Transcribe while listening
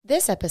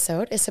This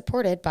episode is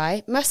supported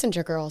by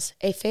Messenger Girls,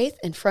 a faith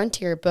and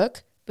frontier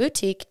book,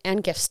 boutique,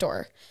 and gift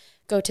store.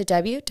 Go to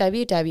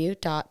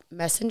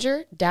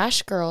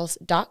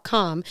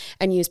www.messenger-girls.com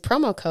and use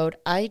promo code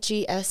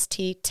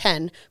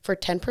IGST10 for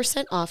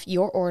 10% off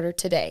your order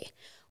today.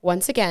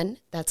 Once again,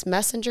 that's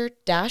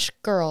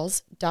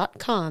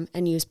messenger-girls.com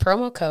and use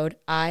promo code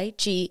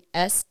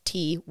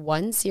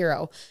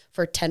IGST10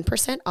 for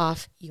 10%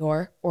 off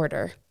your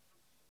order.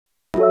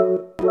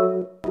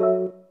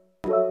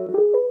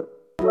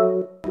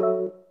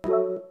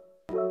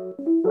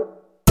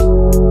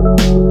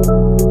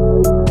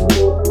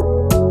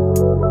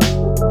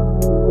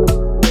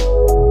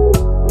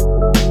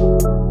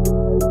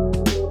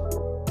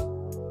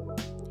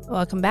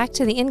 Welcome back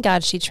to the In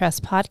God She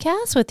Trusts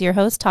podcast with your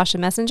host, Tasha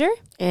Messenger.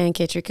 And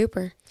Katri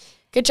Cooper.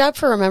 Good job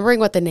for remembering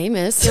what the name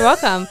is. You're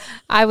welcome.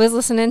 I was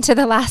listening to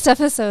the last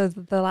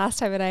episode the last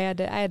time, and I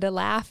had to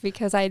laugh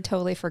because I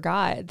totally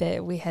forgot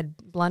that we had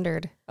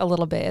blundered a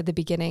little bit at the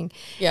beginning.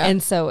 Yeah.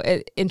 And so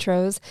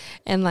intros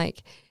and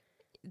like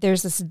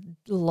there's this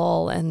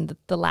lull and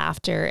the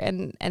laughter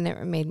and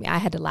it made me, I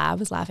had to laugh. I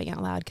was laughing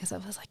out loud because I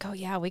was like, oh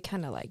yeah, we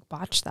kind of like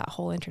botched that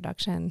whole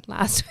introduction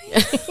last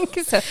week.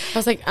 So I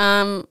was like,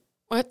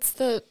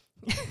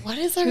 what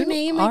is our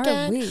name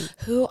again?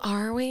 Who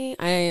are we?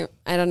 I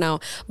don't know.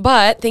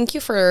 But thank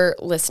you for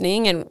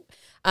listening. And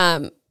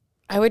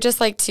I would just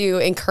like to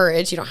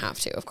encourage, you don't have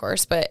to, of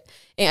course, but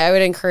I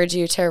would encourage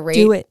you to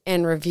rate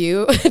and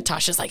review.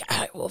 Tasha's like,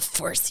 I will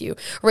force you.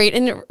 Rate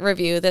and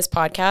review this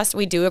podcast.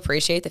 We do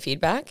appreciate the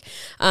feedback.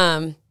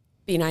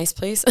 Be nice,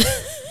 please.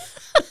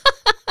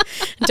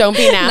 Don't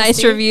be nasty.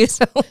 Nice reviews.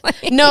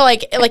 No,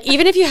 like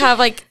even if you have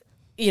like,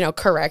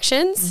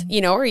 corrections,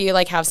 or you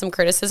like have some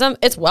criticism,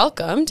 it's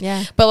welcomed.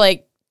 Yeah. But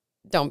like,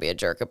 don't be a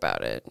jerk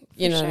about it.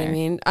 You know sure. what I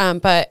mean?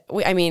 But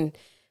we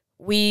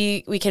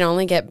can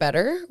only get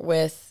better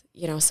with,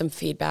 some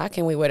feedback,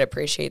 and we would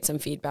appreciate some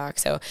feedback.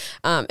 So,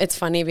 it's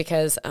funny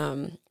because,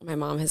 my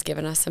mom has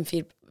given us some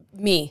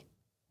feedback.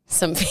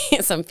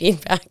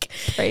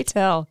 Pray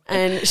tell.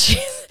 And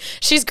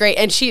she's great.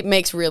 And she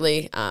makes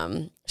really,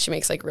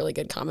 like really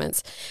good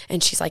comments.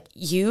 And she's like,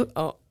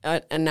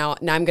 and now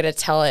I'm going to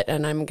tell it,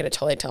 and I'm going to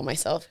totally tell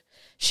myself.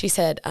 She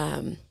said,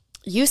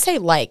 you say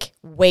like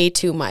way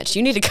too much.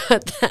 You need to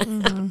cut that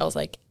out. I was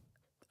like,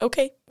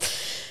 okay.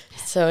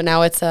 So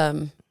now it's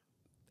in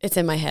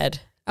my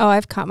head. Oh,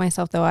 I've caught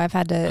myself though. I've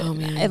had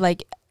to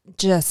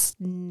just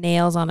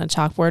nails on a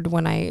chalkboard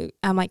when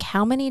I'm like,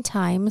 how many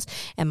times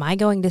am I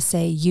going to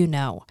say, in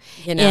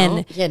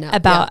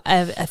about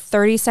a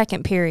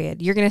 30-second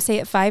period? You're going to say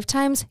it 5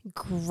 times?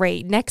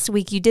 Great. Next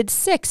week you did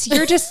 6.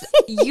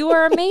 You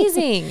are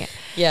amazing.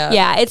 Yeah.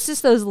 Yeah. It's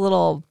just those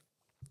little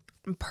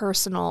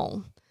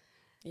personal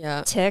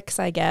ticks,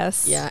 I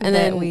guess. Yeah. And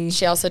then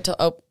she also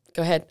go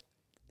ahead.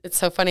 It's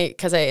so funny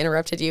because I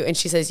interrupted you, and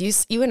she says,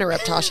 you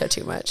interrupt Tasha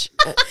too much.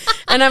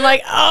 And I'm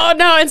like, oh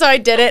no. And so I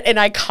did it, and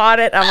I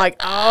caught it. I'm like,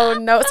 oh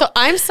no. So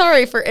I'm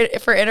sorry for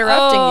interrupting you.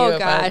 Oh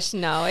gosh,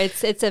 no.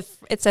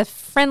 It's a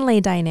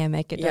friendly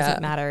dynamic. It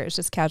doesn't matter. It's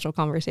just casual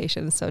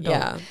conversation. So don't.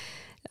 Yeah.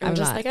 I'm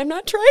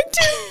not trying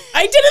to.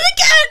 I did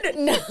it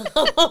again.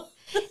 No.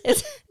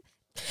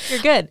 You're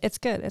good. It's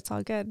good. It's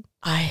all good.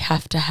 I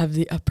have to have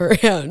the upper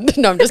hand.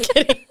 No, I'm just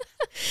kidding.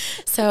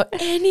 So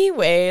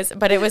anyways,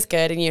 but it was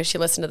good. And, she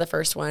listened to the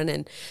first one,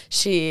 and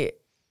she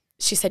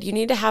said, you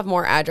need to have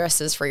more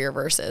addresses for your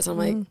verses. I'm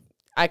like,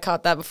 I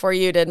caught that before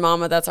you did,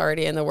 Mama. That's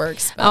already in the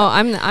works. But. Oh,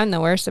 I'm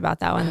the worst about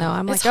that one though.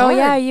 I'm like, hard. Oh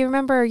yeah, you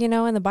remember,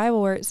 in the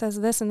Bible where it says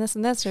this and this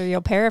and this, or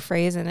you'll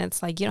paraphrase, and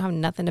it's like, you don't have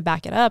nothing to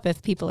back it up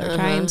if people are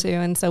trying to.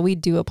 And so we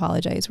do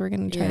apologize. We're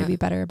going to try to be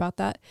better about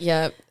that.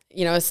 Yeah.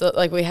 So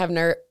like we have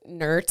notes. We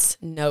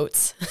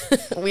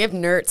have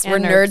nerds. And we're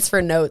nerds. Nerds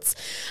for notes.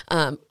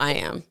 I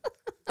am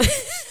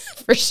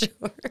for sure.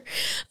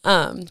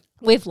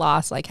 We've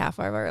lost like half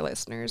of our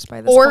listeners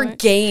by this point. Or point.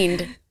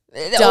 Gained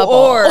double.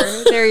 Or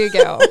there you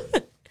go.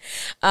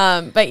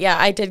 But yeah,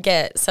 I did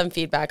get some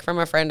feedback from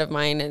a friend of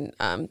mine, and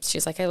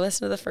she's like, I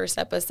listened to the first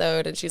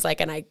episode, and she's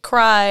like, and I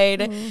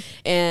cried,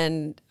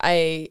 and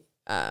I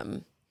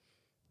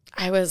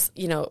was,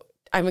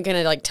 I'm going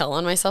to like tell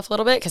on myself a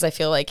little bit because I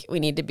feel like we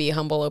need to be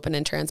humble, open,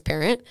 and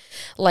transparent.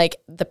 Like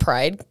the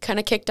pride kind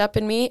of kicked up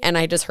in me, and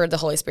I just heard the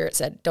Holy Spirit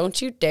said,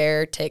 don't you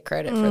dare take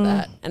credit for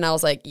that. And I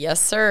was like, yes,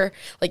 sir.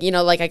 Like,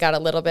 like I got a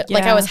little bit,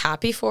 like I was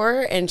happy for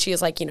her. And she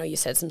was like, you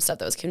said some stuff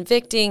that was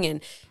convicting,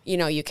 and,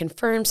 you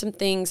confirmed some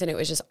things, and it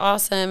was just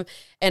awesome.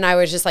 And I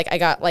was just like, I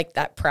got like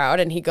that proud,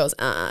 and he goes,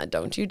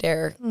 don't you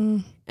dare.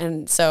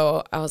 And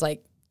so I was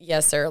like,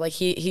 yes, sir. Like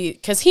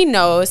cause he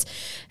knows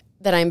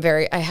that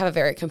I have a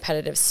very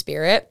competitive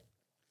spirit,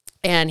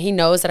 and he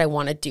knows that I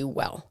want to do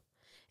well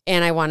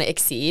and I want to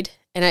exceed.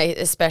 And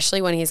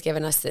especially when he's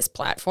given us this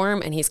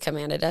platform and he's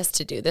commanded us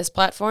to do this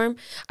platform,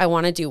 I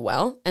want to do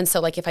well. And so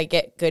like, if I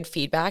get good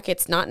feedback,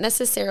 it's not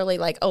necessarily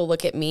like, oh,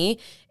 look at me.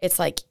 It's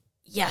like,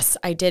 yes,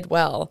 I did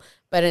well.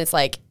 But it's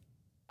like,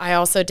 I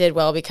also did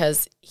well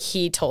because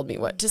he told me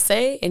what to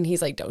say. And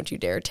he's like, don't you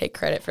dare take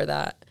credit for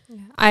that.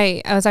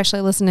 I was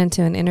actually listening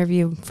to an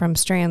interview from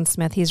Strand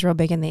Smith. He's real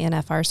big in the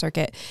NFR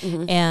circuit.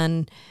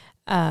 And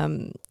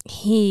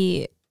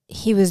he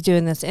was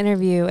doing this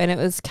interview, and it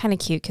was kind of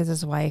cute because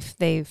his wife,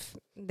 they've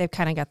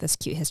kind of got this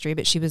cute history,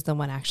 but she was the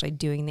one actually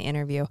doing the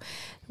interview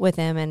with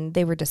him, and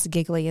they were just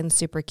giggly and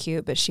super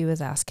cute, but she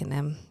was asking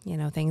him,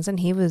 things, and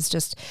he was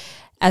just,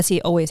 as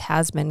he always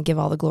has been, give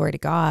all the glory to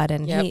God.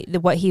 And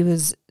what he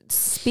was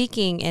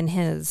speaking in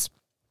his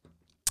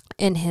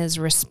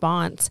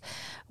response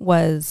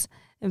was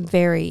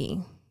very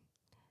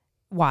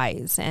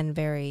wise and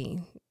very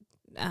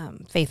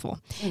faithful.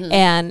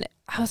 And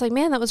I was like,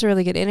 man, that was a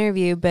really good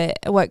interview. But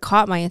what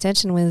caught my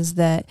attention was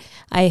that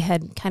I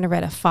had kind of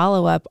read a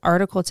follow-up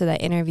article to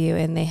that interview,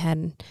 and they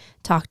had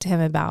talked to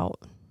him about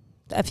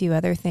a few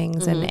other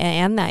things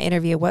and that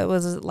interview. What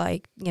was it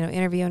like,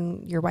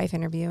 interviewing your wife,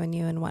 interviewing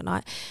you and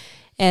whatnot.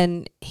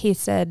 And he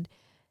said,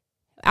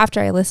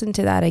 after I listened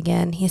to that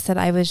again, he said,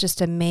 I was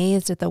just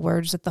amazed at the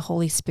words that the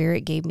Holy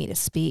Spirit gave me to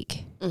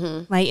speak.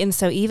 And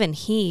so even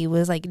he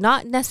was like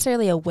not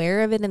necessarily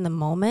aware of it in the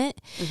moment,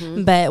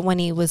 but when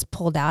he was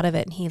pulled out of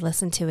it and he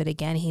listened to it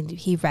again,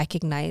 he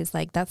recognized,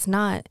 like, that's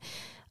not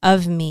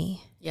of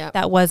me. Yeah.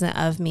 That wasn't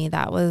of me.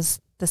 That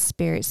was the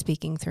Spirit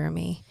speaking through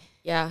me.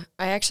 Yeah.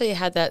 I actually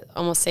had that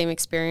almost same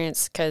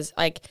experience because,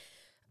 like,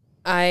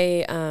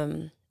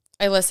 I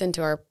listened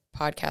to our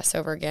podcasts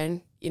over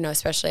again,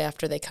 especially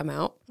after they come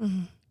out.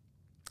 And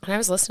I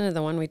was listening to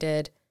the one we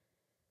did,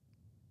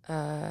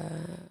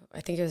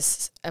 I think it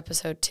was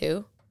episode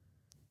 2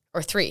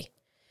 or 3.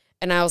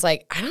 And I was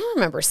like, I don't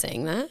remember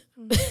saying that.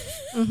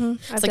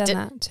 I've done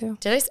that too.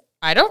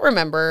 I don't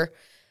remember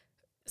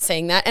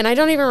saying that. And I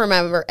don't even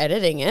remember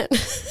editing it.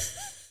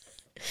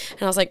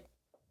 And I was like,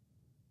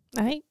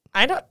 I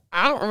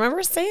don't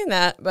remember saying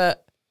that,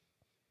 but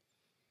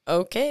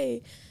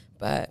okay.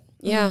 But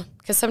yeah,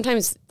 because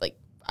sometimes, like,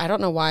 I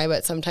don't know why,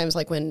 but sometimes,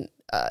 like, when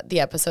the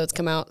episodes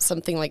come out,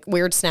 something like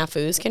weird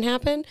snafus can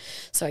happen.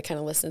 So I kind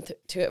of listened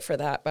to it for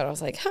that, but I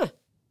was like,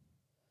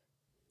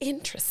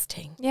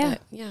 interesting. Yeah.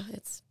 But yeah,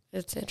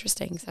 it's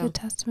interesting. So good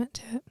testament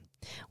to it.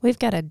 We've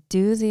got a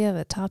doozy of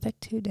a topic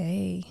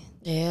today.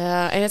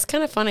 Yeah, and it's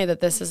kind of funny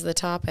that this is the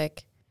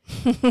topic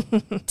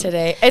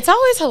today. It's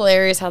always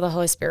hilarious how the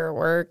Holy Spirit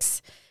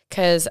works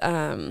because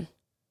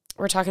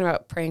we're talking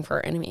about praying for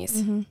our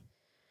enemies.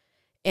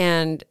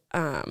 And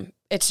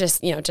it's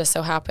just, just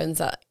so happens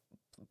that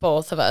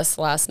both of us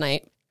last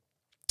night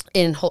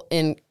in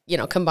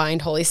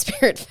combined Holy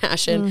Spirit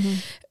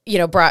fashion,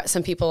 brought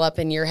some people up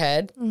in your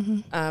head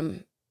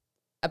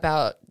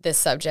about this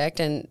subject,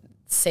 and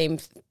same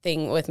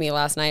thing with me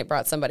last night,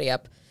 brought somebody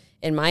up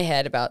in my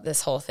head about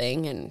this whole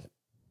thing. And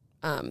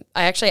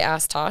I actually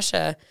asked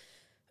Tasha,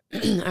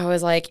 I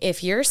was like,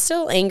 if you're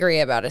still angry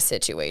about a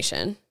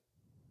situation,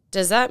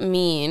 does that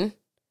mean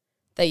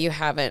that you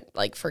haven't,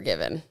 like,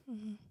 forgiven?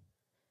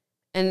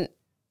 And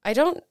I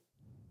don't,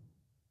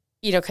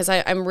 because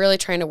I'm really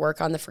trying to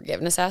work on the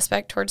forgiveness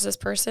aspect towards this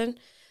person,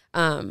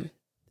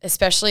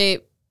 especially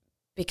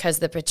because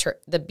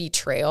the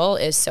betrayal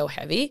is so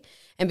heavy.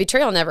 And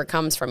betrayal never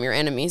comes from your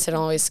enemies. It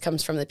always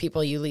comes from the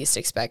people you least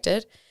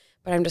expected.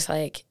 But I'm just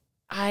like,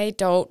 I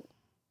don't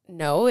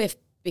know if,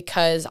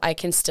 because I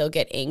can still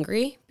get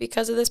angry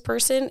because of this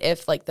person,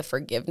 if, like, the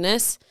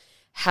forgiveness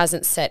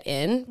hasn't set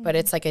in, but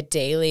it's like a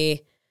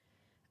daily,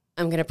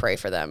 I'm going to pray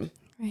for them.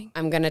 Right.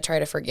 I'm going to try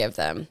to forgive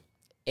them.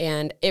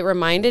 And it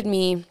reminded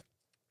me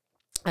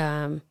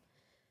of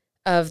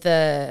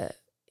the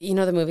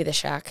movie The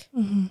Shack.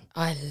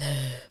 I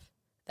love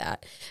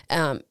that.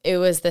 It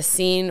was the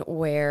scene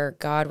where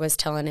God was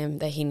telling him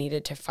that he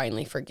needed to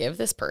finally forgive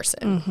this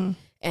person.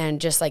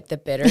 And just, like, the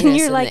bitterness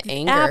and like, the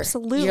anger.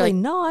 Absolutely like,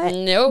 not.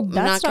 Nope,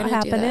 that's not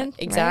happening. Do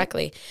that.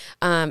 Exactly.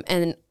 Right?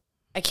 And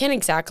I can't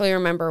exactly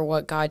remember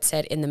what God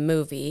said in the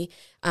movie,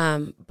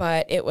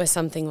 but it was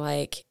something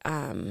like,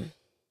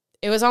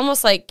 it was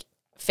almost like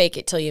fake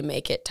it till you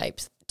make it type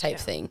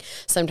thing.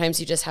 Sometimes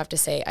you just have to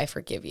say, I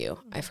forgive you,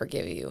 I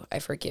forgive you, I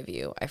forgive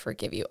you, I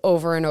forgive you,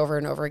 over and over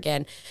and over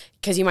again,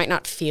 because you might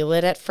not feel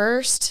it at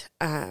first,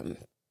 but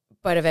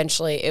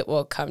eventually it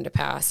will come to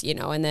pass,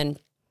 and then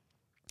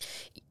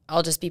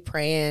I'll just be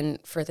praying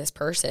for this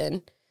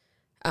person.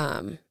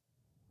 But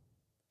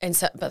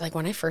like,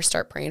 when I first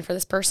start praying for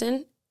this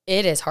person,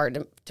 it is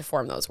hard to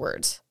form those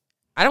words.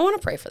 I don't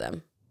want to pray for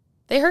them.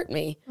 They hurt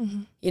me.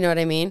 You know what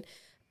I mean?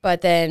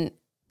 But then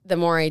the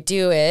more I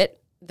do it,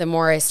 the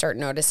more I start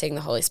noticing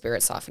the Holy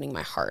Spirit softening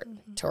my heart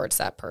towards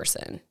that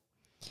person.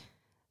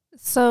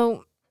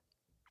 So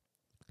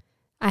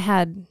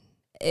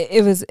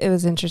it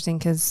was interesting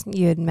because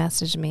you had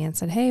messaged me and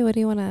said, hey, what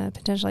do you want to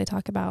potentially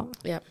talk about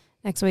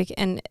next week?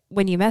 And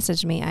when you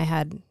messaged me, I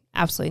had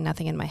absolutely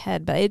nothing in my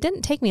head, but it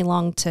didn't take me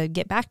long to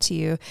get back to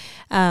you.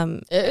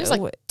 It was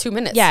like 2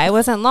 minutes. Yeah, it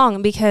wasn't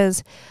long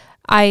because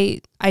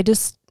I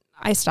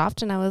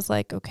stopped and I was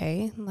like,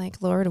 okay,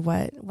 like, Lord,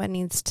 what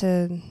needs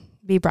to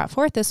be brought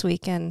forth this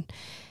week? And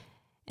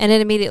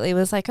it immediately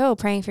was like, oh,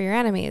 praying for your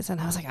enemies.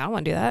 And I was like, I don't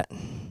want to do that.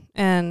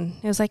 And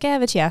it was like, yeah,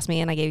 but you asked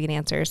me and I gave you an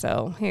answer.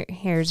 So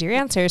here's your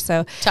answer.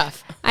 So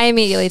tough. I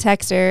immediately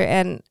text her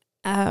and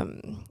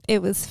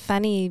it was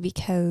funny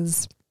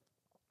because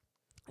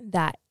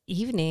that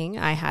evening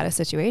I had a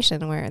situation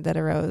that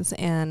arose,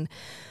 and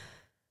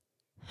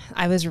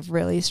I was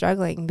really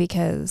struggling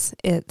because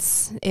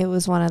it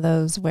was one of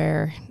those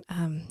where,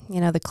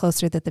 the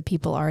closer that the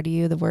people are to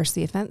you, the worse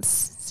the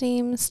offense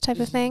seems type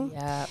of thing.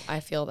 Yeah, I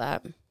feel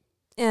that.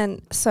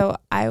 And so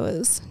I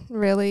was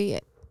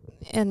really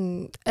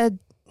in a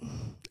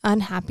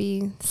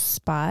unhappy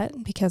spot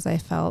because I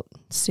felt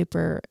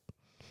super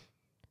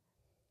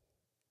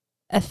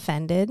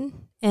offended.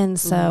 And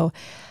so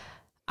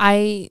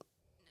I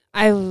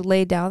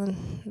laid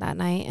down that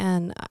night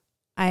and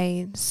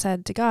I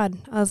said to God,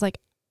 I was like,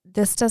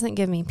 this doesn't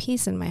give me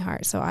peace in my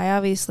heart. So I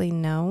obviously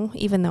know,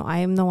 even though I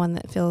am the one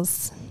that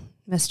feels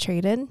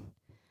mistreated,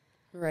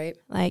 right?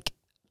 Like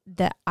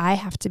that I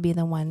have to be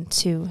the one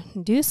to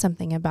do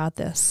something about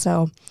this.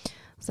 So I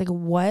was like,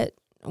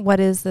 what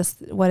is this?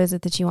 What is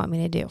it that you want me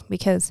to do?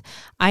 Because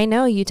I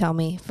know you tell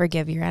me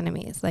forgive your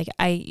enemies. Like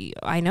I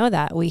know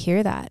that, we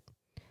hear that.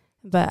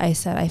 But I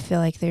said, I feel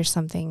like there's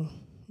something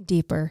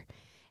deeper.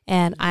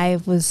 And I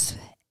was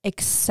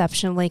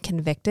exceptionally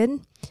convicted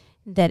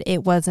that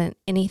it wasn't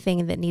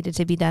anything that needed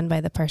to be done by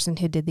the person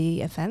who did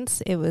the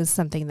offense. It was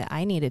something that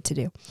I needed to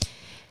do.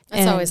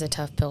 That's always a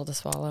tough pill to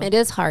swallow. It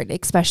is hard,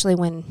 especially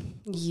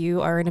when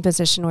you are in a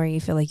position where you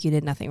feel like you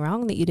did nothing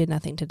wrong, that you did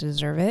nothing to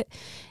deserve it,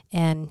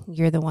 and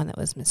you're the one that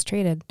was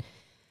mistreated.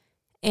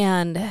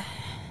 And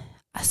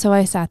so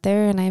I sat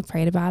there and I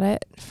prayed about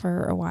it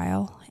for a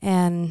while.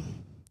 And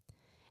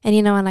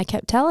and I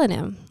kept telling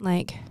him,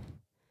 like,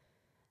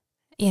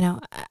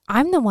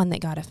 I'm the one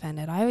that got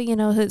offended.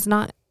 It's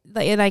not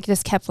like, and I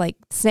just kept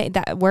saying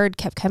that word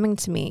kept coming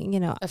to me,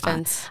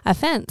 offense.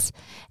 Offense.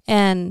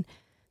 And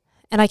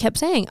I kept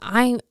saying,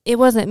 it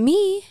wasn't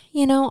me,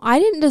 I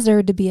didn't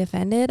deserve to be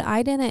offended.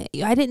 I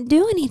didn't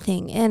do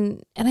anything.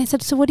 And I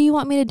said, so what do you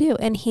want me to do?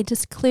 And he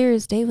just clear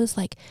as day was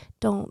like,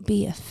 don't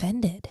be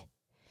offended.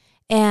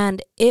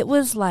 And it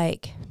was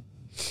like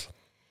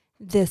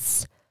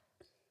this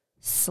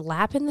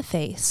slap in the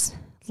face,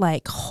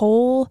 like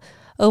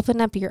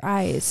open up your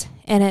eyes.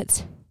 And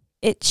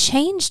it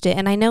changed it.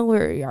 And I know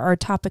our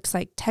topics,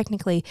 like,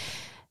 technically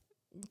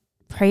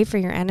pray for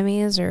your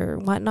enemies or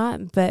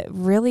whatnot, but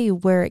really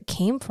where it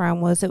came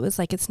from was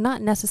it's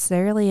not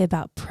necessarily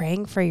about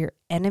praying for your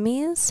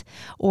enemies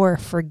or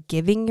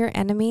forgiving your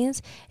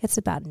enemies. It's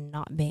about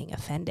not being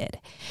offended.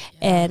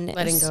 Yeah, and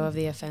letting go of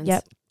the offense.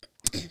 Yep.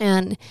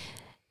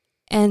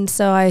 And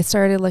so I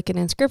started looking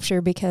in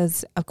scripture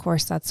because, of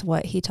course, that's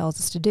what he tells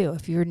us to do.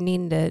 If you're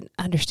needing to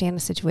understand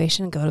a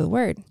situation, go to the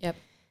word. Yep.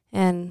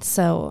 And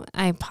so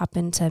I pop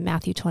into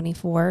Matthew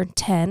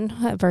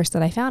 24:10, a verse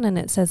that I found, and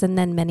it says, and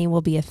then many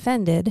will be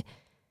offended,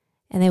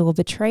 and they will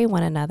betray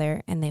one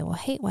another, and they will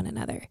hate one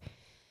another.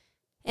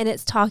 And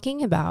it's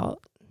talking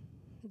about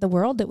the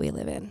world that we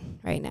live in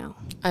right now.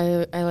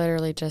 I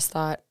literally just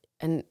thought,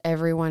 and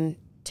everyone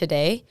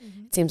today,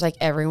 it seems like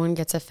everyone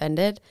gets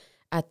offended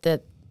at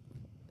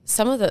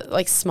some of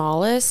the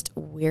smallest,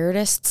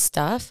 weirdest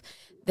stuff.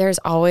 There's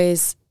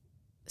always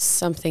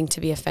something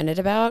to be offended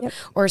about. Yep.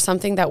 Or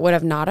something that would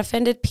have not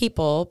offended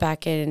people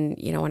back in,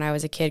 when I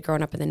was a kid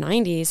growing up in the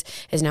 90s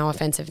is now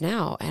offensive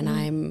now. And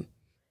I'm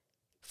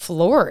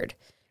floored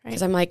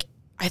because I'm like,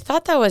 I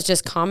thought that was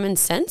just common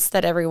sense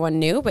that everyone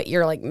knew, but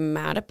you're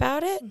mad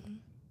about it. Mm-hmm.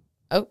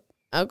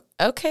 Oh,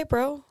 okay,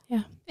 bro.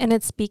 Yeah. And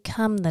it's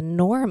become the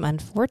norm,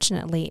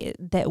 unfortunately,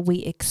 that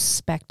we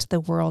expect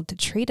the world to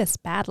treat us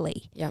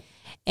badly. Yep.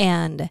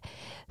 And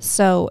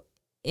so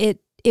it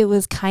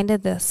was kind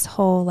of this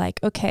whole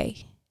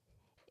okay,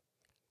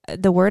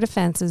 the word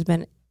offense has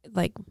been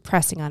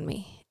pressing on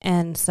me.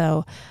 And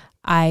so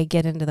I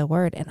get into the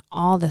word and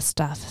all this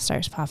stuff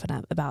starts popping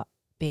up about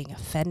being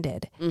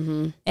offended.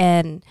 Mm-hmm.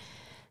 And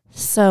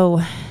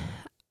so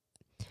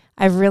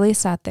I really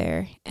sat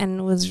there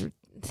and was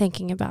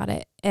thinking about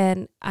it.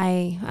 And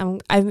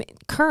I'm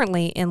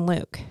currently in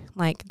Luke.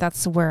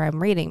 That's where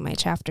I'm reading my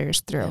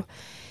chapters through.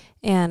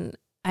 Yeah. And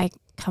I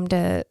come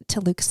to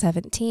Luke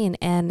 17,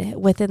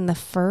 and within the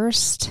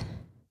first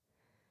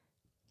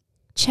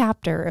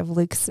chapter of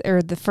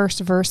the first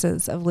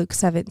verses of Luke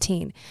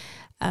 17,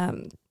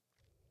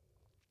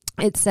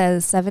 it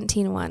says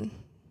 17:1.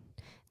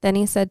 Then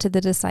he said to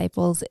the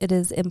disciples, it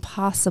is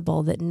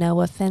impossible that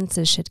no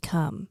offenses should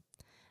come,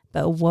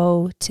 but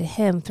woe to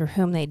him through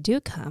whom they do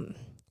come.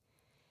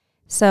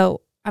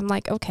 So I'm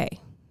like,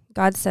 okay,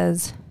 God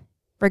says,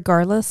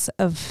 regardless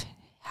of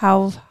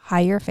how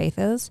high your faith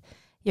is,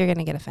 you're going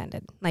to get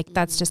offended.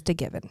 That's just a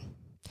given.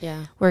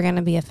 Yeah. We're going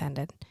to be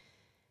offended.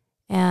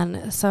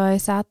 And so I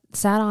sat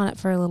on it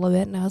for a little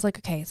bit, and I was like,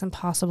 okay, it's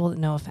impossible that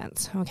no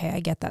offense. Okay, I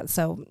get that.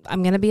 So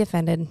I'm going to be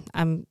offended.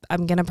 I'm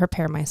going to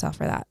prepare myself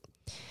for that.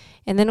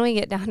 And then we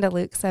get down to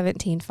Luke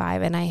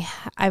 17:5, and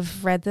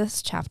I've read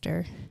this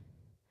chapter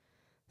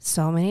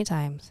so many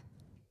times,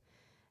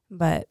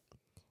 but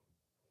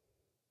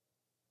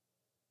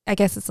I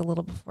guess it's a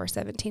little before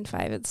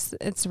 17:5.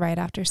 It's right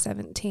after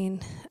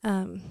 17.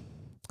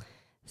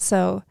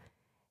 So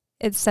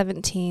it's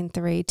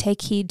 17:3.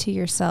 Take heed to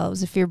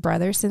yourselves. If your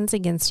brother sins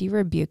against you,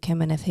 rebuke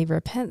him. And if he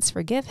repents,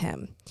 forgive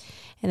him.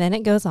 And then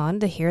it goes on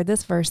to hear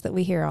this verse that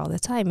we hear all the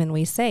time and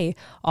we say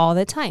all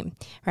the time,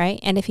 right?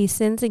 And if he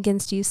sins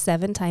against you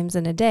 7 times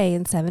in a day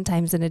and 7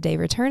 times in a day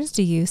returns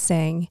to you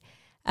saying,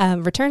 I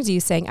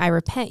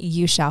repent,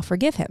 you shall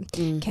forgive him.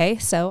 Okay.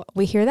 So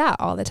we hear that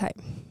all the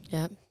time.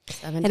 Yep.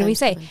 And we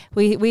say,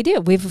 we do.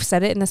 We've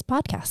said it in this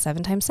podcast,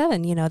 7 times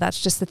 7. You know, that's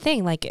just the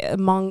thing. Like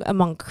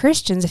among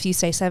Christians, if you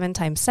say 7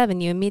 times 7,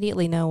 you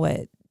immediately know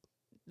what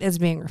is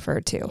being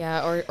referred to.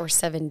 Yeah, or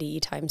 70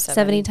 times 7.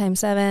 70 times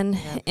 7.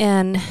 Yep.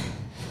 And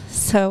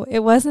so it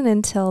wasn't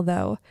until,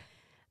 though,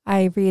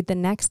 I read the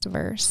next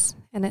verse,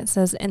 and it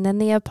says, and then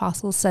the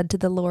apostles said to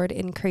the Lord,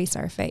 increase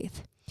our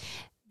faith.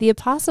 The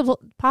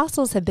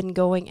apostles have been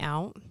going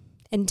out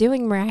and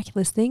doing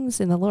miraculous things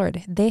in the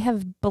Lord. They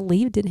have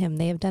believed in him.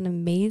 They have done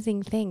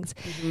amazing things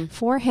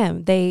for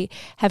him. They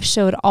have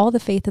showed all the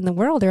faith in the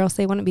world, or else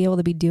they wouldn't be able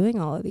to be doing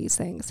all of these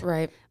things.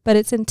 Right. But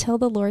it's until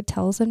the Lord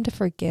tells them to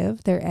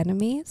forgive their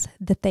enemies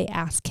that they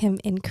ask him,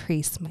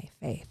 increase my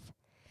faith.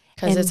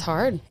 Because it's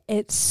hard.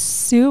 It's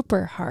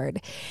super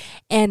hard.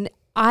 And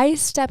I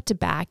stepped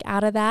back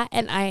out of that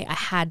and I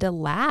had to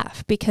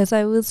laugh because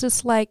I was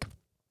just like,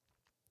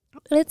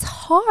 it's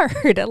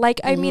hard.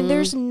 Like, I mean,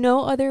 there's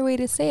no other way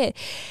to say it.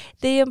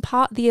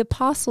 The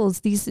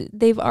apostles,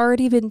 they've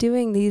already been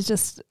doing these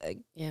just,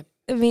 I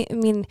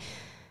mean,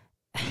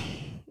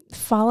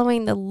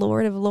 following the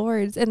Lord of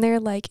Lords. And they're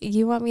like,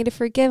 you want me to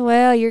forgive?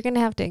 Well, you're going to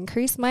have to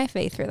increase my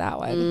faith for that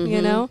one,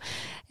 you know?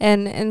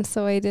 And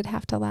so I did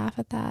have to laugh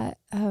at that.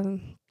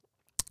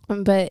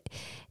 But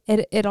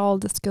it all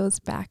just goes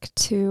back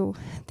to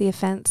the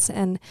offense.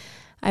 And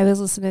I was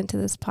listening to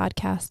this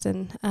podcast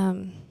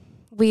and,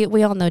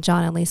 we all know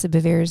John and Lisa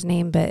Bevere's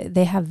name, but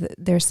they have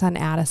their son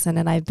Addison,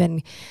 and I've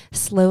been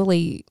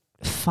slowly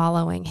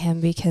following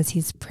him because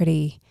he's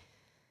pretty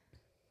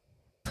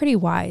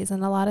wise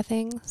in a lot of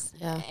things.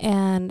 Yeah.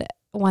 And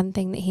one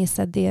thing that he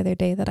said the other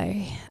day that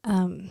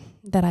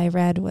I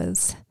read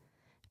was,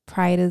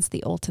 pride is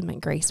the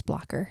ultimate grace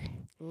blocker.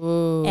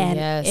 Ooh, and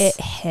yes.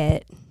 It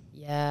hit.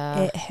 Yeah.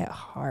 It hit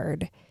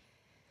hard.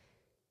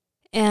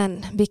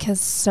 And because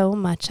so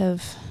much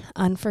of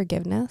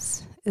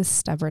unforgiveness is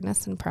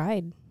stubbornness and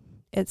pride,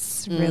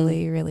 it's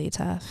really, really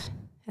tough.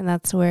 And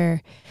that's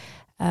where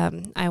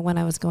when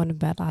I was going to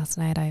bed last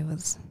night, I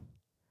was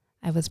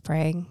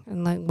praying,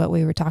 and like what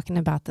we were talking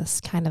about, this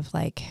kind of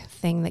like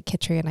thing that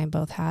Kitri and I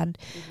both had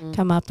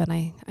come up, and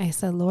I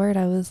said, Lord,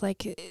 I was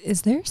like,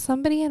 is there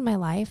somebody in my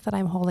life that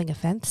I'm holding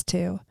offense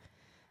to?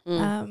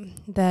 And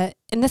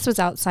this was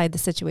outside the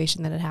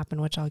situation that had happened,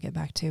 which I'll get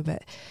back to,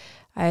 but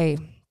I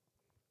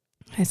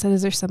said,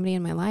 is there somebody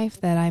in my life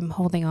that I'm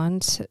holding on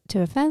to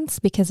offense?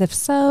 Because if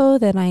so,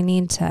 then I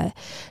need to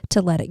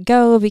let it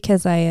go,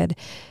 because I had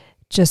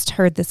just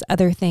heard this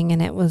other thing,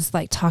 and it was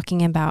like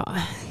talking about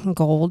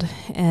gold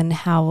and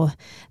how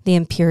the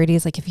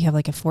impurities, like if you have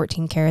like a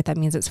 14 karat, that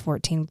means it's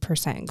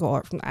 14%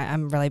 gold.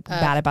 I'm really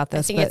bad about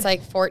this. I think it's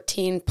like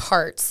 14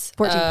 parts.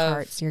 14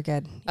 parts, you're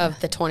good.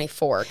 Of the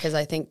 24, because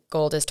I think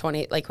gold is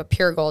 20, like a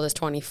pure gold is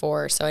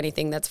 24. So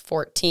anything that's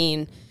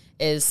 14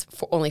 is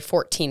only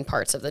 14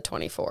 parts of the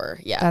 24.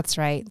 Yeah. That's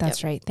right.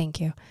 That's right.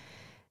 Thank you.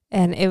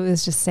 And it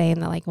was just saying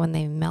that like when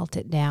they melt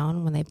it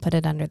down, when they put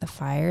it under the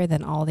fire,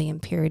 then all the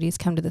impurities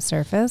come to the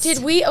surface.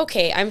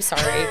 Okay, I'm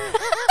sorry.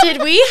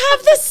 Did we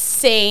have the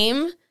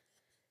same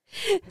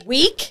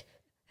week?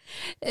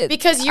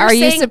 Because you're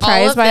saying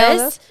surprised by all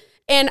this?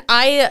 And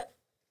I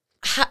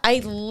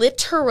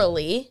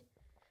literally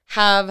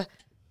have,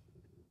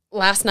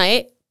 last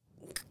night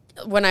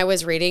when I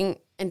was reading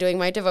and doing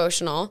my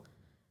devotional,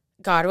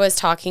 God was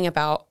talking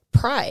about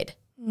pride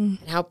and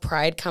how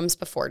pride comes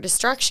before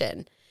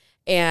destruction.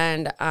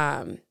 And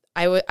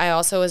I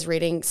also was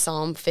reading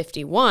Psalm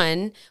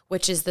 51,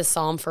 which is the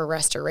Psalm for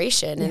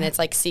restoration. And it's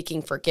like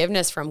seeking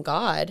forgiveness from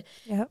God,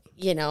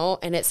 you know,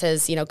 and it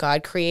says, you know,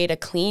 God, create a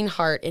clean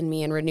heart in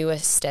me and renew a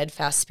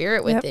steadfast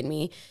spirit within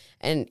me.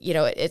 And, you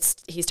know,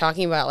 he's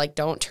talking about like,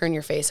 don't turn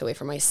your face away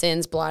from my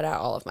sins, blot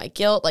out all of my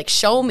guilt, like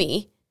show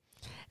me.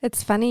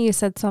 It's funny you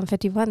said Psalm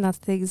 51. That's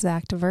the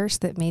exact verse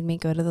that made me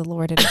go to the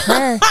Lord in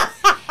prayer.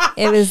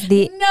 It was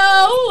the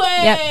no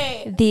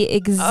way. Yep, the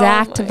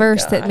exact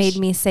verse that made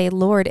me say,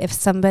 Lord, if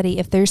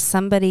there's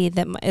somebody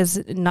that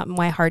is not,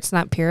 my heart's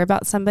not pure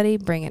about somebody,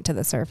 bring it to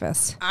the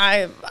surface.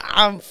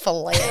 I'm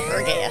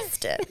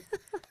flabbergasted.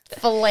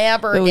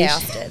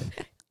 Flabbergasted.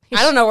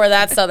 I don't know where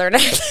that Southern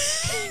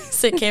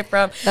accent came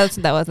from.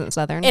 That wasn't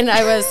Southern. And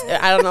I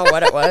don't know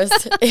what it was.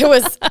 It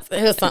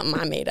was something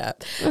I made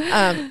up.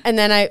 And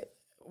then I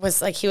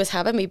was like, he was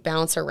having me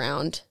bounce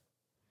around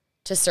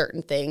to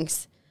certain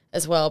things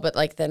as well, but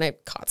like then I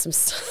caught some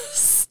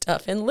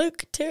stuff in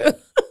Luke too.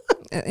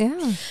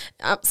 Yeah.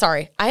 I'm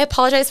sorry. I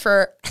apologize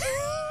for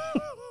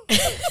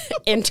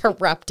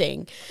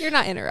interrupting. You're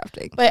not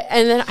interrupting.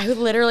 And then I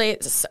literally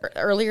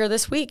earlier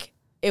this week,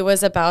 it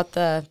was about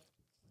the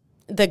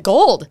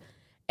gold,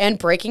 and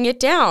breaking it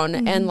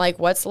down. And like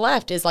what's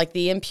left is like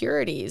the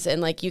impurities,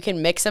 and like you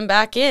can mix them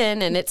back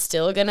in and it's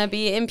still going to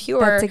be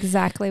impure. That's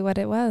exactly what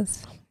it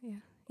was.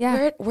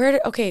 Yeah.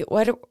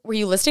 What were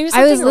you listening to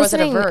something, or was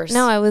it a verse?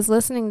 No, I was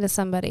listening to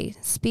somebody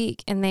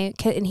speak, and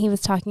he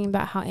was talking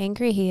about how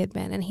angry he had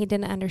been, and he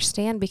didn't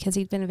understand because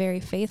he'd been very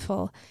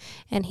faithful,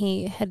 and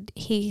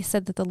he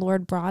said that the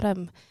Lord brought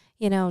him,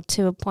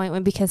 to a point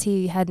when, because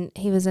he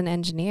was an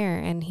engineer,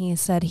 and he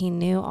said he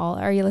knew all.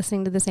 Are you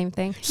listening to the same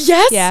thing?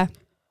 Yes. Yeah.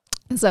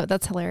 So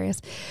that's hilarious.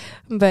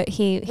 But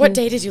what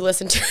day did you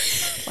listen to?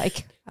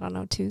 Like, I don't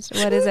know,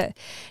 Tuesday. What is it?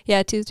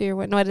 Yeah, Tuesday or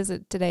what is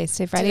it today?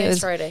 Today, Friday? Today's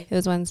Friday. It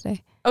was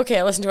Wednesday. Okay,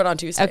 I listened to it on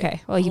Tuesday.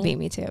 Okay, well, you beat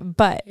me too.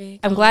 But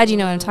I'm glad you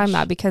know what I'm talking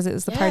about, because it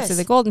was the parts of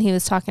the gold, and he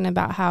was talking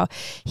about how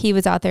he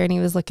was out there and he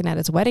was looking at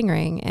his wedding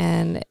ring,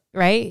 and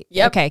right?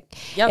 Yep. Okay.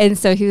 Yep. And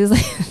so he was like,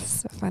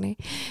 so funny.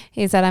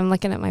 He said, I'm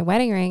looking at my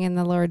wedding ring, and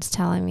the Lord's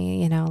telling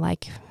me,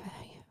 like,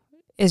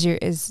 does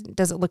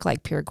it look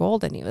like pure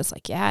gold? And he was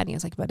like, yeah. And he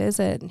was like, what is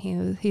it? And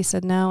he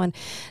said no. And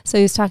so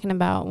he was talking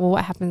about, well,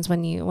 what happens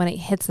when it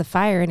hits the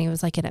fire? And he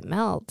was like, and it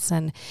melts.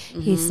 And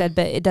he said,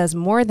 but it does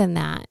more than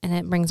that, and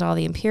it brings all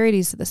the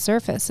impurities to the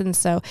surface. And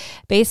so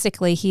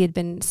basically he had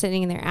been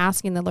sitting there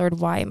asking the Lord,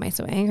 why am I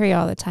so angry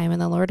all the time?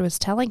 And the Lord was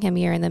telling him,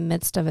 you're in the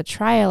midst of a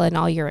trial and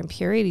all your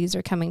impurities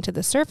are coming to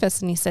the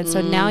surface. And he said,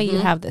 so now you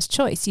have this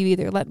choice. You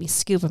either let me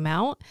scoop them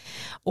out,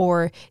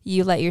 or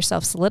you let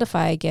yourself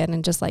solidify again.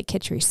 And just like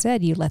Kitchery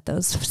said, you let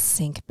those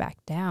sink back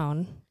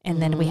down,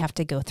 and then we have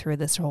to go through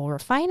this whole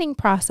refining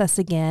process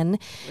again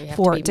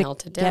for it to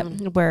melted down,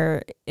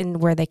 where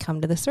they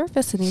come to the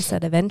surface. And he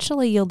said,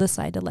 eventually you'll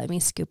decide to let me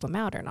scoop them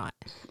out or not.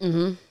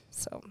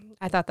 So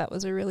I thought that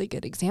was a really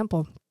good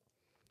example,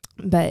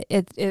 but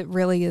it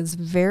really is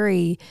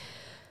very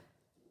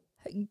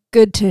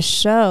good to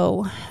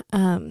show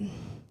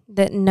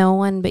that no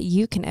one but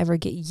you can ever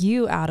get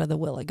you out of the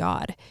will of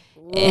God.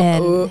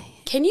 And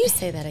can you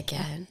say that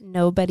again?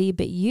 Nobody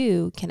but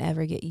you can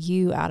ever get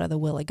you out of the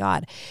will of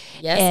God.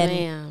 Yes,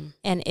 ma'am.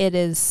 And it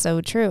is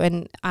so true.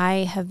 And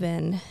I have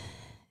been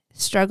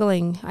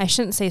struggling. I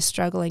shouldn't say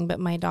struggling, but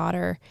my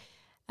daughter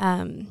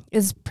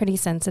is pretty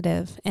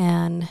sensitive,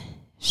 and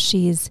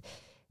she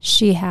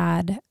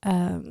had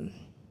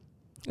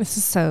this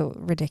is so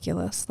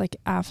ridiculous, like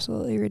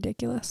absolutely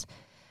ridiculous.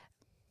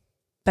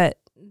 But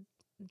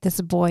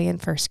this boy in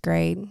first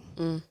grade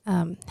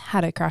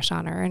had a crush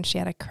on her, and she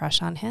had a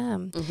crush on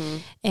him.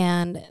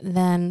 And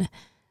then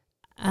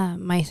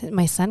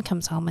my son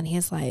comes home, and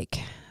he's like,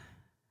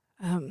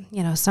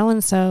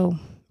 so-and-so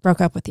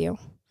broke up with you.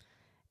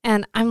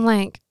 And I'm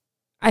like,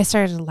 I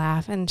started to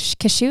laugh, and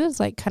because she was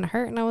like kind of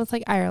hurt, and I was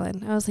like,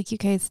 Ireland. I was like, you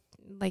guys,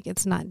 like,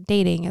 it's not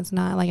dating. It's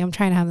not like I'm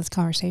trying to have this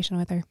conversation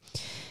with her.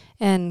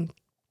 And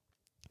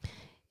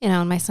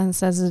and my son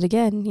says it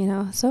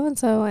again,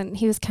 so-and-so, and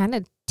he was kind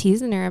of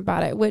teasing her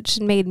about it,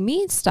 which made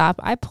me stop.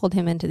 I pulled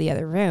him into the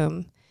other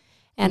room,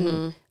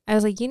 and I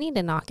was like, you need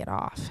to knock it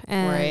off.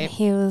 And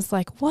he was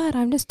like, what?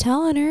 I'm just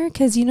telling her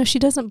because, she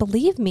doesn't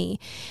believe me.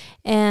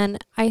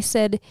 And I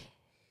said,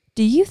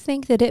 do you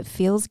think that it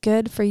feels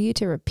good for you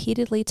to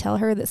repeatedly tell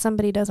her that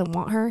somebody doesn't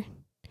want her?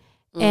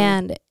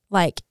 And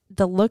like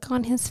the look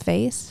on his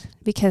face,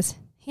 because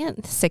he had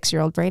a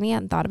 6-year-old brain, he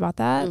hadn't thought about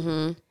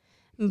that.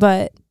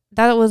 But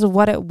that was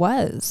what it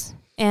was.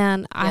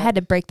 And I had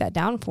to break that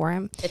down for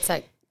him. It's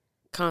like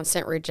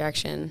constant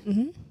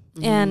rejection.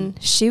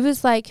 And she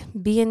was like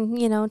being,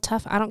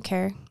 tough. I don't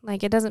care.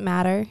 Like, it doesn't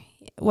matter,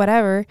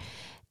 whatever.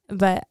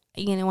 But,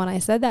 when I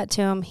said that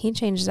to him, he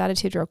changed his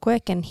attitude real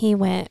quick, and he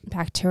went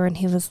back to her, and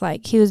he was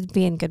like, he was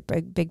being good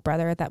big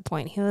brother at that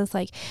point. He was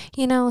like,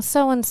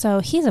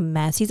 so-and-so, he's a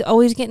mess. He's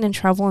always getting in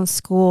trouble in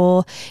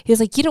school. He was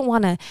like, you don't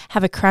want to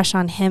have a crush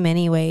on him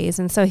anyways.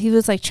 And so he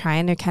was like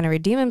trying to kind of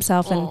redeem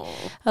himself and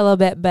a little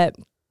bit, but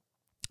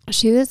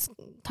she was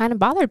kind of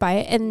bothered by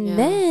it. And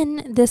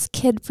then this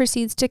kid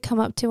proceeds to come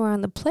up to her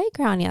on the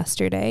playground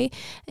yesterday.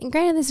 And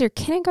granted, these are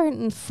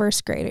kindergarten and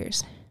first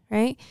graders,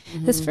 right?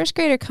 This first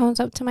grader comes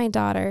up to my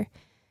daughter,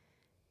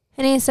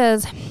 and he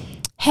says,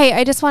 hey,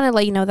 I just want to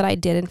let you know that I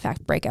did in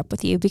fact break up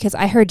with you because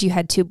I heard you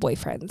had 2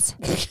 boyfriends.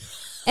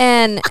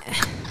 And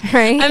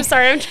right? I'm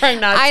sorry, I'm trying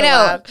not to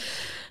laugh.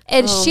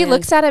 And she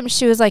looks at him,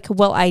 she was like,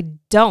 well, I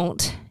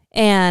don't.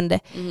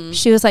 And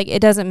she was like,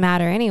 it doesn't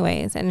matter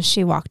anyways. And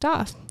she walked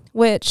off,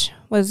 which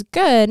was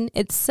good.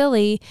 It's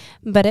silly,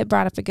 but it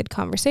brought up a good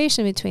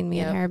conversation between me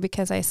and her,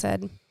 because I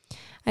said,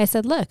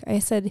 look,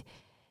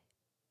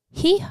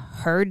 he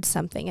heard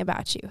something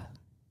about you,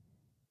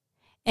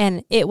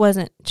 and it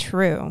wasn't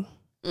true,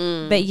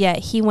 but yet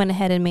he went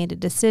ahead and made a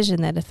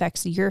decision that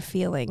affects your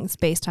feelings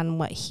based on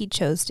what he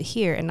chose to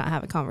hear and not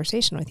have a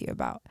conversation with you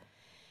about.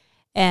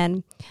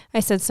 And I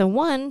said, so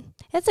one,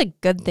 it's a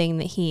good thing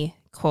that he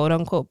quote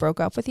unquote broke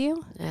up with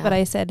you. Yeah. But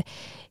I said,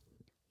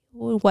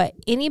 what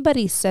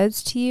anybody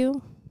says to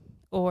you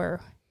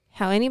or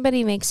how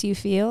anybody makes you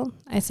feel,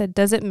 I said,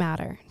 does it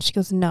matter? She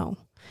goes, no.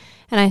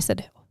 And I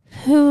said,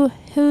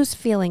 whose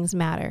feelings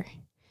matter?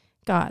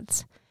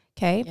 God's.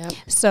 Okay. Yep.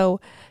 So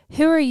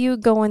who are you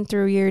going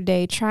through your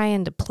day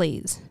trying to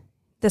please?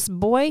 This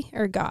boy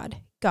or God?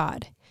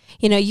 God.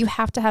 You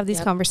have to have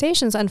these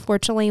conversations,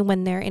 unfortunately,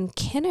 when they're in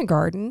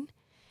kindergarten.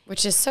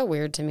 Which is so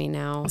weird to me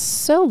now.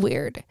 So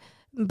weird.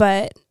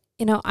 But,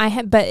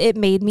 but it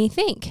made me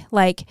think,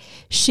 like,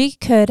 she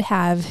could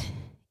have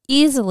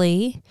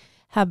easily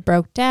have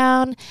broke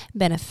down,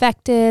 been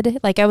affected.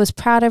 Like, I was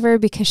proud of her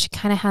because she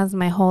kind of has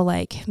my whole,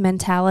 like,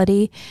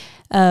 mentality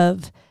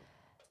of,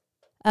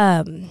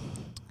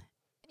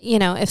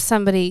 if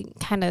somebody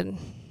kind of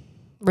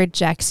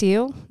rejects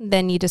you,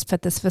 then you just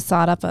put this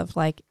facade up of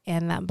like,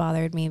 and that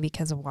bothered me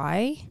because of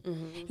why,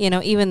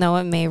 even though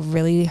it may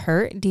really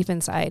hurt deep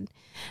inside,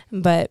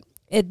 but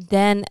it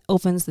then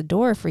opens the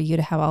door for you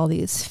to have all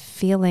these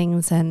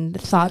feelings and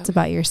thoughts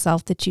about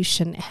yourself that you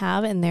shouldn't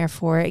have. And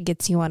therefore it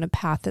gets you on a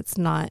path that's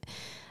not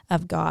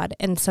of God.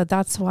 And so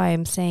that's why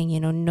I'm saying,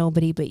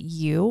 nobody but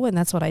you. And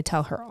that's what I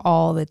tell her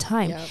all the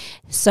time. Yep.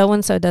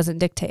 So-and-so doesn't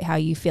dictate how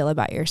you feel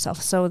about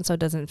yourself. So-and-so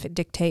doesn't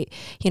dictate,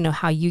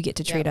 how you get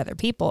to treat other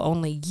people.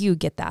 Only you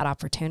get that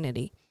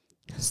opportunity.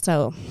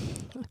 So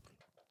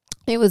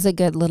it was a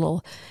good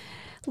little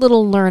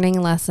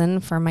learning lesson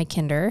for my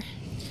kinder.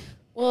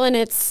 Well, and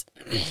it's,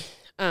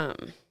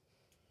 and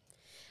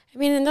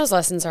those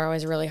lessons are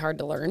always really hard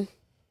to learn,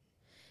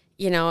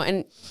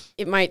 and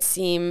it might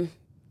seem,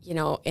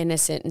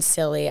 innocent and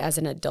silly as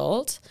an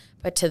adult,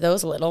 but to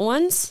those little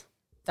ones,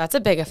 that's a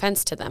big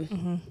offense to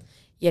them,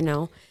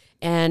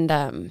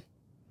 and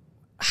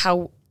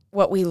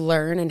what we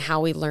learn and how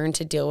we learn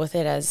to deal with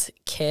it as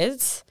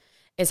kids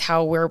is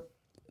how we're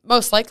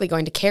most likely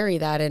going to carry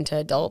that into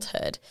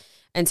adulthood.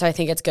 And so I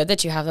think it's good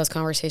that you have those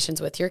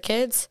conversations with your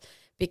kids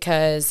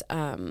because,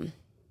 that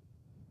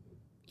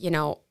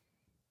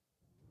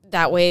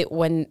way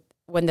when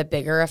the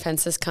bigger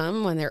offenses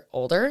come, when they're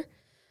older,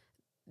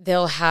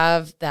 they'll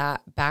have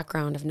that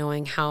background of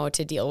knowing how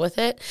to deal with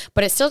it,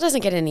 but it still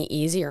doesn't get any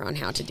easier on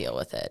how to deal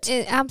with it.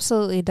 It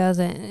absolutely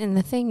doesn't. And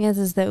the thing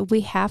is that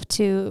we have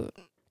to,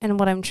 and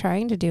what I'm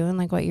trying to do, and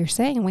like what you're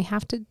saying, we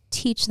have to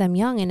teach them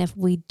young. And if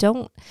we've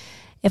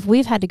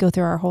had to go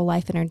through our whole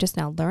life and are just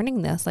now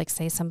learning this, like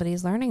say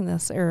somebody's learning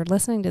this or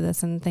listening to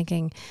this and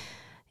thinking,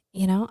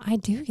 I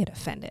do get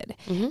offended.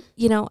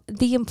 Mm-hmm.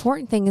 The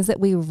important thing is that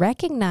we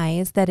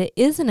recognize that it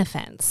is an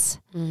offense.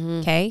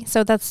 Mm-hmm. Okay.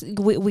 So that's,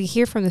 we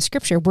hear from the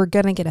scripture, we're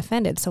going to get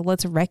offended. So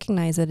let's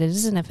recognize that it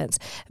is an offense,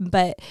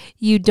 but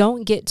you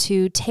don't get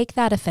to take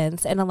that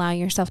offense and allow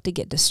yourself to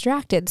get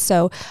distracted.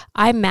 So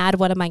I'm mad.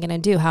 What am I going to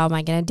do? How am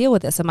I going to deal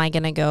with this? Am I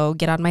going to go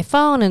get on my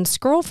phone and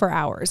scroll for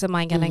hours? Am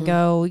I going to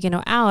go,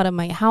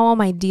 out? How am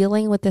I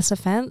dealing with this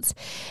offense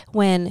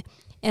when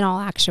in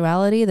all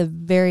actuality, the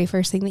very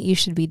first thing that you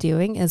should be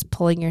doing is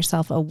pulling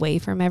yourself away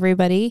from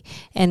everybody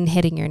and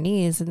hitting your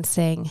knees and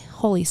saying,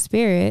 Holy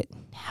Spirit,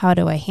 how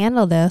do I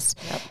handle this?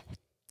 Yep.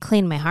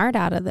 Clean my heart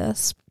out of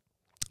this,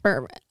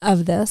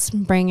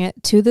 bring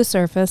it to the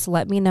surface.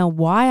 Let me know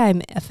why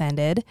I'm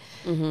offended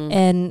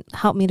and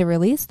help me to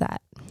release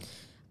that.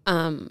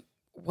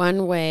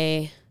 One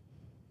way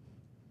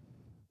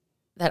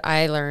that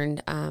I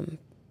learned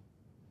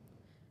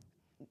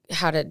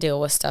how to deal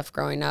with stuff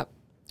growing up,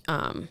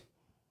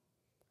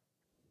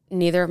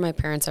 neither of my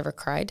parents ever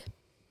cried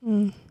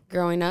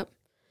growing up.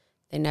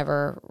 They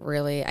never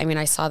really,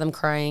 I saw them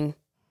crying.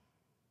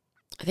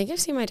 I think I've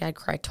seen my dad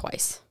cry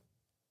twice.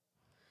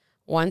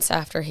 Once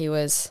after he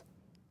was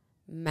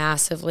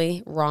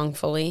massively,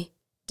 wrongfully,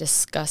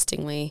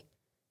 disgustingly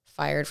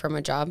fired from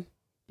a job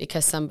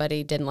because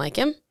somebody didn't like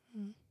him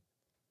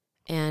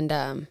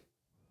and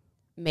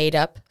made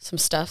up some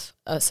stuff,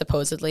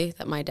 supposedly,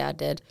 that my dad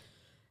did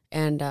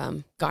and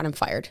got him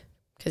fired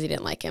because he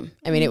didn't like him.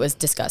 It was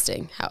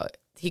disgusting how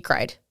he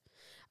cried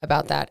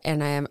about that.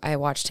 And I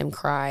watched him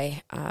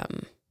cry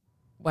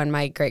when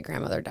my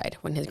great-grandmother died,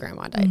 when his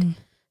grandma died.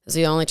 Those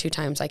are the only two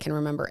times I can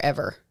remember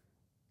ever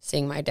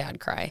seeing my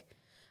dad cry.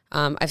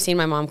 I've seen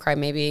my mom cry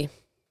maybe a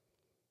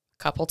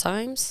couple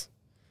times.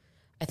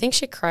 I think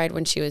she cried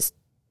when she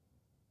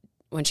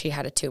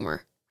had a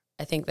tumor.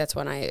 I think that's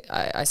when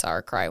I saw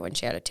her cry, when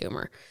she had a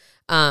tumor.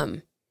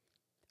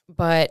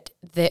 But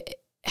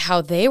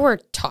how they were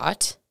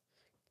taught,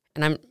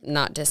 and I'm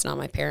not dissing on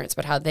my parents,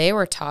 but how they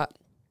were taught,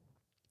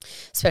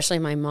 especially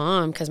my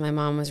mom, because my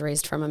mom was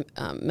raised from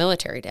a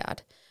military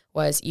dad,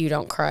 was you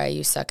don't cry,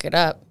 you suck it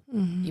up,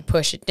 you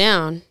push it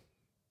down,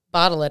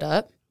 bottle it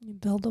up. You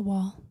build a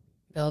wall.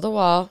 Build a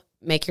wall,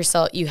 make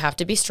yourself, you have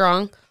to be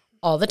strong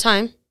all the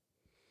time,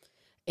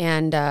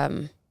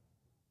 and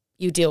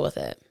you deal with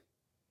it.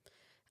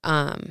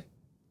 And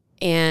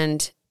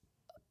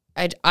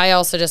I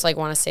also just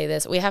want to say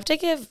this, we have to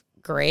give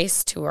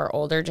grace to our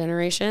older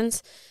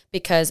generations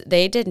because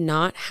they did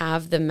not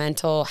have the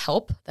mental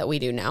help that we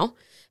do now.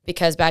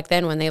 Because back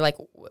then when they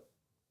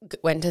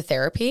went to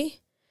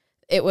therapy,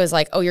 it was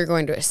like, oh, you're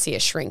going to see a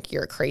shrink.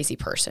 You're a crazy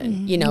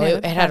person.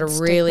 It had a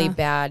really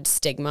bad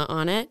stigma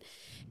on it.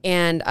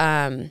 And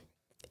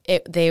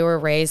they were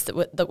raised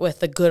with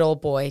the good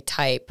old boy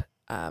type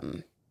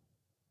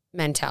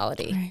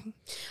mentality. Right.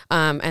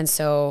 And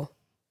so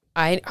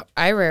I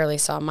rarely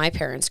saw my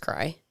parents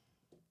cry.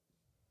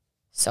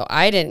 So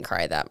I didn't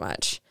cry that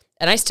much.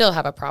 And I still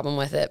have a problem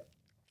with it.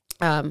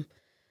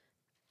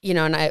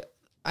 and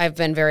I've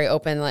been very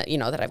open,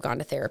 that I've gone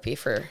to therapy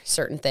for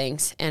certain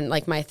things. And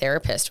like my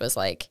therapist was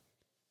like,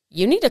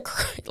 you need to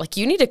cry. Like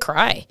you need to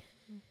cry.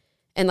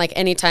 And like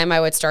anytime I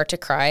would start to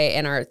cry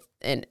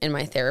in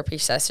my therapy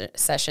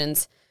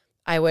sessions,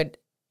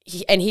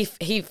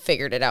 he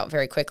figured it out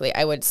very quickly.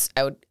 I would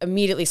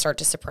immediately start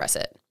to suppress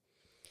it.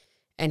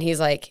 And he's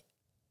like,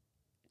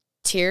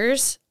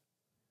 tears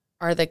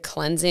are the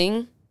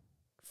cleansing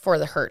for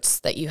the hurts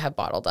that you have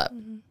bottled up.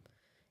 Mm-hmm.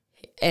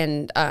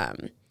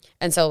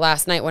 And so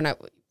last night when I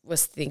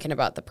was thinking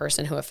about the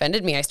person who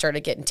offended me, I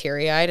started getting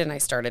teary-eyed and I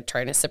started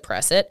trying to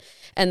suppress it.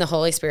 And the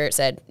Holy Spirit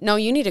said, no,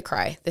 you need to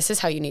cry. This is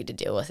how you need to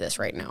deal with this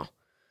right now.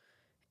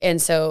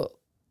 And so,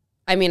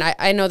 I mean,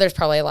 I know there's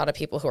probably a lot of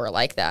people who are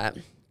like that.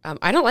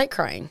 I don't like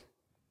crying.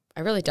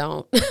 I really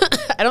don't.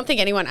 I don't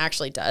think anyone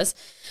actually does.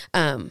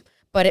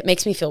 But it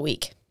makes me feel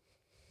weak.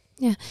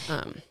 Yeah.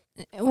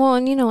 Well,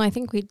 and I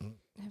think if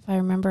I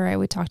remember right,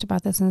 we talked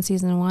about this in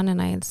season 1,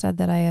 and I had said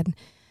that I had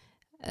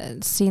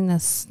seen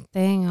this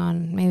thing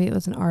on, maybe it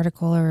was an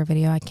article or a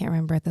video, I can't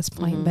remember at this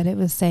point, mm-hmm. but it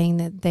was saying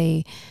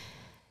that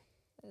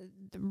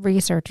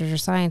researchers or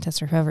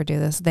scientists or whoever do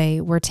this, they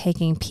were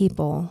taking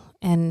people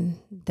and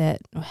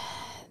that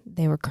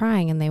they were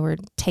crying and they were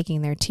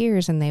taking their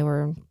tears and they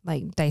were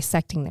like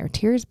dissecting their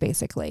tears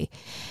basically.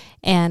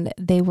 And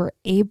they were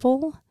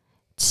able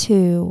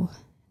to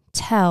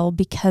tell,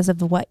 because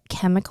of what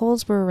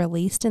chemicals were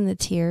released in the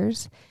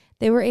tears,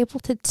 they were able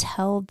to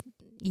tell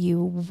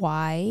you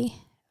why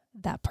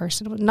that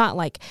person was not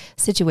like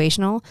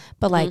situational,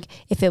 but mm-hmm. like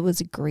if it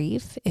was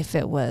grief, if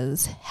it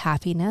was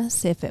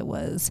happiness, if it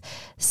was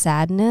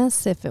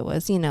sadness, if it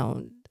was,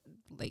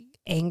 like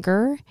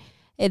anger,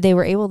 they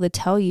were able to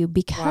tell you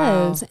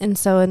because, wow.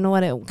 And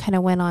what it kind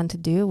of went on to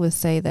do was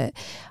say that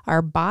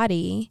our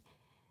body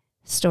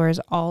stores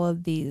all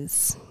of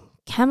these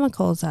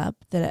chemicals up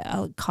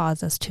that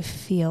cause us to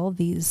feel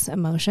these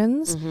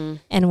emotions. Mm-hmm.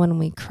 And when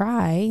we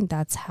cry,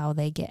 that's how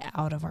they get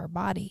out of our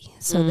body.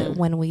 So that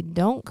when we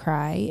don't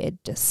cry,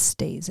 it just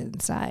stays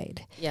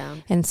inside. Yeah.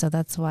 And so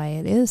that's why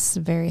it is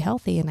very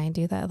healthy. And I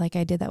do that. Like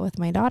I did that with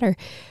my daughter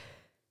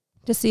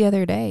just the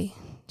other day.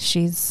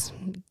 She's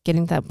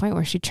getting to that point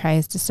where she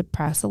tries to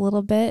suppress a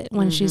little bit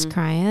when mm-hmm. she's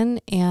crying.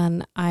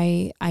 And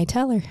I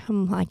tell her,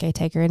 I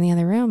take her in the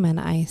other room and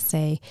I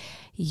say,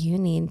 you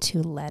need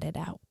to let it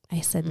out. I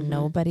said,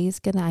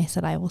 mm-hmm. I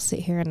said, I will sit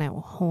here and I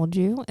will hold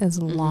you as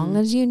mm-hmm. long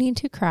as you need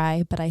to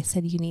cry. But I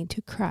said, you need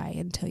to cry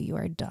until you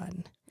are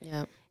done.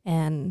 Yeah.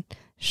 And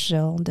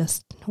she'll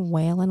just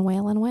wail and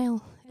wail and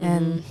wail.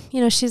 Mm-hmm.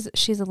 And,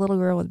 she's a little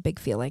girl with big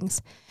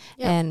feelings.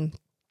 Yeah. And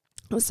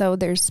so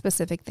there's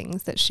specific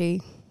things that she,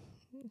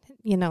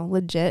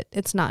 legit,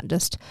 it's not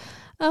just,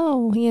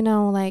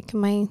 like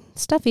my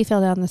stuffy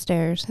fell down the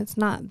stairs. It's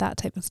not that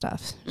type of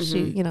stuff.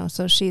 Mm-hmm.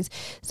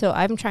 So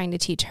I'm trying to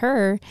teach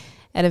her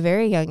at a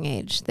very young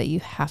age that you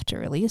have to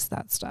release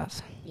that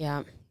stuff.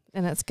 Yeah.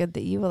 And it's good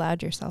that you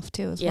allowed yourself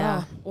to as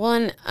well.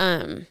 One,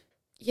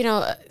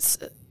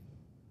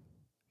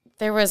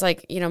 there was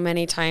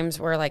many times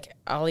where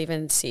I'll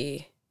even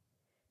see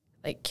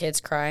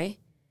kids cry,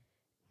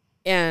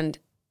 and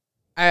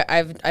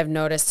I've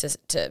noticed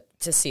to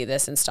see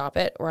this and stop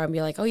it, where I'll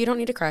be like, oh, you don't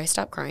need to cry.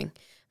 Stop crying.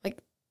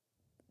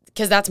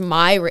 Because that's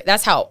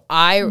how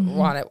I mm-hmm.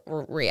 want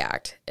to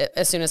react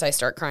as soon as I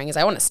start crying, is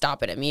I want to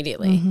stop it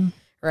immediately. Mm-hmm.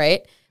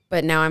 Right.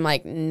 But now I'm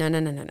like,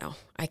 no.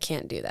 I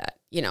can't do that.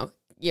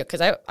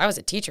 Because I was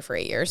a teacher for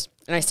 8 years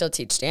and I still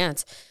teach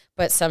dance.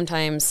 But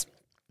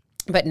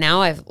now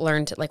I've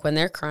learned, when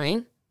they're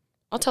crying,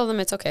 I'll tell them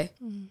it's okay.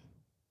 Mm-hmm.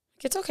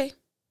 It's okay.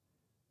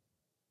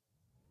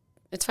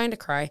 It's fine to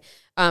cry.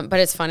 But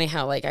it's funny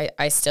how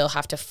I still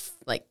have to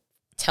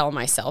tell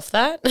myself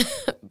that.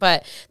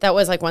 But that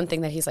was one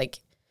thing that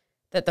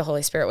that the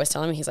Holy Spirit was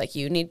telling me. He's like,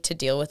 you need to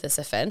deal with this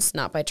offense,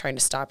 not by trying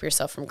to stop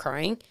yourself from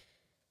crying.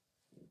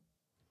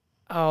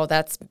 Oh,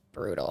 that's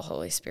brutal,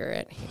 Holy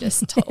Spirit. He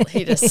just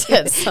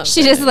said something.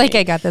 She just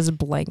I got this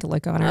blank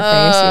look on her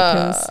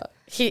face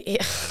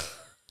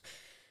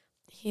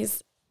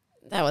because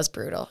that was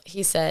brutal.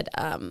 He said,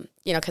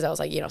 because I was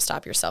like,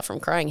 stop yourself from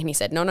crying. And he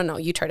said, no,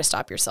 you try to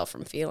stop yourself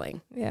from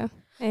feeling. Yeah.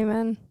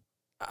 Amen.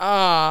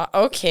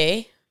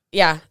 Okay.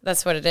 Yeah,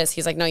 that's what it is.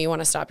 He's like, no, you want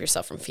to stop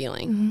yourself from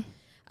feeling.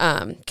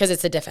 Mm-hmm. Because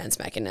it's a defense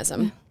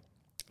mechanism.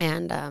 Yeah.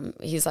 And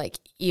he's like,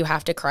 you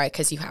have to cry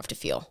because you have to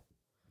feel.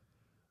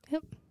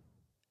 Yep.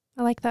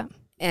 I like that.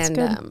 And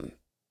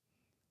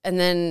and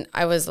then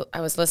I was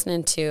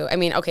listening to,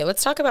 okay,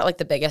 let's talk about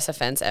the biggest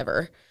offense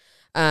ever.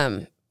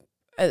 And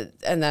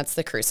that's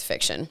the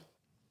crucifixion.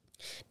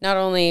 Not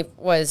only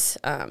was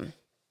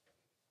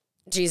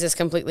Jesus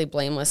completely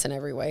blameless in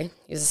every way,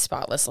 he's a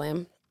spotless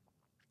lamb,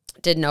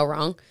 did no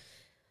wrong.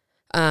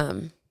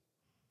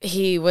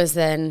 He was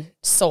then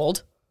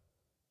sold,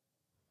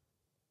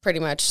 pretty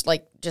much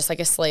just like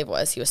a slave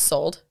was. He was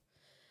sold.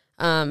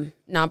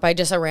 Not by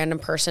just a random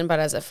person, but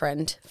as a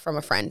friend from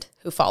a friend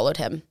who followed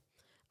him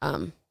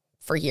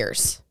for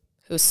years,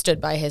 who stood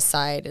by his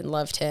side and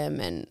loved him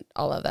and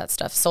all of that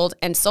stuff.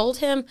 Sold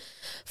him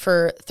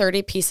for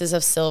 30 pieces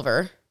of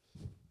silver,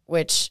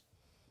 which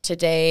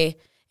today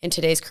In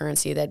today's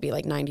currency, that'd be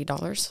like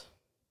 $90.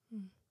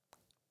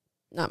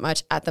 Not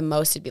much. At the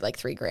most, it'd be like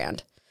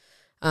 $3,000.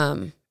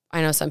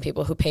 I know some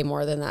people who pay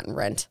more than that in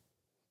rent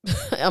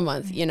a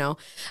month, you know.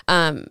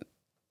 And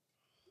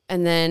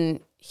then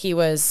he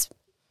was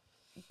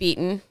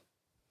beaten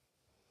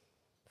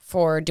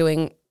for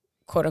doing,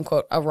 quote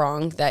unquote, a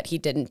wrong that he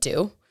didn't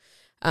do.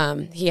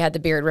 He had the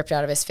beard ripped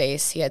out of his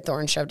face. He had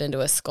thorns shoved into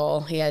his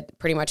skull. He had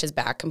pretty much his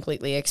back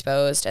completely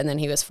exposed. And then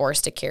he was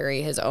forced to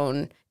carry his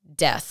own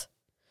death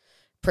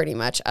pretty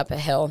much up a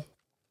hill.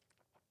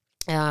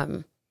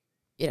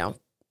 You know,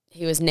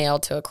 he was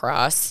nailed to a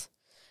cross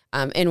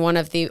in one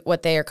of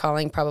what they are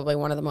calling probably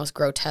one of the most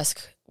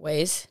grotesque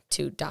ways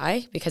to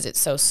die, because it's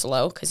so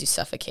slow, because you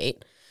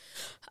suffocate.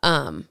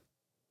 But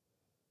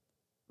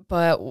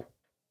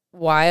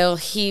while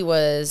he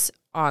was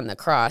on the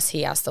cross,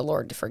 he asked the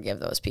Lord to forgive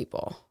those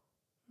people.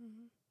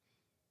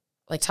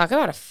 Like, talk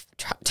about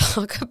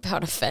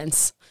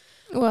offense.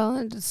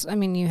 Well,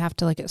 you have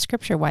to look at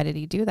scripture. Why did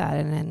he do that?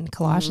 And in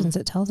Colossians,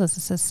 it tells us,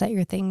 it says,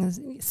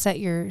 set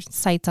your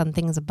sights on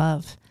things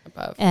above.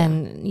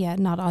 And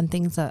not on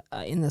things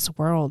in this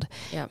world.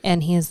 Yeah.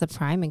 And he is the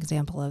prime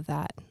example of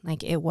that.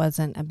 Like, it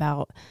wasn't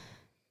about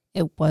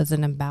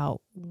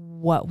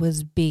what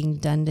was being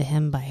done to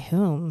him by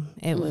whom.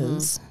 It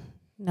was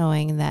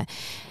knowing that,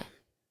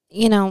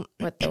 you know,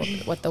 what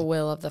the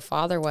will of the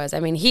Father was.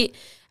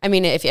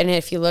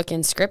 If you look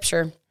in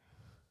scripture,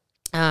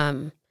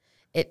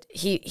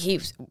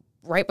 he's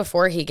right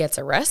before he gets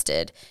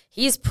arrested,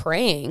 he's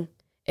praying,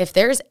 if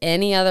there's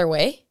any other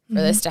way for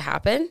this to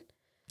happen,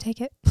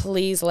 take it.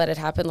 Please let it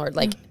happen, Lord.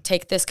 Like,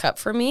 take this cup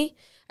from me.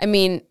 I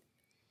mean,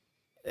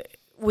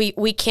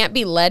 we can't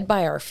be led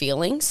by our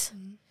feelings,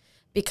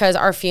 because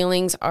our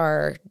feelings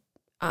are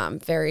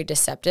very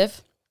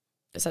deceptive.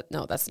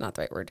 No, that's not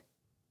the right word.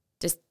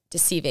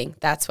 Deceiving.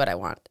 That's what I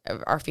want.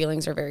 Our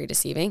feelings are very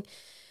deceiving.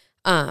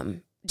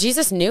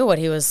 Jesus knew what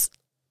he was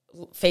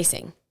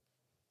facing,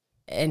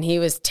 and he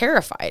was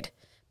terrified.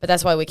 But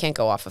that's why we can't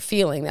go off of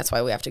feeling. That's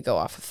why we have to go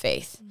off of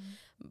faith.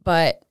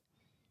 But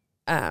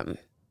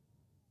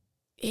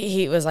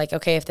he was like,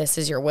 okay, if this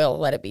is your will,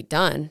 let it be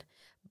done.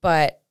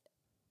 But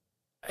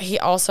he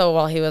also,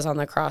 while he was on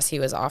the cross, he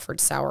was offered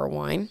sour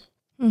wine.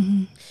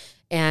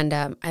 And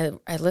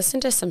I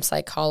listened to some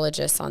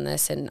psychologists on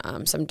this, and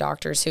some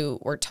doctors who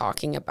were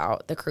talking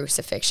about the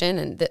crucifixion,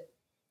 and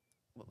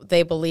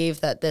they believe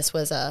that this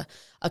was a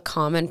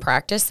common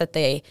practice that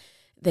they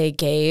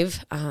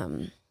gave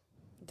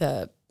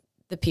the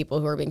people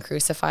who were being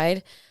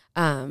crucified,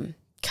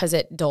 because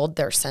it dulled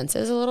their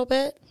senses a little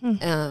bit.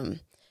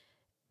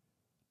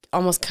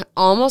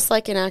 Almost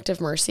like an act of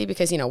mercy,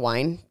 because, you know,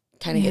 wine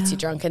kind of gets you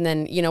drunk. And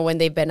then, you know, when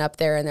they've been up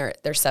there and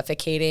they're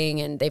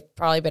suffocating, and they've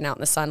probably been out in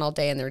the sun all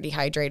day and they're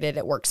dehydrated,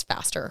 it works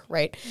faster,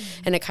 right?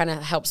 And it kind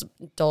of helps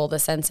dull the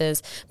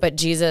senses. But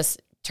Jesus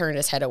turned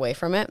his head away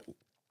from it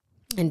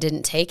and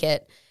didn't take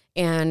it.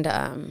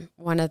 And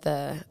one of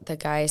the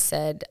guys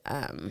said,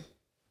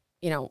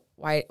 you know,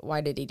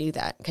 why did he do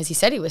that? Because he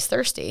said he was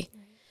thirsty.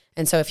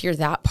 And so if you're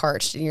that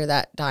parched and you're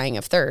that dying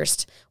of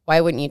thirst, why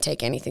wouldn't you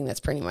take anything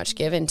that's pretty much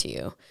given to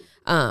you?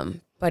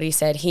 But he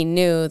said he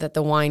knew that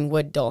the wine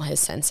would dull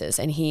his senses,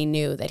 and he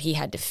knew that he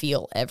had to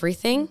feel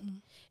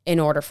everything in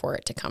order for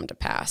it to come to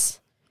pass.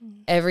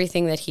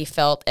 Everything that he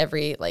felt,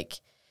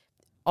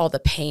 all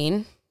the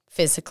pain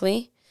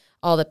physically,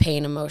 all the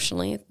pain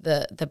emotionally,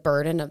 the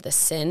burden of the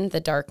sin, the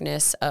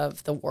darkness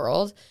of the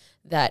world,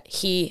 that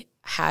he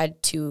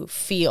had to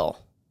feel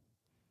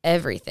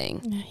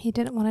everything. Yeah, he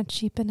didn't want to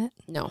cheapen it.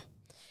 No.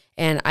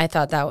 And I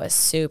thought that was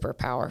super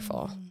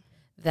powerful,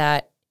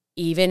 that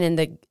even in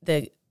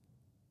the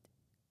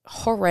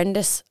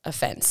horrendous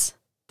offense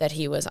that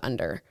he was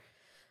under,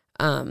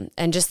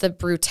 and just the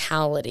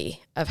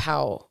brutality of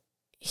how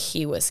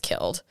he was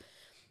killed,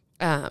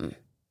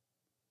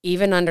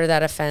 even under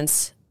that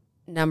offense,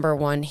 number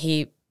one,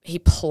 he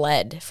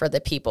pled for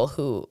the people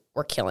who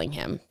were killing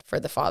him, for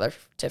the Father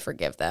to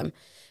forgive them.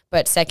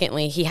 But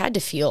secondly, he had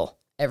to feel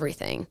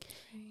everything.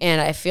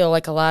 And I feel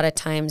like a lot of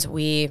times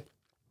we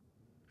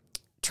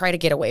try to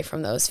get away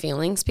from those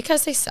feelings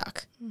because they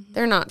suck.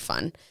 They're not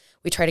fun.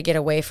 We try to get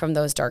away from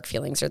those dark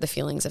feelings, or the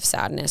feelings of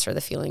sadness, or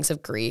the feelings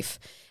of grief.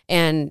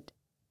 And,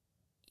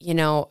 you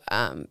know,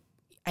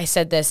 I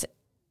said this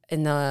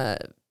in the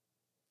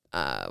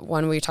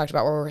one we talked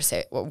about where we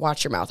say,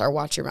 watch your mouth, our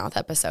Watch Your Mouth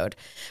episode,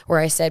 where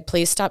I said,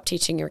 please stop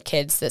teaching your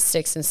kids that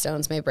sticks and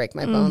stones may break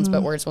my bones,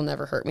 but words will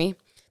never hurt me.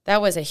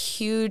 That was a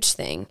huge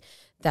thing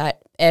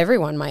that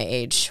everyone my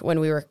age, when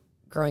we were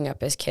growing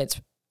up as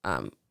kids,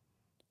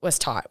 was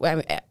taught. I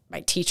mean,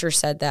 my teacher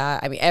said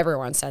that. I mean,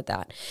 everyone said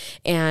that.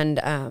 And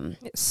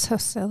it's so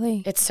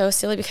silly. It's so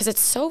silly because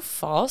it's so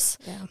false.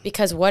 Yeah.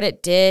 Because what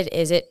it did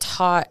is it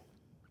taught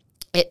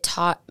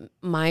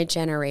my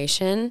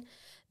generation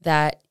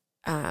that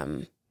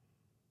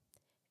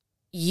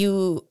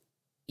you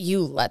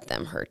let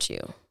them hurt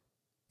you,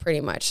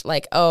 pretty much.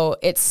 Like, oh,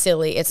 it's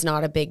silly. It's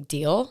not a big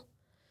deal.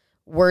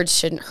 Words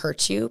shouldn't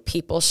hurt you.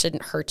 People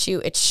shouldn't hurt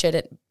you. It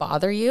shouldn't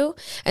bother you.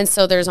 And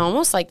so there's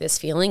almost like this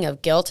feeling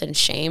of guilt and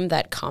shame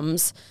that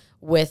comes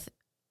with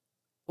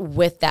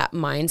with that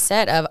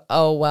mindset of,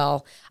 oh,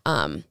 well,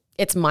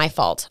 it's my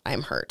fault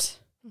I'm hurt.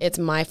 It's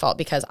my fault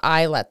because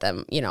I let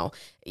them,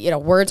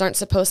 words aren't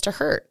supposed to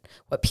hurt.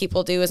 What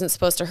people do isn't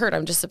supposed to hurt.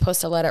 I'm just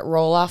supposed to let it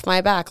roll off my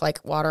back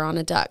like water on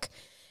a duck.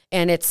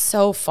 And it's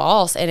so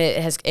false. And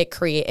it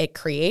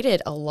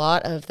created a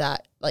lot of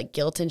that like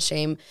guilt and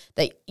shame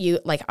that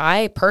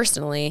I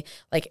personally,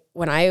 like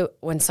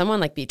when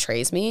someone like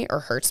betrays me or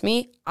hurts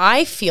me,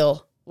 I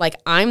feel like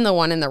I'm the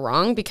one in the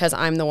wrong because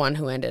I'm the one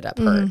who ended up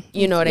hurt.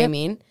 You know what I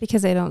mean?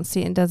 Because it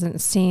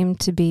doesn't seem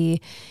to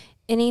be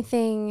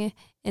anything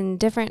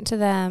indifferent to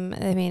them.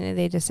 I mean,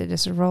 it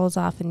just rolls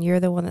off and you're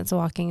the one that's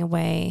walking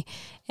away.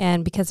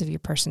 And because of your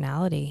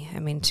personality, I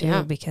mean,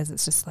 too, because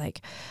it's just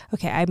like,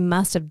 okay, I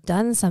must have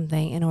done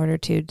something in order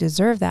to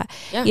deserve that.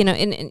 Yeah.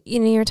 And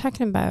you're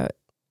talking about,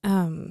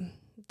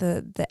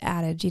 the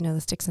adage,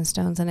 the sticks and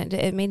stones. And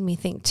it made me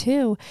think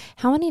too,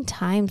 how many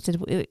times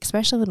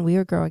especially when we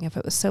were growing up,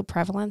 it was so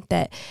prevalent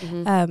that,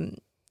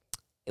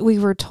 we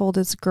were told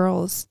as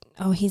girls,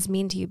 oh, he's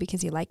mean to you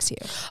because he likes you.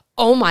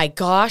 Oh my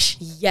gosh.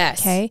 Yes.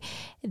 Okay.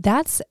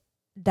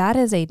 That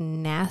is a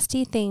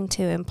nasty thing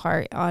to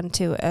impart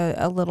onto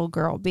a little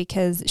girl,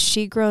 because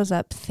she grows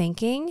up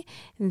thinking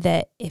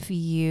that if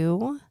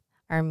you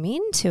are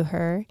mean to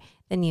her,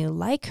 then you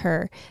like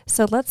her.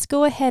 So let's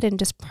go ahead and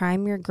just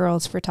prime your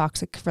girls for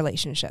toxic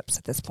relationships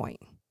at this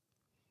point.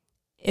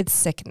 It's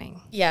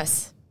sickening.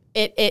 Yes.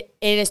 It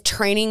is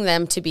training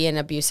them to be in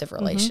abusive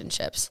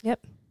relationships.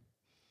 Yep.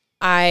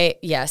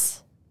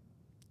 Yes.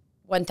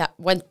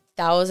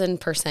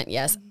 1000%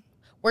 yes.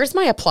 Where's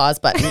my applause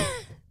button?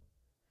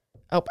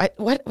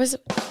 What was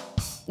it?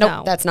 Nope,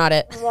 no. That's not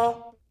it.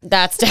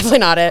 That's definitely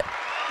not it.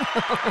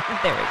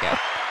 There we go.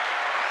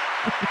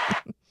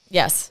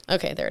 Yes.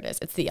 Okay, there it is.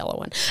 It's the yellow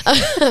one.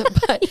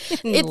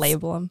 But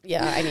label them.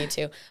 Yeah, I need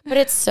to. But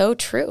it's so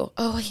true.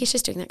 Oh, he's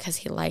just doing that because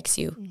he likes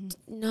you.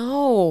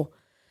 No.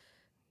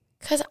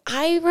 Because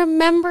I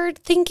remembered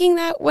thinking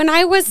that when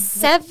I was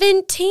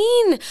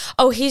 17.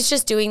 Oh, he's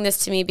just doing this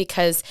to me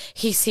because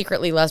he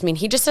secretly loves me and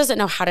he just doesn't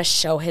know how to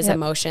show his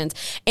emotions.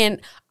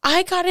 And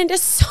I got into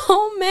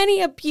so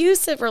many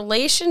abusive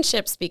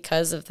relationships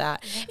because of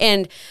that.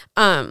 And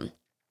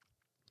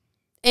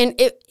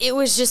it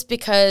was just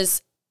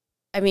because,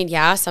 I mean,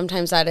 yeah,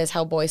 sometimes that is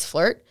how boys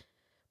flirt,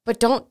 but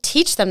don't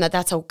teach them that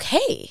that's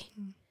okay.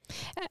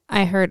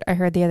 I heard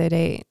the other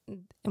day,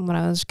 and when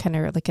I was kind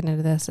of looking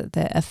into this,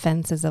 the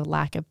offense is a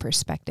lack of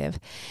perspective.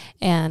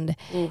 And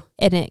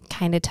it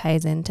kind of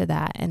ties into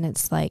that. And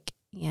it's like,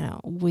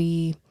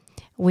 we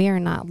are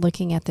not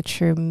looking at the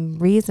true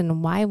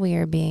reason why we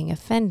are being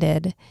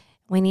offended.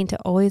 We need to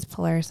always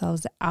pull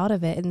ourselves out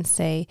of it and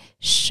say,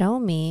 show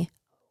me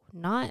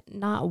not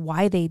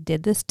why they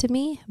did this to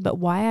me, but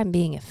why I'm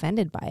being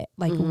offended by it.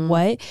 Like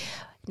what?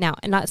 Now,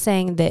 I'm not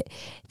saying that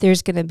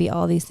there's going to be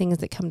all these things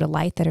that come to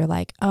light that are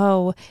like,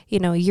 oh,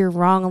 you're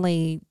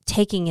wrongly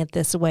taking it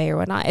this way or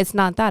whatnot. It's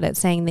not that. It's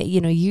saying that,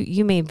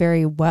 you may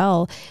very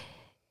well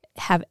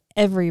have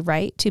every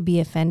right to be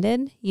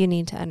offended. You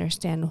need to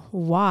understand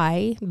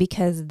why,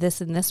 because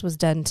this and this was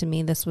done to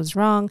me. This was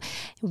wrong.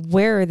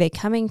 Where are they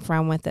coming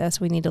from with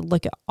this? We need to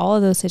look at all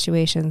of those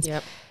situations.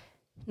 Yep.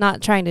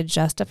 Not trying to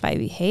justify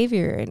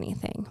behavior or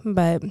anything,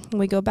 but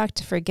we go back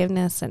to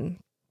forgiveness. And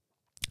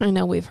I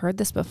know we've heard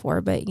this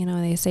before, but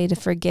they say to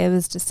forgive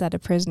is to set a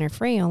prisoner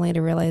free, only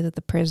to realize that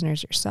the prisoner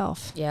is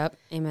yourself. Yep.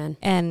 Amen.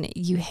 And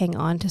you hang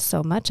on to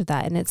so much of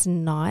that. And it is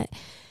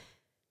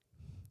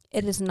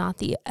not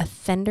the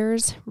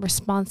offender's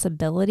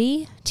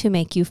responsibility to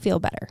make you feel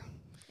better.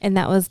 And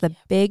that was the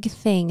big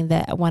thing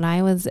that when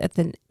I was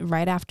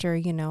right after,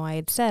 I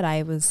had said,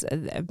 I was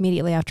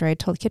immediately after I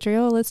told Kitchery,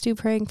 oh, let's do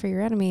praying for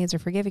your enemies or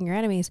forgiving your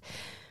enemies.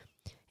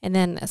 And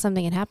then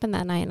something had happened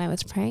that night and I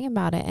was praying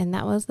about it. And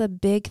that was the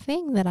big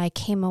thing that I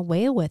came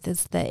away with,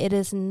 is that it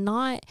is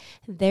not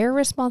their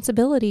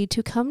responsibility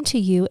to come to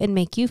you and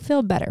make you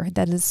feel better.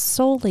 That is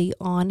solely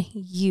on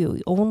you.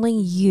 Only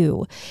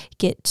you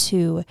get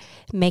to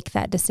make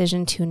that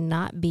decision to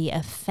not be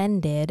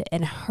offended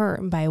and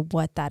hurt by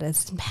what that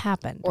has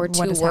happened. Or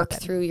to work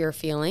through your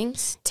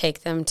feelings,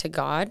 take them to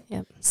God,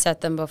 set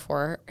them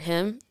before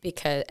Him,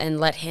 and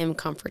let Him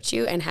comfort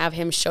you and have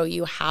Him show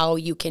you how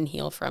you can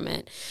heal from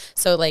it.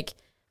 So like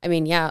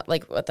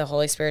what the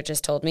Holy Spirit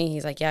just told me,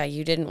 He's like, yeah,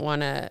 you didn't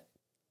want to,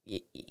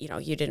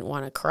 you didn't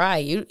want to cry.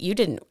 You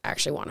didn't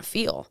actually want to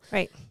feel.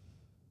 Right.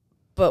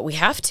 But we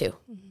have to.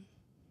 Mm-hmm.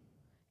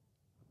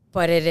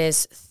 But it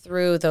is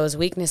through those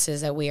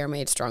weaknesses that we are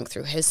made strong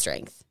through His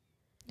strength.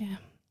 Yeah.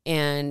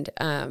 And,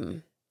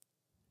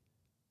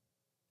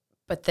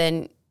 but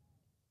then,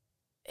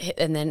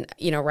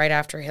 right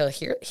after He'll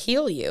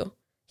heal you,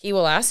 He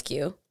will ask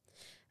you,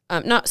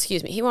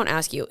 He won't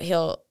ask you.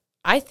 He'll,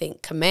 I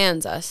think,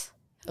 commands us.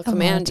 He'll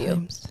command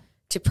you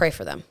to pray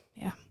for them.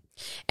 Yeah.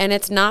 And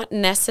it's not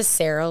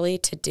necessarily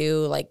to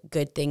do like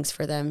good things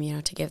for them,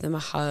 to give them a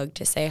hug,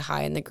 to say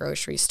hi in the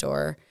grocery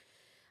store.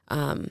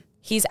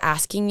 He's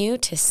asking you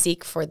to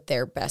seek for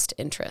their best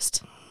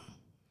interest.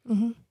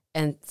 Mm-hmm.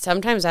 And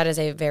sometimes that is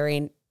a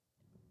very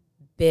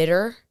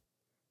bitter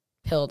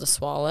pill to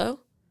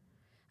swallow.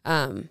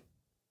 But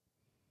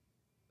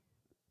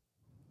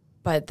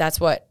that's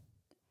what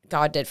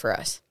God did for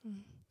us.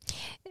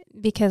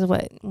 Because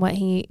what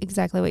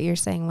you're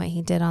saying, what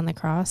he did on the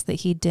cross, that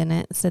he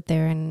didn't sit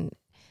there and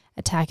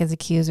attack his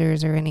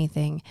accusers or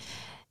anything.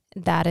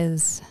 That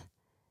is,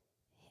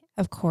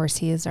 of course,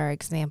 he is our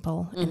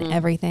example in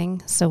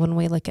everything. So when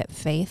we look at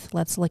faith,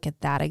 let's look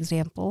at that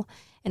example.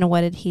 And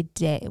what did he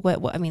do?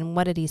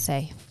 What did he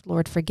say?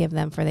 Lord, forgive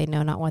them, for they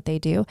know not what they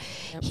do.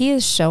 Yep. He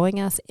is showing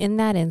us in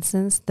that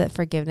instance that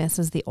forgiveness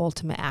is the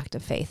ultimate act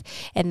of faith.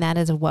 And that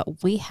is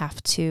what we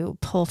have to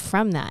pull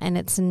from that. And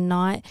it's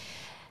not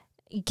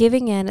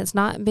giving in. It's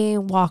not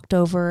being walked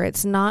over.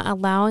 It's not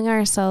allowing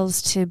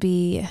ourselves to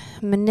be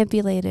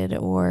manipulated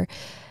or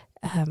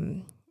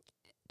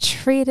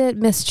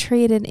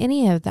mistreated,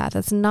 any of that.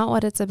 That's not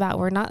what it's about.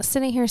 We're not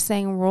sitting here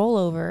saying roll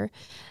over.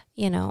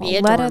 Be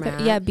a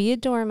doormat. Be a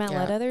doormat.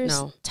 Let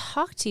others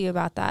talk to you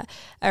about that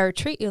or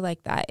treat you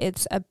like that.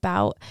 It's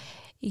about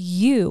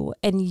you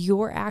and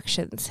your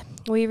actions.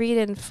 We read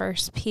in 1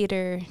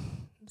 Peter,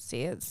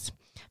 it's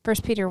 1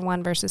 Peter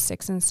 1 verses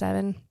 6 and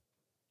 7.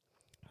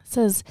 It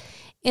says,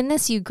 "In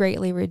this you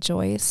greatly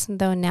rejoice,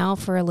 though now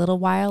for a little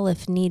while,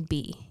 if need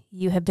be,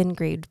 you have been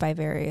grieved by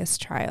various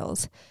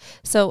trials."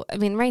 So,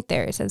 right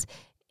there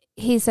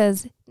he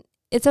says,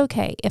 it's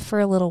okay if for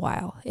a little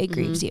while it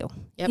grieves you.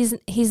 Yep.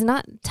 He's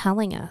not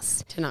telling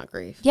us to not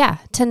grieve. Yeah,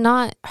 to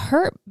not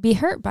be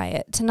hurt by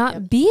it, to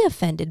not be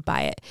offended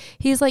by it.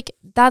 He's like,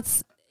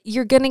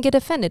 you're going to get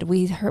offended.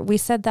 We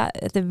said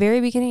that at the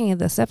very beginning of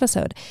this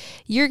episode.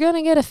 You're going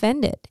to get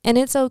offended, and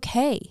it's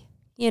okay.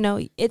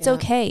 It's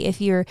okay if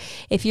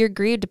you're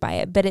grieved by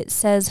it, but it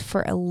says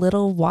for a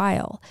little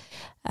while,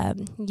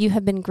 you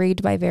have been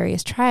grieved by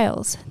various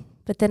trials.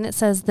 But then it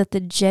says that the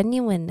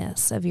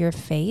genuineness of your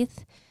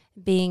faith,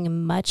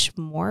 being much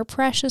more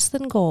precious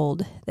than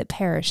gold that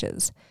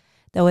perishes,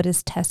 though it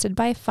is tested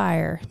by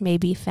fire, may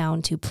be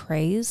found to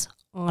praise,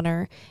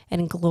 honor,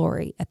 and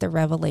glory at the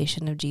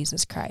revelation of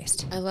Jesus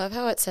Christ. I love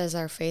how it says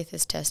our faith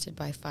is tested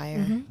by fire.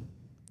 Mm-hmm.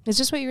 It's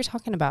just what you were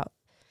talking about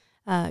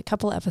a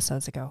couple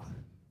episodes ago.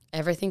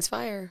 Everything's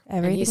fire.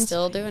 And he's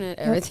still doing it.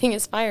 Everything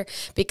is fire.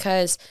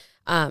 Because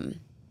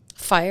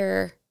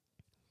fire,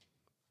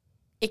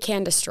 it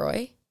can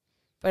destroy,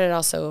 but it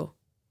also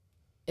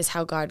is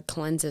how God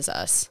cleanses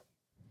us.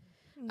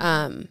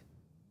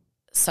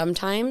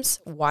 Sometimes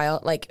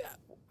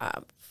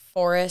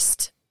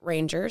forest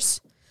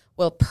rangers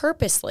will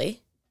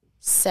purposely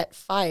set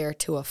fire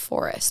to a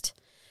forest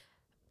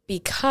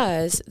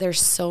because there's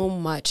so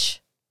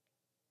much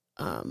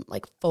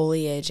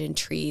foliage and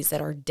trees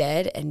that are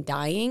dead and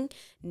dying.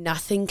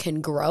 Nothing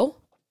can grow.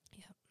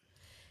 Yep.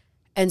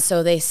 And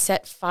so they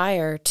set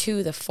fire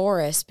to the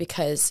forest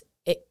because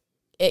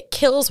it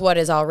kills what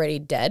is already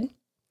dead,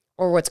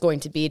 or what's going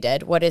to be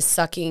dead, what is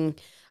sucking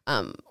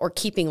or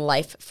keeping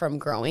life from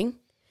growing.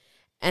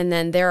 And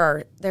then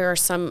there are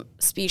some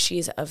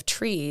species of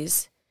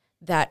trees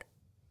that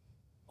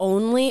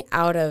only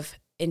out of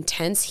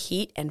intense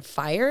heat and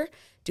fire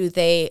do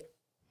they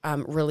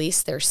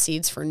release their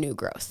seeds for new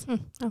growth.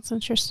 That's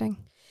interesting.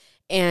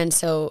 And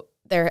so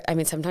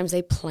sometimes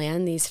they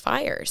plan these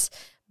fires,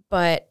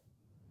 but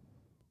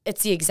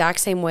it's the exact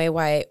same way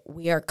why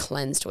we are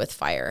cleansed with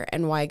fire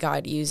and why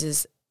God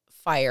uses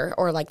fire,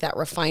 or like that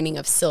refining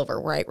of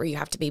silver, right? Where you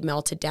have to be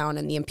melted down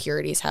and the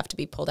impurities have to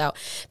be pulled out,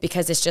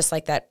 because it's just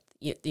like that,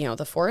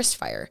 the forest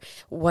fire.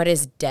 What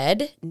is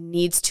dead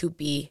needs to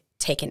be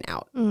taken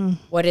out.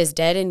 What is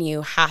dead in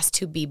you has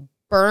to be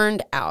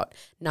burned out,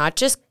 not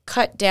just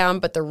cut down,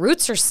 but the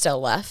roots are still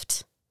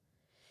left.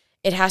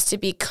 It has to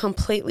be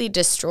completely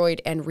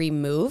destroyed and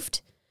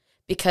removed,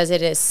 because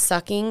it is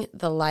sucking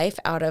the life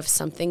out of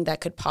something that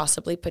could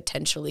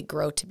potentially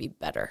grow to be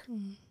better.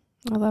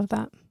 I love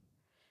that.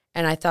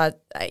 And I thought,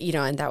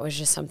 and that was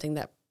just something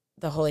that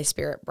the Holy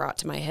Spirit brought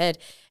to my head.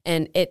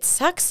 And it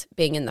sucks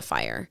being in the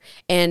fire.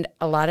 And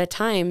a lot of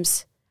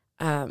times,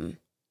 the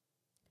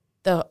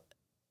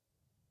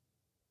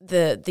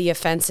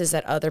offenses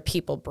that other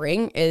people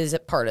bring is a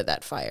part of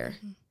that fire.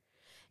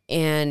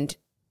 And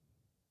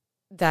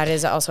that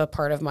is also a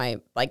part of my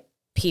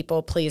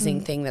people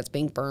pleasing thing that's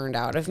being burned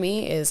out of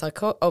me, is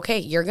like, okay,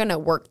 you're going to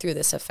work through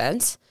this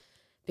offense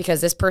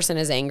because this person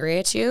is angry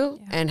at you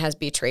and has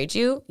betrayed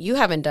you. You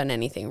haven't done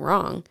anything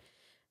wrong.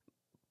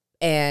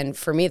 And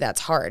for me,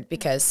 that's hard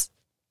because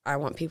I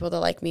want people to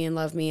like me and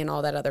love me and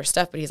all that other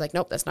stuff. But he's like,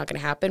 nope, that's not going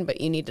to happen. But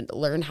you need to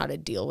learn how to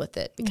deal with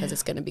it because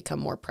it's going to become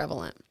more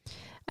prevalent.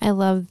 I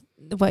love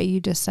what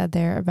you just said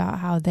there about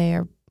how they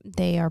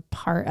are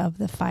part of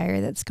the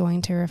fire that's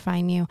going to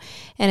refine you.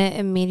 And it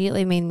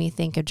immediately made me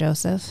think of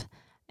Joseph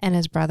and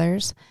his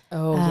brothers.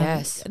 Oh,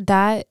 yes.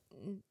 That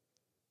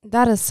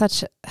is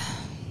such...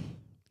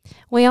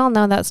 We all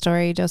know that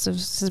story.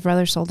 His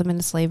brother sold him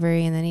into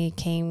slavery, and then he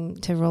came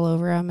to rule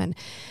over him.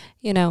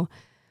 And,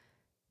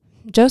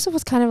 Joseph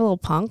was kind of a little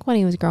punk when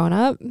he was growing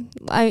up.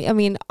 I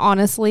mean,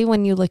 honestly,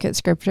 when you look at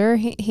scripture,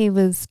 he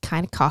was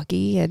kind of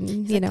cocky,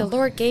 and the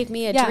Lord gave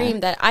me a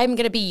dream that I'm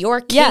going to be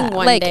your king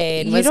one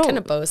day, and was kind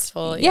of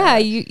boastful. Yeah,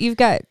 you've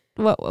got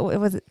what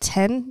was it,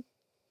 10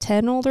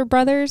 10 older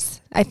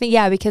brothers. I think,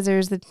 yeah, because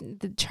there's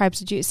the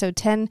tribes of Judah. So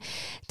 10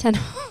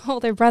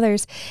 older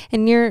brothers,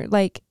 and you're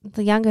like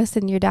the youngest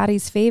and your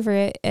daddy's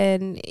favorite.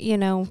 And, you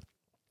know,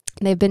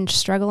 they've been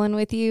struggling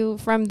with you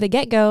from the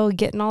get-go,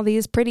 getting all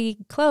these pretty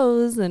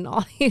clothes and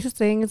all these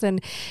things.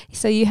 And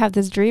so you have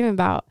this dream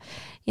about,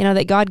 you know,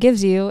 that God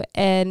gives you,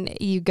 and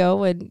you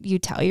go and you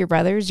tell your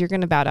brothers, you're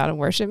going to bow down and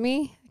worship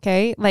me.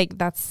 Okay. Like,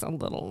 that's a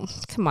little,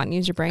 come on,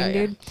 use your brain,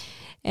 dude.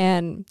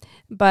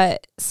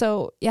 But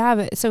so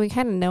we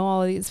kind of know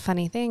all of these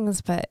funny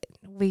things, but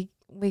we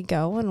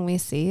go and we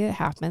see it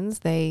happens.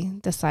 They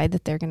decide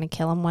that they're going to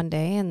kill him one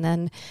day, and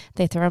then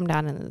they throw him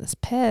down into this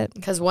pit.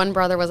 Because one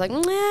brother was like,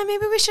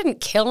 maybe we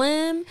shouldn't kill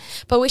him,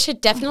 but we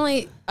should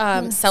definitely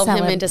sell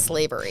him into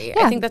slavery.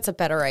 Yeah. I think that's a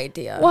better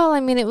idea. Well, I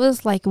mean, it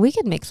was like, we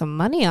could make some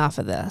money off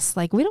of this.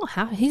 Like,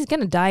 he's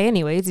going to die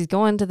anyways. He's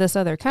going to this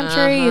other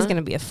country. He's going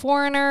to be a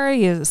foreigner.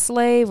 He is a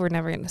slave. We're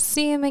never going to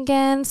see him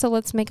again. So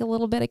let's make a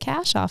little bit of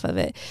cash off of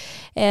it.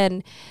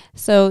 And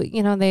so,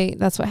 you know,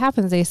 that's what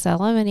happens. They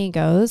sell him, and he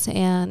goes,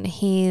 and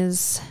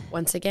he's...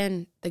 Once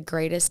again, the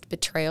greatest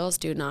betrayals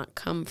do not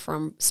come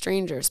from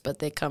strangers, but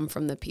they come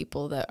from the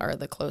people that are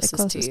the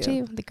closest to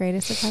you. The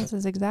greatest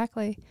offenses,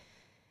 exactly.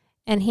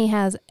 And he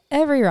has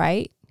every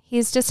right.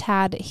 He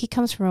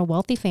comes from a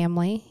wealthy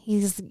family.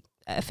 He's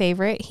a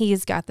favorite.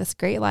 He's got this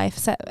great life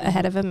set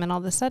ahead of him, and all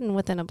of a sudden,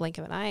 within a blink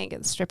of an eye, it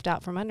gets stripped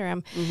out from under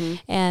him. Mm-hmm.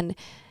 And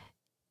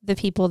the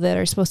people that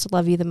are supposed to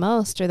love you the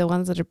most are the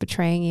ones that are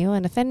betraying you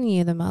and offending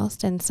you the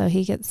most. And so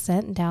he gets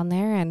sent down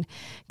there. And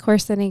of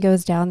course, then he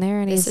goes down there,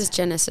 and this is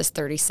Genesis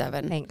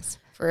 37. Thanks.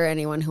 For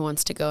anyone who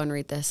wants to go and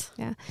read this.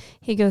 Yeah.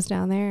 He goes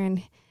down there,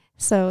 and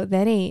so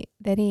then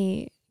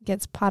he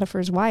gets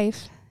Potiphar's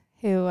wife,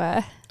 who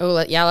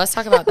let's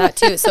talk about that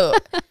too. So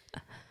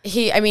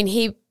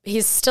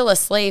he's still a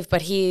slave,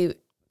 but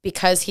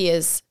because he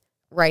is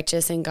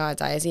righteous in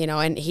God's eyes, you know,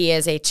 and he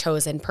is a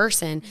chosen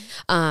person,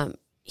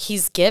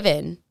 he's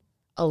given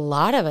a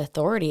lot of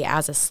authority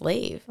as a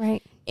slave.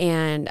 Right.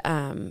 And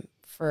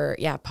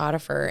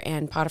Potiphar,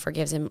 and Potiphar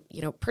gives him,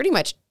 you know, pretty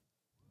much,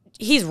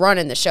 he's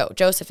running the show.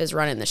 Joseph is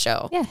running the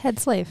show. Yeah, head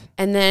slave.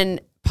 And then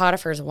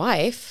Potiphar's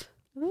wife,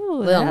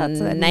 little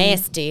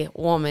nasty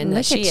woman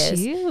that she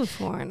is. You,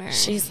 foreigner.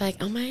 She's like,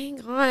 oh my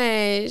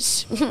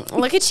gosh,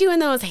 look at you in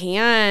those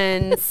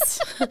hands.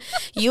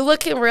 You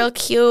looking real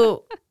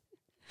cute.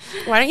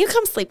 Why don't you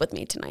come sleep with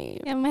me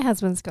tonight? Yeah, my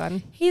husband's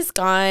gone. He's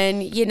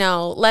gone. You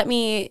know, let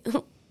me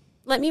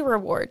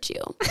reward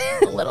you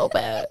a little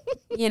bit.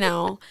 You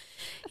know,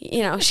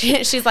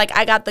 she's like,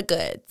 I got the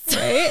goods,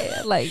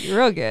 right? Like,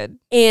 real good.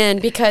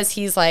 And because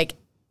he's like,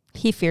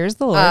 he fears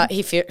the Lord.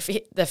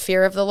 The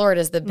fear of the Lord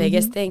is the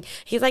biggest thing.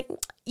 He's like,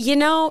 you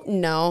know,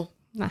 no,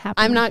 not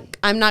happening.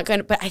 I'm not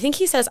going to. But I think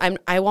he says,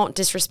 I won't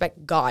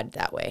disrespect God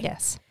that way.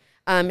 Yes.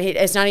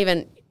 It's not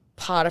even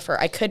Potiphar.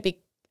 I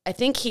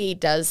think he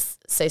does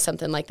say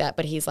something like that,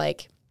 but he's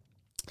like,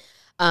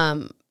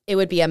 it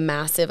would be a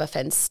massive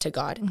offense to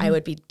God. Mm-hmm. I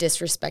would be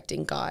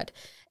disrespecting God.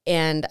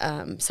 And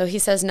so he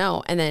says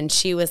no. And then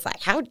she was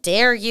like, how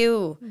dare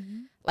you? Mm-hmm.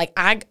 Like,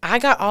 I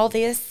got all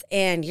this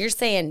and you're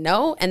saying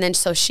no. And then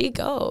so she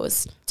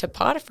goes to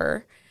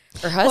Potiphar,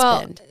 her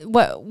husband.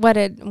 Well, what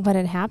had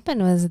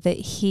happened was that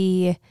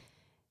he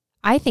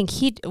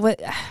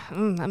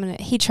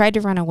tried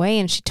to run away,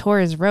 and she tore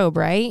his robe,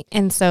 right?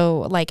 And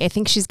so, like, I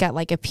think she's got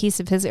like a piece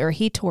of his, or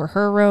he tore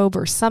her robe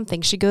or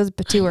something. She goes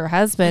to her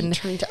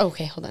husband.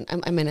 Okay, hold on.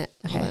 I'm in it.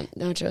 Okay. Hold on.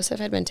 No, Joseph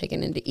had been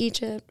taken into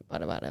Egypt.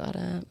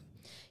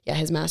 Yeah,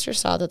 his master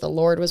saw that the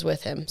Lord was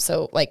with him.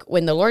 So, like,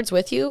 when the Lord's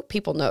with you,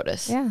 people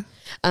notice. Yeah.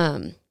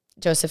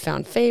 Joseph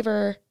found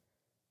favor.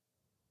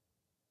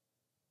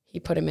 He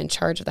put him in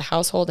charge of the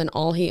household and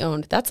all he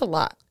owned. That's a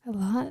lot. A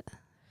lot.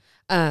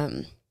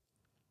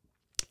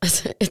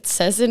 It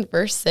says in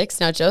verse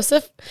 6, now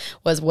Joseph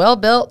was well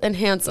built and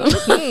handsome.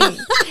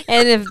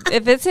 And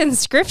if it's in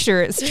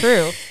scripture, it's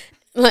true.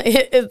 Like,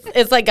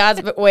 it's like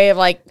God's way of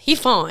like, he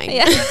fine.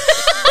 Yeah.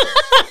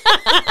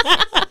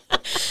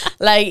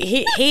 Like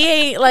he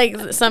ain't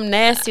like some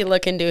nasty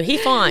looking dude. He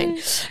fine.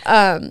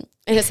 And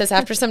it says,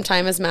 after some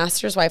time, his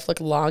master's wife looked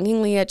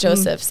longingly at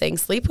Joseph, saying,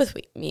 sleep with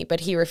me.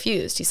 But he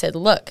refused. He said,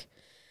 look,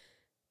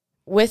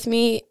 with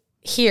me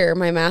here,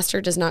 my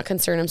master does not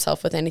concern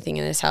himself with anything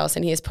in his house,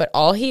 and he has put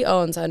all he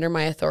owns under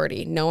my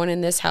authority. No one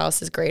in this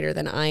house is greater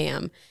than I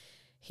am.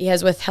 He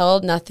has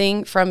withheld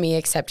nothing from me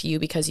except you,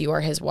 because you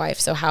are his wife.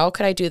 So how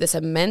could I do this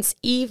immense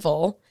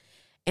evil,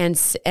 and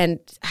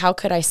how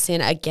could I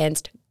sin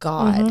against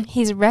God? Mm-hmm.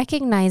 He's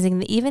recognizing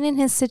that even in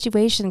his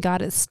situation,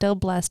 God has still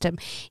blessed him.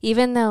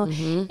 Even though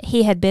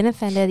he had been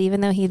offended, even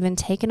though he'd been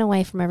taken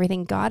away from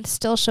everything, God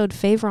still showed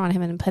favor on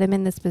him and put him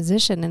in this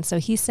position. And so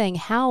he's saying,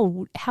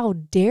 how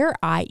dare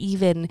I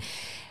even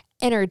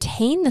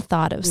entertain the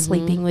thought of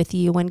sleeping with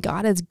you when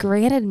God has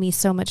granted me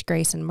so much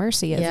grace and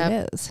mercy as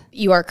it is?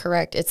 You are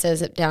correct. It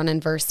says it down in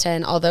verse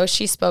 10. Although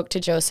she spoke to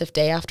Joseph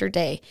day after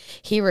day,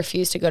 he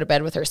refused to go to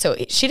bed with her. So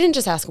she didn't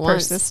just ask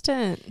once.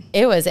 Persistent.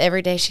 It was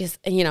every day. She's,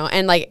 you know,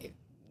 and like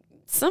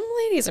some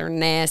ladies are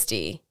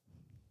nasty.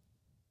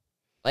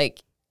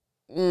 Like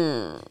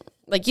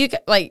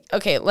Like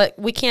okay,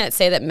 we can't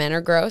say that men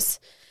are gross.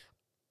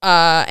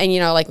 And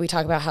like we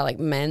talk about how like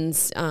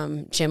men's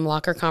gym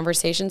locker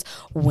conversations,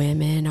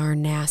 women are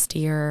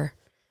nastier.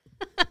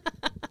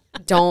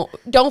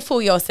 Don't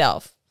fool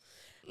yourself.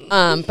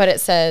 But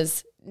it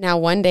says, now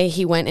one day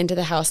he went into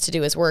the house to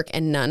do his work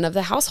and none of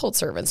the household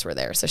servants were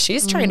there. So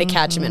she's trying to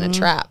catch him in a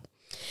trap.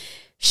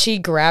 She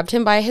grabbed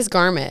him by his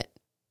garment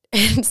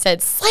and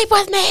said, sleep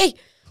with me.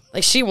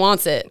 Like she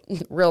wants it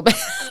real bad.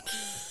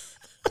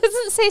 Does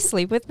it say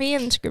sleep with me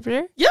in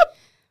scripture? Yep.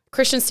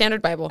 Christian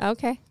Standard Bible.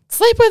 Okay.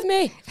 Sleep with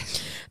me.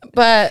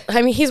 But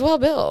I mean, he's well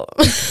built.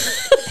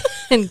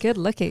 And good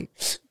looking.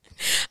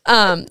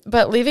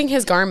 But leaving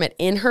his garment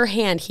in her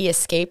hand, he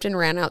escaped and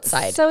ran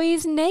outside. So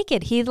he's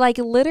naked. He like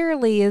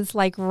literally is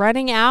like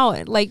running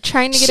out, like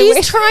trying to get away.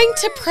 She's trying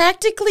to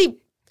practically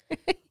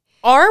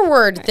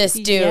R-word this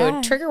dude.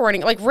 Yeah. Trigger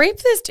warning. Like rape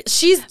this dude.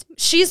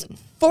 She's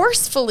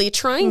forcefully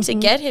trying to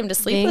get him to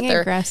sleep with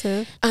her.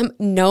 Aggressive.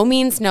 No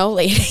means no,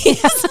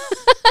 ladies.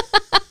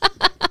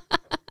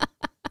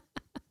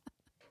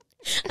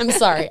 I'm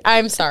sorry.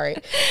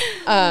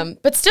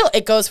 But still,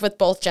 it goes with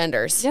both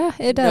genders. Yeah,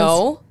 it does.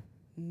 No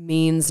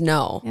means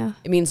no. Yeah.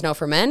 It means no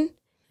for men.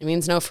 It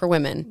means no for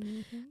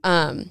women.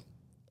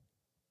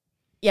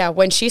 Yeah,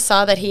 when she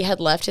saw that he had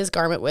left his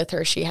garment with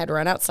her, she had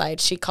run outside.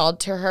 She called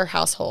to her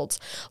households,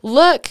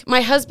 look,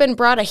 my husband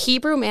brought a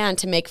Hebrew man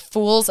to make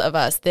fools of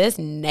us, this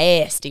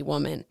nasty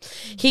woman.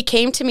 He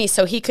came to me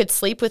so he could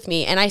sleep with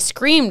me, and I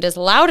screamed as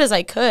loud as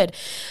I could.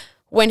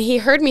 When he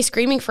heard me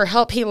screaming for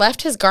help, he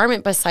left his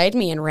garment beside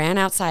me and ran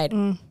outside.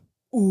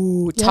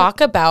 Ooh,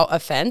 talk about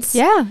offense.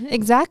 Yeah,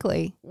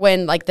 exactly.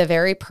 When like the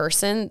very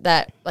person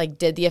that like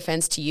did the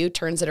offense to you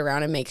turns it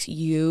around and makes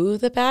you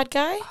the bad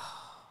guy.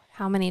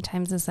 How many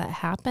times has that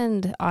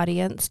happened,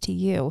 audience, to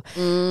you? I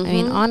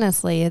mean,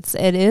 honestly, it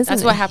is.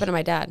 That's what happened to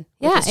my dad.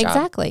 Yeah,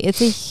 exactly.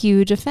 It's a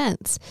huge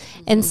offense.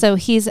 And so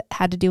he's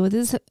had to deal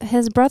with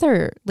his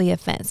brotherly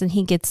offense, and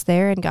he gets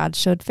there and God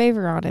showed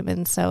favor on him.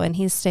 And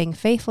he's staying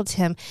faithful to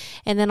him.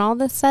 And then all of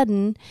a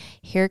sudden,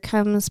 here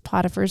comes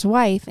Potiphar's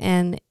wife,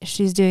 and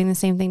she's doing the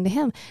same thing to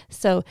him.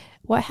 So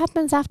what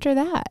happens after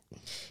that?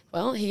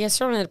 Well, he gets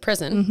thrown into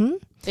prison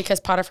because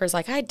Potiphar's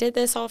like, I did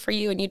this all for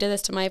you and you did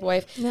this to my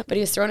wife. Yep. But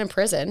he was thrown in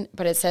prison.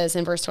 But it says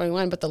in verse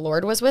 21, but the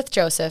Lord was with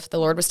Joseph. The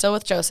Lord was still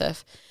with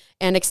Joseph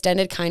and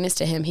extended kindness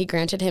to him. He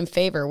granted him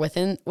favor with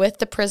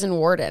the prison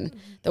warden.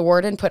 The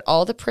warden put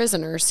all the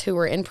prisoners who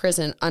were in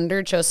prison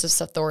under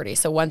Joseph's authority.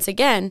 So once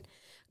again,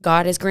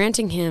 God is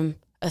granting him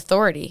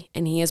authority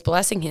and he is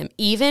blessing him.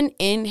 Even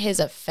in his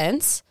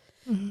offense,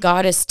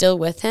 God is still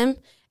with him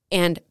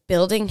and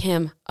building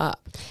him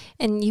up.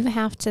 And you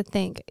have to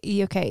think,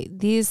 okay,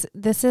 this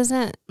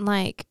isn't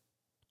like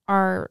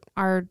our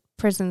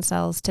prison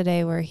cells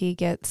today where he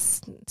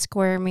gets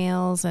square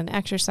meals and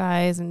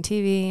exercise and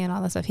TV and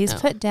all that stuff. He's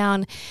put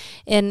down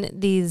in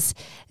these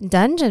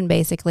dungeon,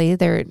 basically.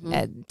 They're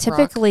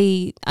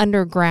typically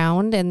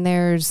underground, and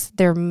there's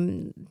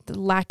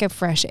lack of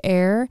fresh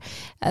air.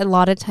 A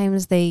lot of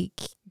times they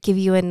give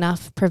you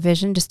enough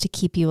provision just to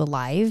keep you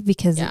alive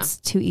because it's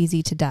too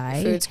easy to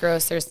die. Food's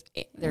gross.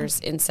 There's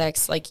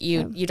insects. Like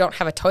you don't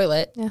have a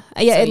toilet.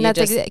 Yeah, and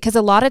that's because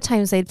a lot of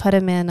times they'd put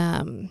them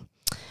in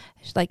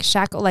like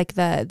shackle, like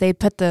they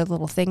put the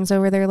little things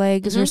over their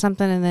legs or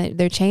something, and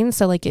they're chained.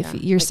 So like if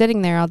you're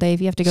sitting there all day, if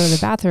you have to go to the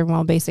bathroom,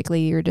 well,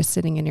 basically you're just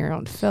sitting in your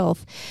own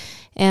filth.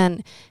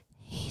 And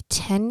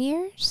 10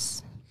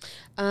 years,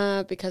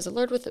 because the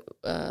Lord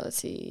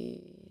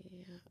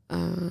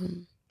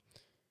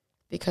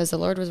because the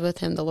Lord was with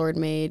him, the Lord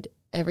made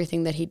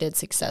everything that he did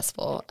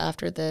successful.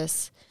 After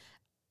this,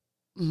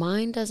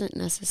 mine doesn't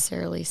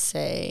necessarily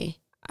say.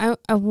 I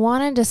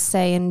wanted to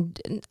say, and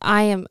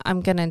I'm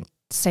gonna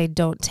say,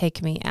 don't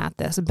take me at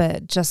this,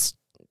 but just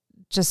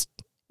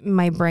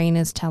my brain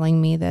is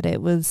telling me that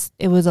it was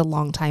a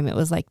long time. It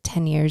was like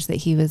 10 years that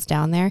he was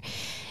down there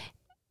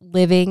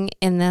living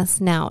in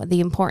this. Now, the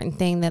important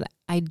thing that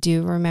I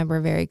do remember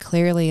very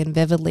clearly and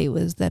vividly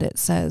was that it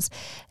says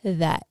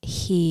that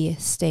he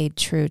stayed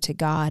true to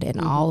God in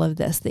all of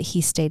this, that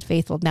he stayed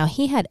faithful. Now,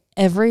 he had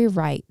every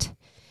right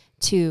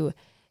to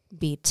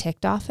be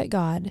ticked off at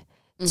God,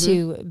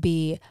 to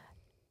be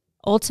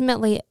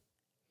ultimately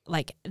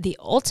like the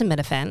ultimate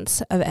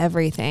offense of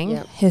everything,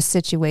 his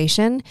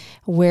situation,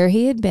 where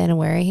he had been,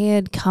 where he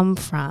had come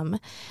from,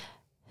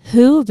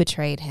 who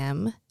betrayed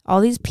him,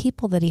 all these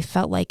people that he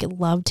felt like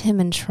loved him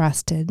and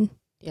trusted.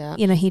 Yeah.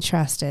 He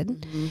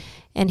trusted.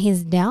 And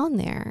he's down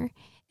there.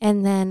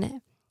 And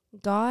then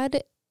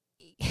God,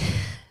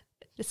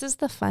 this is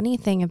the funny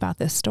thing about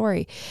this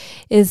story,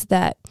 is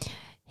that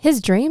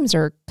his dreams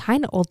are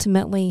kind of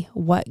ultimately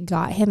what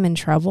got him in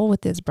trouble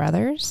with his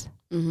brothers.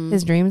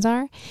 His dreams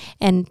are.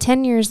 And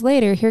 10 years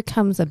later, here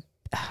comes a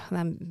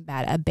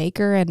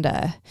baker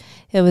and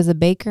it was a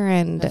baker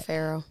and the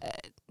Pharaoh.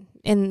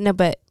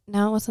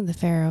 No, it wasn't the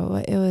Pharaoh.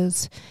 It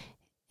was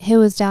who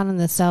was down in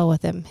the cell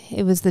with him.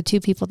 It was the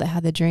two people that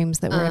had the dreams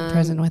that were in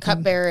prison with him.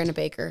 Cupbearer and a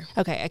baker.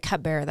 Okay, a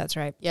cupbearer, that's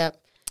right.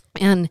 Yep.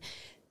 And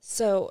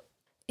so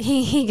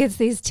he gets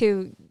these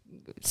two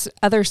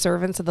other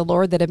servants of the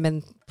Lord that have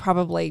been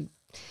probably,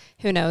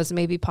 who knows,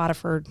 maybe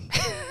Potiphar.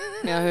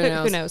 Yeah, who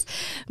knows? Who knows?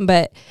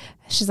 But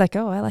she's like,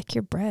 oh, I like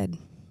your bread.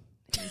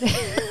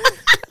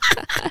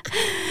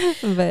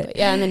 But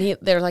yeah, and then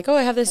they're like, oh,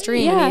 I have this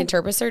dream, and he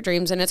interprets their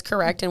dreams, and it's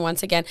correct. And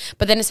once again,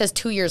 but then it says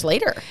 2 years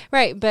later,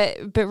 right? But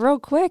real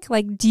quick,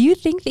 like, do you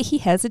think that he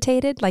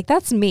hesitated? Like,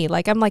 that's me.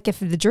 Like, I'm like, if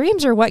the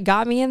dreams are what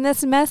got me in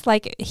this mess,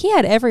 like, he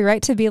had every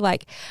right to be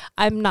like,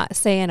 I'm not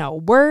saying a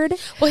word.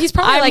 Well, he's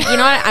probably like, you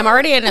know what? I'm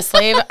already a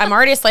slave, and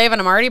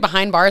I'm already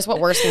behind bars. What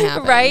worse can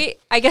happen? Right?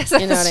 I guess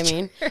that's you know what I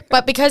mean.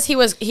 But because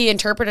he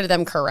interpreted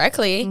them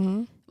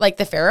correctly, like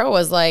the Pharaoh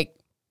was like,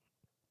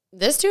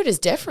 this dude is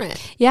different.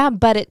 Yeah,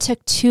 but it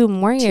took 2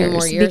 more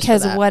years,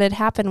 because what had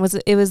happened was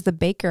it was the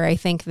baker. I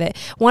think that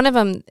one of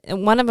them,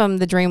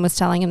 the dream was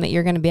telling him that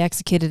you're going to be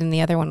executed, and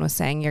the other one was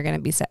saying you're going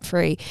to be set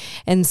free.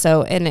 And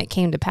it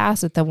came to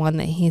pass that the one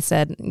that he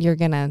said you're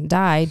going to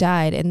die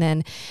died, and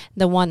then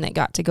the one that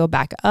got to go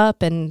back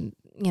up and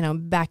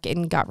back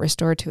and got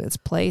restored to his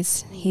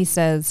place, he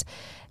says,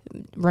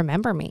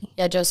 "Remember me."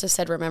 Yeah, Joseph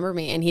said, "Remember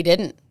me," and he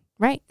didn't.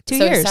 Right. 2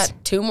 years. He sat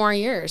 2 more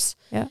years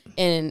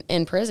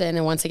in prison.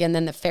 And once again,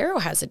 then the Pharaoh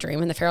has a dream,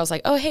 and the Pharaoh's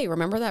like, oh, hey,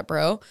 remember that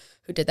bro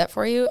who did that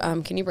for you?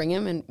 Can you bring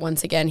him? And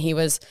once again, he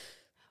was...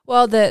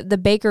 Well, the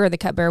baker or the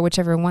cupbearer,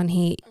 whichever one,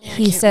 he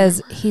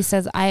says,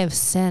 I have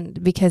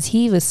sinned, because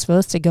he was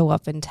supposed to go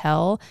up and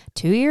tell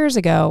 2 years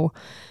ago,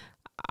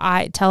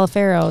 tell a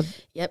Pharaoh.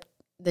 Yep.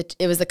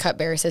 It was the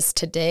cupbearer. Says,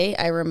 today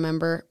I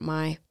remember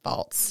my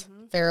faults.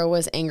 Pharaoh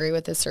was angry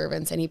with his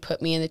servants, and he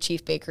put me and the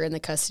chief baker in the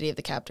custody of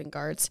the captain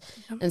guards.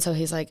 And so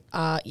he's like,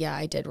 yeah,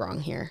 I did wrong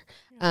here.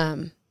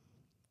 But,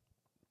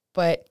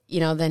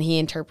 then he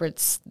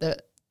interprets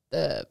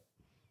the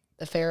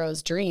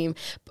Pharaoh's dream.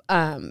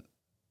 But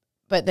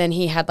then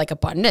he had like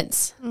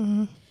abundance.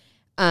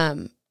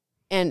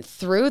 And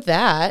through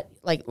that,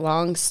 like,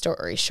 long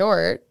story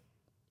short,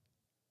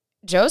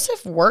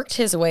 Joseph worked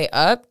his way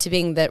up to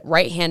being the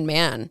right-hand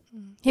man.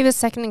 He was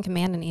second in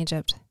command in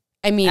Egypt.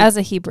 I mean, as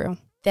a Hebrew.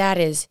 That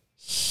is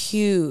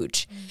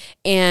huge.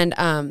 And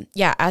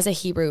as a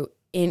Hebrew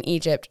in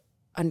Egypt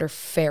under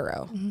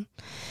Pharaoh,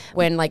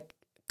 when like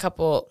a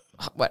couple,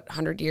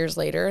 100 years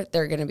later,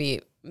 they're going to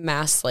be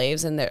mass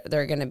slaves, and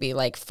they're going to be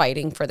like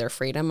fighting for their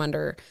freedom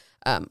under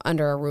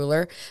a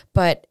ruler.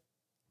 But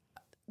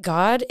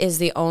God is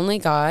the only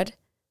God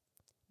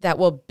that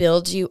will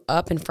build you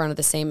up in front of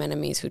the same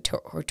enemies who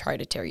try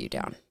to tear you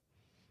down.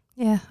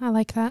 Yeah, I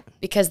like that.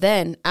 Because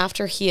then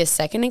after he is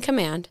second in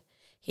command,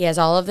 he has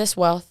all of this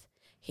wealth.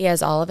 He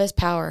has all of his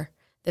power.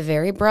 The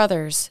very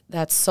brothers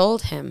that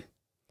sold him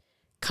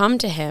come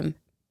to him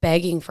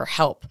begging for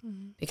help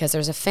because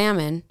there's a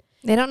famine.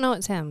 They don't know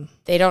it's him.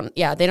 They don't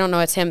know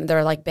it's him.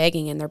 They're like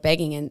begging, and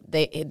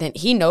then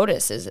he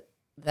notices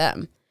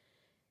them.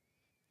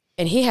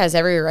 And he has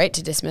every right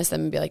to dismiss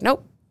them and be like,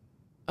 nope,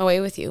 away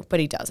with you. But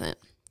he doesn't.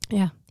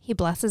 Yeah. He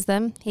blesses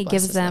them. He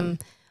gives them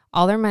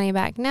all their money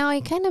back. Now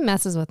he kind of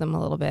messes with them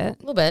a little bit.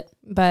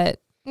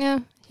 But yeah.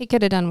 He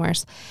could have done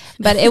worse,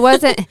 but it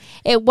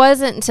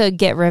wasn't to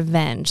get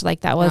revenge.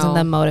 Like, that wasn't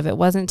the motive. It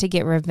wasn't to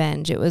get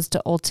revenge. It was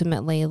to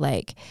ultimately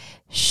like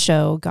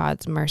show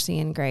God's mercy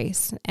and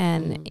grace.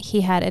 And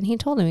he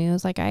told him, he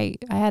was like, I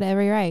had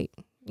every right,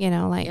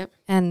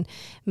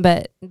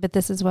 but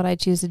this is what I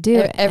choose to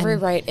do. Every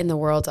right in the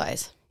world's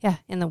eyes. Yeah.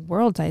 In the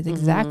world's eyes.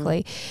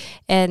 Exactly.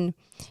 And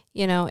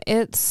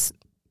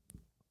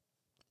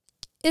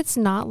it's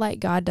not like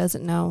God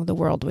doesn't know the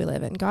world we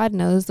live in. God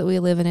knows that we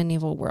live in an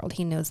evil world.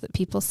 He knows that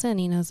people sin.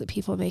 He knows that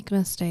people make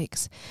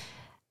mistakes.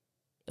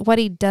 What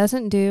he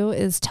doesn't do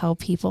is tell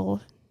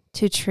people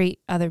to treat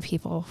other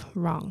people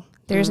wrong.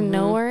 There's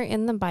nowhere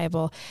in the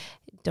Bible.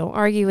 Don't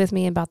argue with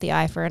me about the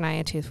eye for an eye,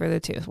 a tooth for the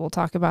tooth. We'll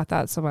talk about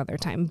that some other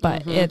time.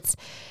 But that's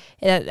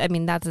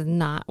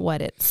not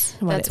what it's.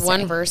 That's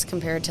one verse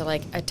compared to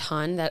like a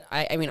ton that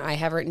I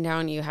have written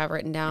down. You have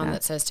written down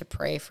that says to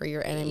pray for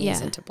your enemies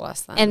and to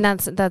bless them. And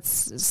that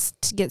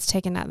verse gets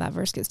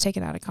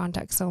taken out of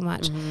context so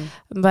much.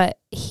 But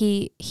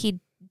he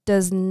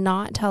does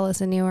not tell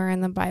us anywhere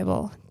in the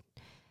Bible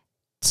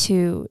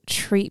to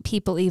treat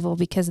people evil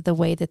because of the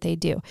way that they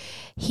do.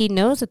 He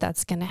knows that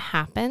that's going to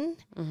happen.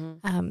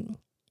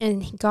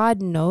 And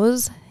God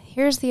knows.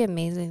 Here's the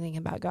amazing thing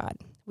about God.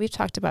 We've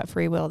talked about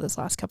free will this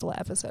last couple of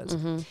episodes.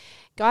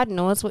 God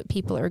knows what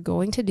people are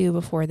going to do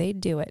before they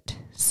do it.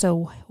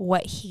 So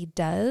what he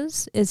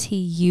does is he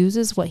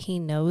uses what he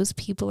knows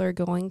people are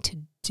going to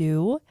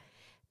do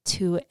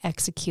to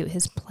execute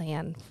his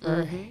plan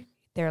for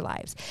their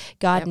lives.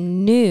 God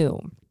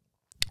knew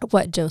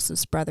what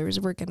Joseph's brothers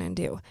were going to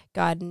do.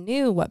 God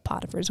knew what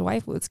Potiphar's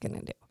wife was going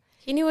to do.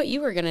 He knew what you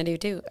were going to do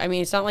too. I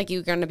mean, it's not like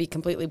you're going to be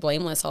completely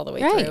blameless all the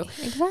way through.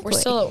 Exactly.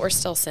 We're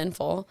still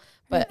sinful.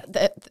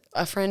 But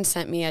a friend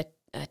sent me a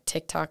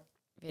TikTok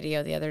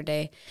video the other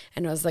day,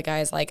 and it was the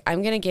guy's like,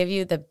 I'm going to give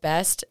you the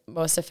best,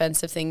 most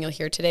offensive thing you'll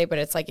hear today, but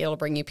it's like, it'll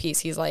bring you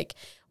peace. He's like,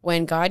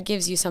 when God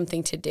gives you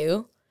something to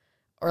do,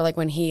 or like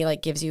when he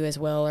like gives you his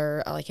will,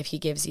 or like if he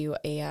gives you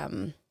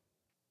a,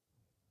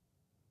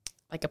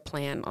 like a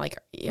plan, like,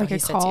 like a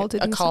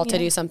call to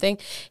do something,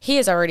 he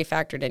has already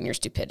factored in your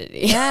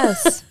stupidity.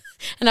 Yes.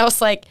 And I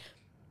was like,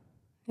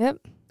 yep.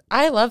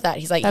 I love that.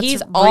 He's like, That's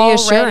he's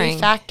already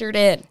factored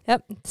in.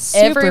 Yep.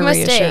 Super every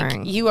mistake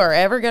reassuring. you are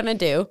ever going to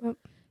do. Yep.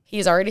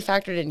 He's already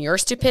factored in your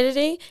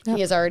stupidity. Yep.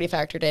 He has already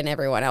factored in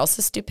everyone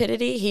else's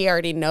stupidity. He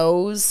already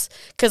knows.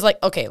 Because, like,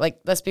 okay, like,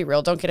 let's be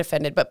real. Don't get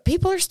offended. But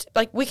people are,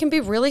 like, we can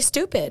be really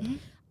stupid. Mm-hmm.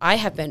 I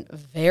have been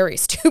very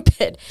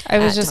stupid. I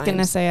was just going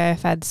to say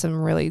I've had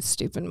some really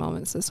stupid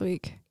moments this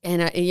week.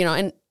 And,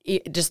 and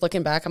just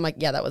looking back, I'm like,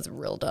 yeah, that was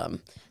real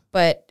dumb.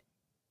 But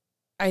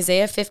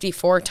Isaiah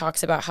 54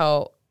 talks about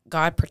how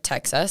God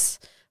protects us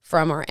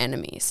from our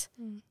enemies.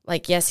 Mm.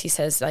 Like, yes, he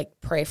says, like,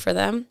 pray for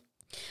them.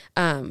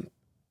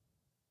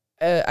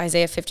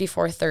 Isaiah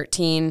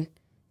 54:13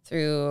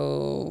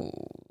 through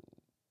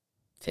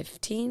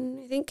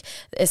 15, I think.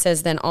 It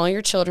says, then all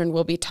your children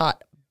will be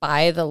taught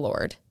by the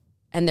Lord,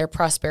 and their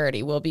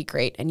prosperity will be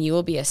great, and you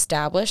will be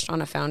established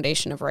on a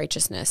foundation of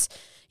righteousness.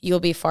 You will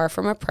be far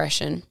from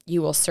oppression.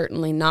 You will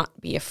certainly not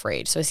be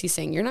afraid. So is he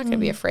saying you're not going to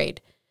be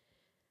afraid?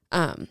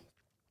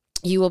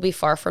 You will be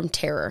far from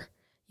terror.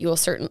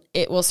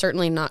 It will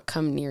certainly not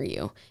come near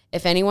you.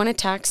 If anyone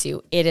attacks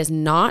you, it is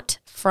not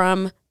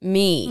from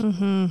me.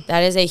 Mm-hmm.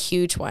 That is a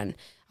huge one.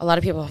 A lot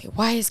of people are like,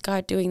 why is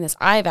God doing this?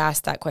 I've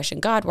asked that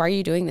question. God, why are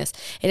you doing this?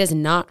 It is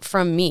not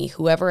from me.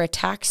 Whoever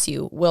attacks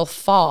you will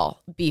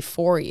fall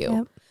before you.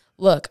 Yep.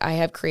 Look, I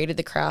have created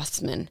the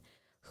craftsman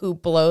who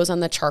blows on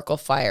the charcoal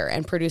fire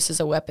and produces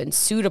a weapon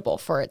suitable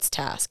for its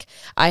task.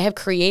 I have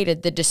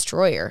created the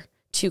destroyer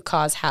to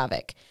cause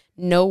havoc.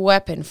 No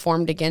weapon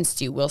formed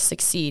against you will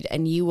succeed,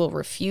 and you will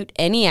refute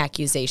any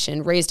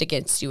accusation raised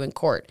against you in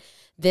court.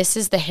 This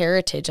is the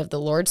heritage of the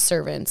Lord's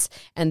servants,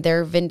 and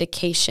their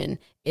vindication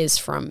is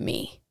from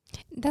me.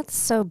 That's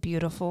so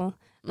beautiful.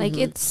 Like,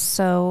 it's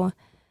so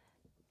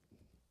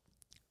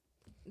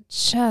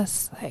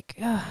just like,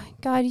 oh,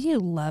 God, you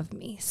love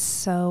me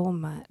so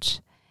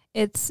much.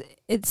 It's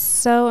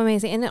so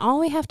amazing. And all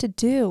we have to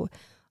do,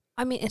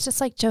 I mean, it's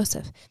just like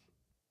Joseph.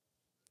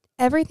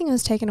 Everything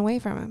was taken away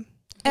from him.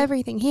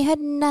 Everything. He had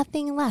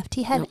nothing left.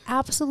 He had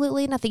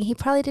absolutely nothing. He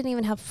probably didn't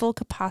even have full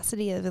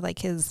capacity of like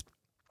his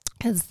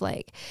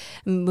like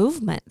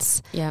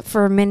movements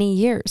for many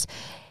years.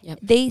 Yep.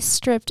 They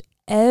stripped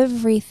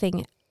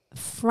everything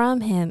from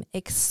him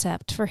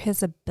except for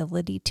his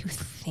ability to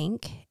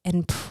think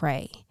and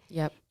pray.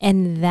 Yep.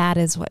 And that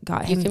is what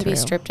got him through. You can be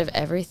stripped of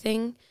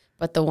everything,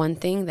 but the one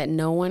thing that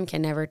no one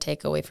can ever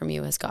take away from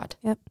you is God.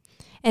 Yep.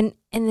 And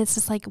it's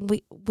just like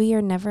we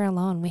are never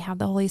alone. We have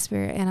the Holy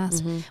Spirit in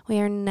us. Mm-hmm.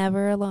 We are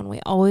never alone. We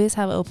always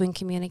have open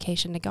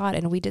communication to God,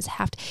 and we just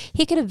have to.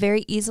 He could have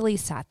very easily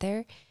sat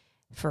there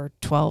for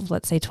 12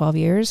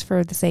 years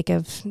for the sake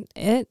of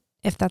it.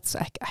 If that's,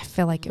 I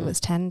feel like it was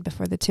 10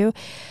 before the 2,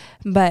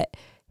 but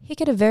he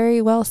could have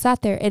very well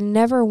sat there and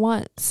never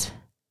once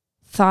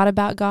thought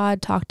about God,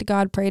 talked to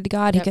God, prayed to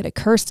God. Yep. He could have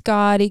cursed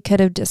God. He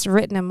could have just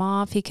written him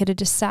off. He could have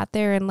just sat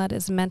there and let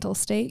his mental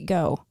state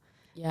go.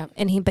 Yeah.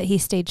 But he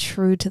stayed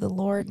true to the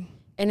Lord.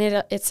 And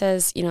it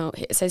says,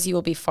 you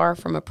will be far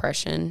from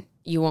oppression.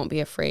 You won't be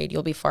afraid.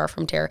 You'll be far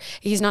from terror.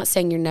 He's not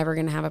saying you're never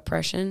going to have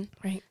oppression.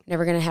 Right.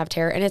 Never going to have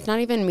terror. And it's not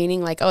even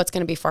meaning like, oh, it's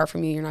going to be far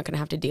from you. You're not going to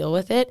have to deal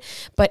with it.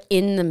 But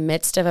in the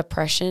midst of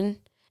oppression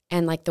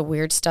and like the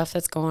weird stuff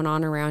that's going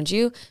on around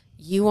you,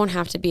 you won't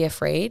have to be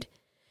afraid.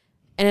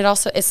 And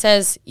it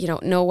says,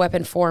 no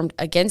weapon formed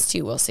against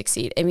you will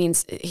succeed. It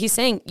means he's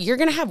saying you're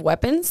going to have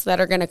weapons that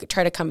are going to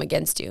try to come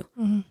against you.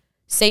 Mm-hmm.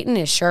 Satan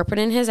is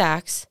sharpening his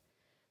axe,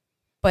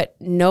 but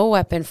no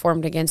weapon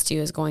formed against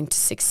you is going to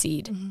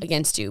succeed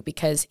against you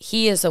because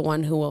he is the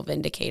one who will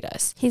vindicate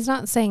us. He's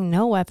not saying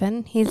no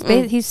weapon.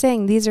 He's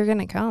saying these are going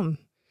to come.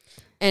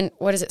 And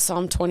what is it?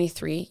 Psalm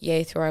 23,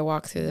 yea, though I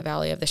walk through the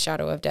valley of the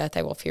shadow of death,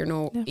 I will fear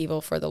no evil,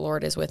 for the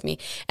Lord is with me.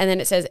 And then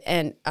it says,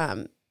 and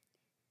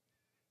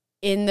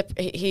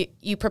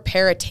you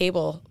prepare a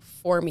table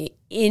for me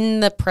in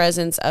the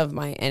presence of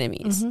my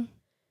enemies. Mm-hmm.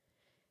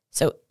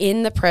 So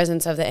in the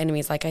presence of the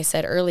enemies, like I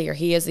said earlier,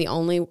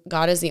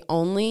 God is the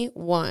only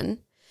one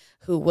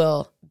who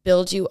will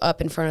build you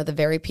up in front of the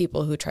very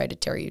people who try to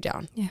tear you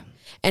down. Yeah.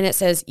 And it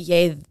says,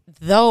 yea,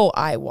 though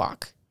I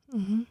walk.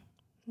 Mm-hmm.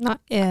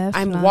 Not if.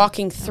 I'm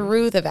walking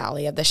through the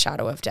valley of the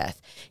shadow of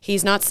death.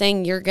 He's not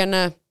saying you're going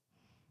to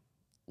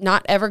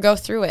not ever go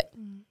through it,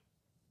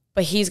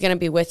 but he's going to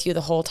be with you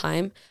the whole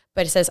time.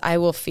 But it says, I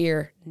will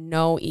fear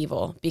no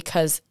evil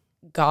because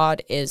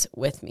God is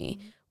with me.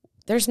 Mm-hmm.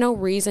 There's no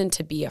reason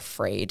to be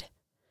afraid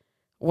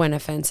when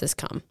offenses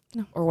come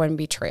or when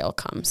betrayal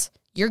comes.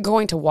 You're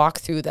going to walk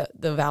through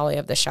the valley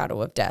of the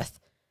shadow of death,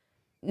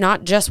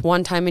 not just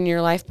one time in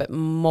your life, but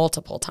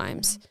multiple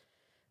times.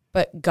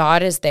 But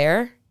God is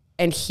there,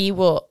 and he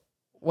will,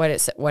 what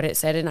it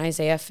said in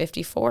Isaiah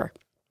 54,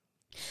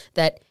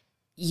 that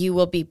you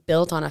will be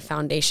built on a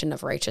foundation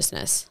of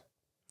righteousness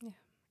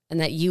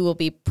and that you will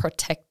be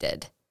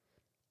protected.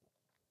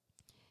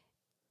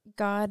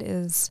 God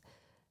is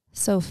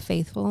so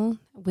faithful.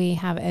 We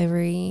have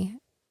every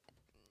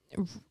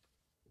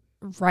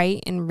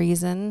right and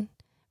reason,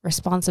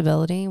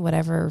 responsibility,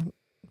 whatever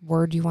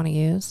word you want to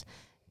use,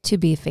 to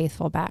be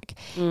faithful back.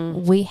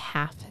 We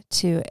have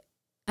to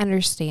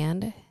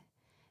understand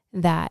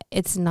that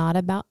it's not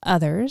about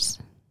others.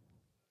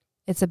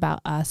 It's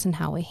about us and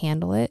how we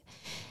handle it.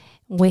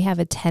 We have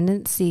a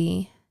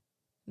tendency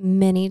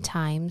many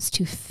times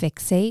to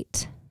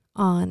fixate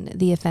on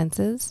the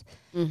offenses.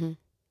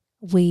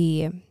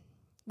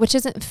 Which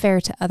isn't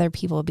fair to other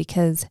people,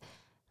 because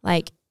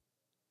like,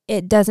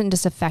 it doesn't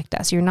just affect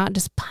us. You're not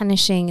just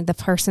punishing the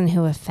person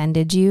who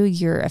offended you.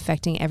 You're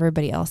affecting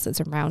everybody else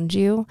that's around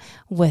you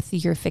with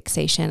your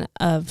fixation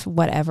of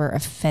whatever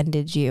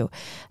offended you.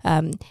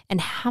 And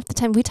half the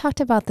time, we talked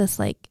about this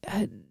like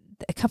a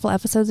couple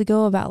episodes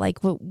ago about like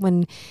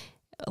when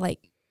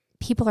like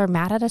people are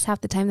mad at us, half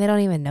the time they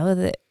don't even know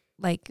that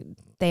like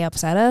they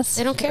upset us.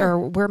 They don't care.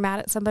 Or we're mad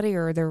at somebody,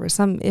 or there was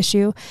some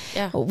issue.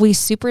 Yeah. We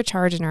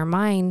supercharge in our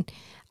mind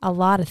a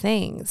lot of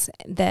things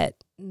that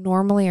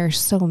normally are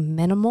so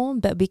minimal,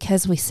 but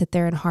because we sit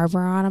there and harbor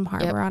on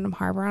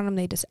them,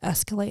 they just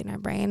escalate in our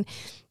brain.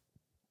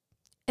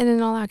 And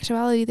in all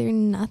actuality, they're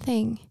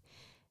nothing.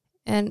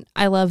 And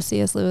I love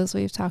C.S. Lewis.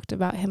 We've talked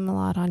about him a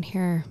lot on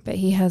here, but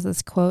he has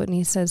this quote, and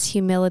he says,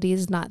 humility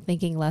is not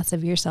thinking less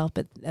of yourself,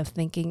 but of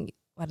thinking,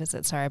 what is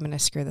it? Sorry, I'm going to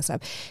screw this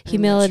up.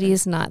 Humility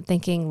is not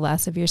thinking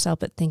less of yourself,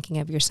 but thinking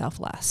of yourself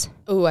less.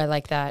 Oh, I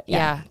like that.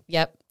 Yeah.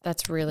 Yep.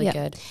 That's really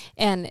good.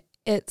 And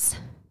it's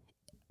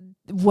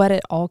what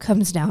it all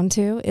comes down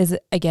to is,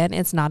 again,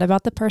 it's not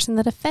about the person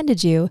that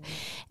offended you,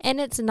 and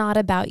it's not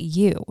about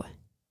you.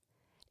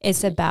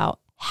 It's about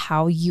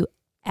how you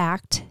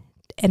act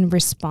and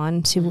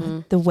respond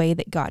to the way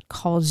that God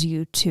calls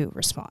you to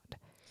respond.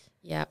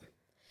 Yep.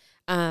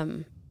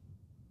 And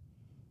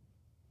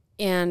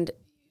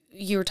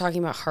you were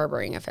talking about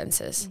harboring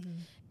offenses.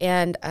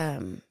 And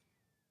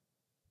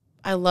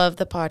I love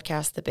the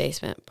podcast, The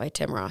Basement by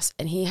Tim Ross.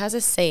 And he has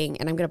a saying,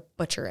 and I'm going to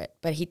butcher it,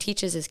 but he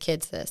teaches his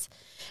kids this.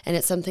 And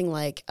it's something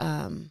like,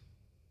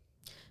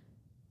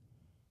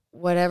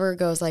 whatever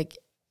goes like,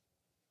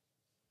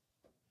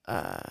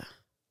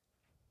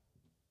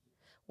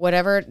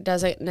 whatever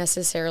doesn't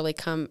necessarily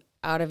come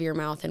out of your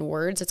mouth in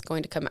words, it's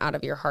going to come out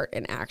of your heart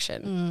in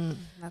action.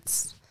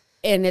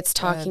 And it's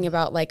talking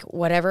about like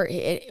whatever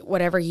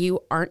you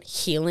aren't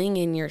healing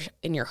in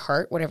your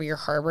heart, whatever you're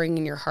harboring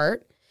in your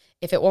heart,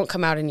 if it won't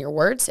come out in your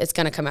words, it's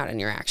going to come out in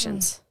your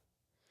actions.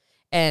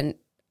 And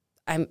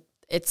I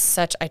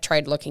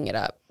tried looking it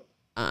up,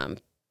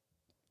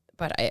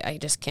 but I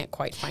just can't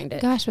quite find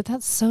it. Gosh, but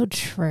that's so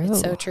true.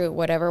 It's so true.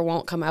 Whatever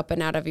won't come up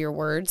and out of your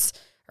words,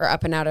 or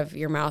up and out of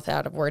your mouth,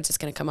 out of words, it's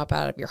going to come up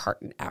out of your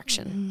heart in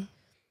action.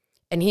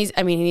 And he's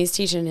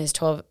teaching his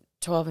 12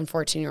 and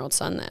 14-year-old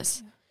son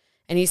this.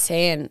 And he's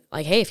saying,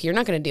 like, hey, if you're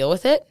not going to deal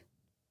with it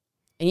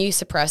and you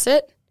suppress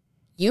it,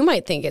 you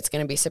might think it's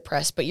going to be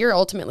suppressed, but you're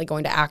ultimately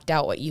going to act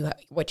out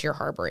what you're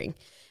harboring.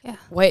 Yeah.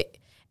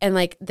 And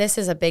like, this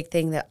is a big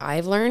thing that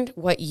I've learned.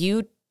 What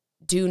you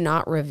do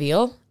not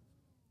reveal,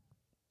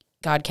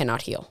 God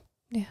cannot heal.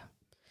 Yeah.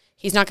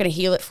 He's not going to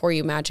heal it for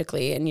you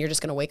magically, and you're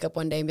just going to wake up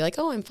one day and be like,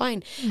 oh, I'm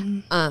fine.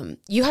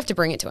 You have to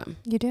bring it to him.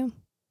 You do.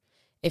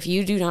 If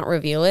you do not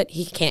reveal it,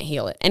 he can't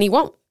heal it, and he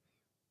won't.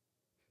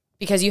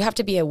 Because you have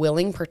to be a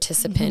willing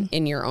participant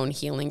in your own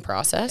healing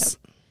process.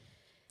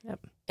 Yep.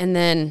 And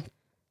then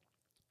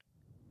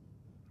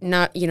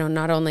not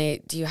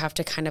only do you have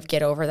to kind of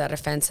get over that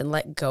offense and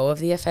let go of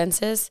the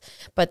offenses,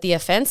 but the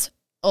offense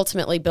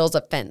ultimately builds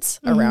a fence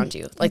around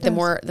you. Like the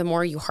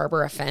more you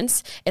harbor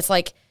offense, it's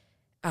like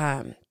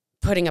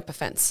putting up a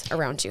fence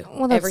around you.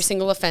 Well, every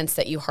single offense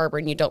that you harbor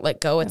and you don't let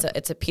go,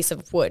 it's a piece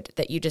of wood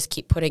that you just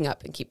keep putting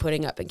up and keep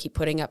putting up and keep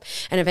putting up.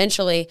 And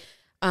eventually,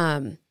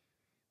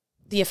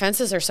 the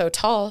offenses are so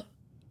tall,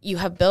 you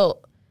have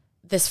built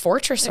this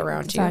fortress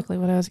around you. Exactly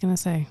what I was going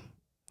to say.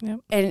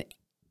 Yep. And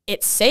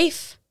it's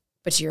safe,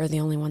 but you're the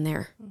only one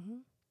there.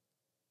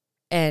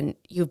 And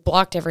you've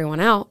blocked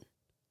everyone out.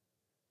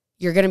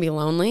 You're going to be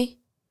lonely.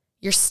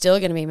 You're still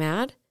going to be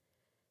mad.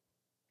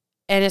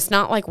 And it's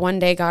not like one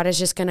day God is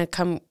just going to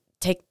come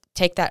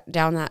take that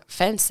down that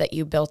fence that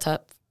you built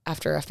up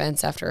after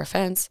offense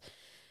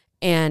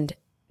and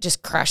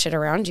just crash it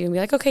around you and be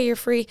like, okay, you're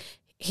free.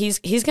 He's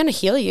going to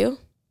heal you,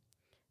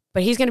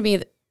 but he's going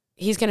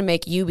to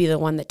make you be the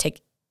one that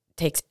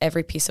takes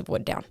every piece of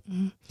wood down.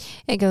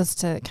 It goes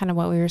to kind of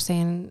what we were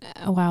saying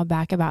a while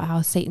back about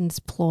how Satan's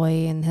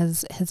ploy and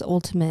his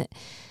ultimate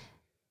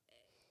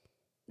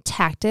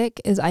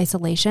tactic is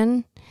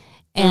isolation,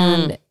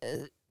 and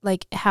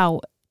like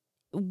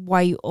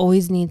why you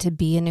always need to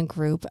be in a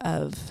group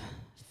of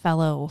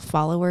fellow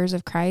followers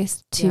of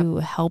Christ to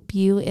help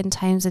you in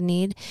times of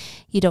need.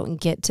 You don't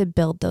get to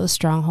build those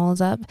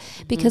strongholds up,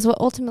 because what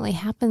ultimately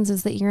happens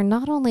is that you're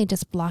not only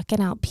just blocking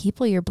out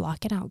people, you're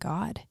blocking out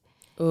God.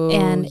 Ooh,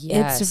 and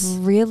it's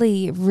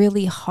really,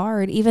 really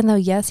hard, even though,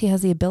 yes, he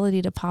has the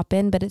ability to pop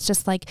in, but it's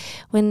just like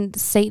when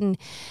Satan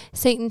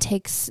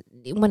takes,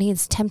 when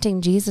he's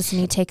tempting Jesus and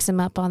he takes him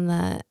up on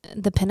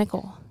the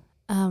pinnacle,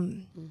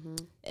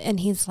 and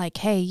he's like,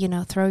 hey,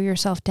 throw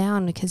yourself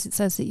down, because it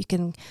says that you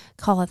can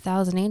call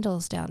 1,000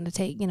 angels down to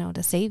take,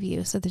 to save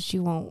you so that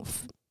you won't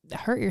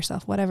hurt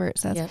yourself, whatever it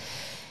says. Yep.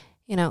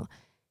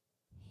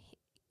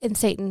 And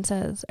Satan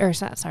says, or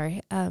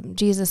sorry,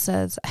 Jesus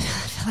says, I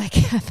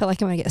feel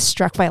like I'm going to get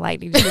struck by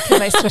lightning just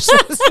because I switched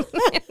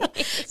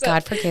this.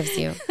 God forgives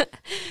you.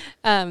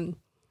 And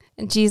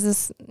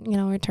Jesus,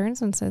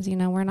 returns and says,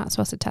 we're not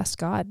supposed to test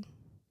God.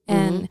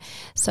 And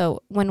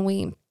so when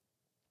we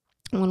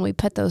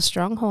put those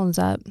strongholds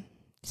up,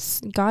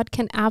 God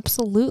can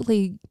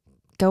absolutely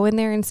go in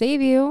there and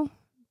save you,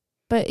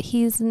 but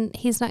he's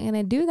not going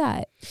to do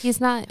that.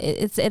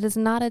 It is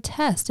not a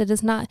test. It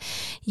is not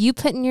you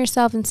putting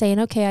yourself and saying,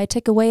 okay, I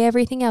took away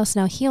everything else.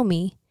 Now heal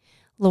me,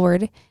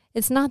 Lord.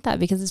 It's not that,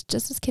 because it's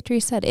just as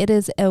Kitri said, it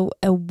is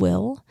a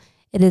will.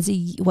 It is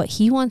what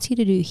he wants you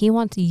to do. He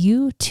wants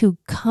you to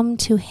come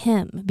to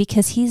him,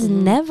 because he's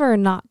never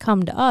not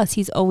come to us.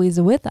 He's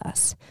always with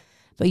us.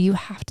 But you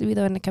have to be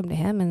the one to come to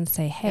him and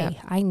say, hey,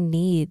 I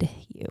need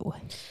you.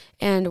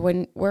 And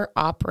when we're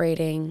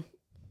operating,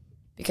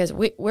 because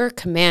we're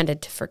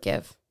commanded to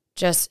forgive.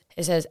 Just,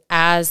 it says,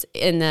 as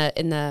in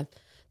the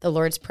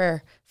Lord's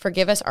Prayer,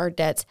 forgive us our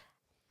debts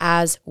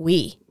as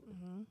we,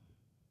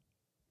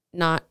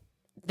 not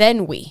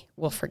then we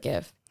will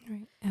forgive.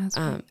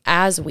 Right.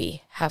 As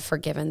we have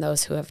forgiven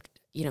those who have,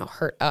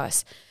 hurt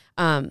us.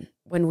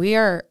 When we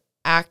are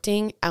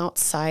acting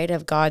outside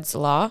of God's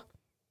law,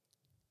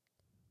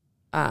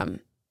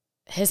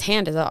 his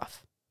hand is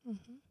off.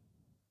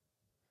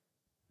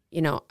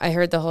 I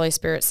heard the Holy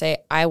Spirit say,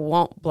 I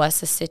won't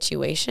bless a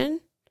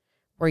situation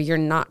where you're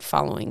not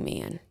following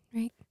me in.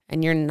 Right.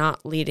 And you're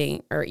not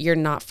leading, or you're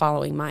not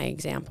following my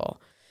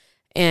example.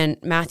 And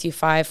Matthew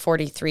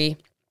 5:43,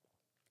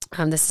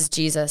 this is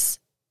Jesus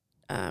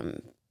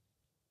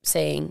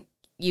saying,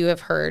 you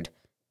have heard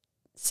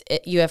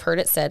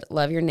it said,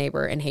 love your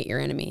neighbor and hate your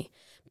enemy.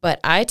 But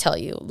I tell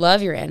you,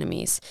 love your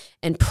enemies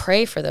and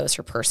pray for those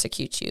who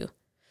persecute you,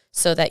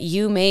 so that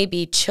you may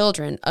be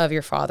children of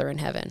your Father in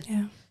heaven.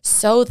 Yeah.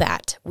 So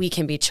that we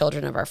can be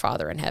children of our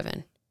Father in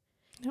heaven.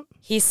 Yep.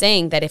 He's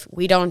saying that if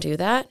we don't do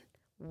that,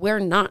 we're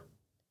not,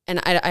 and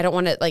I don't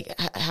want to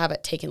have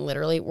it taken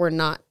literally, we're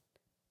not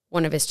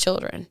one of his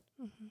children.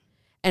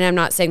 And I'm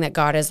not saying that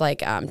God is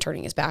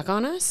turning his back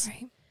on us.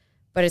 Right.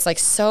 But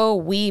it's so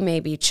we may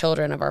be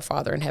children of our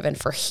Father in heaven,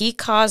 for he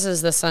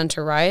causes the sun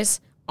to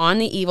rise on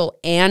the evil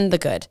and the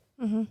good,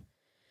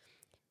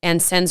 and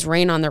sends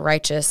rain on the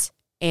righteous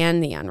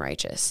and the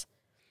unrighteous.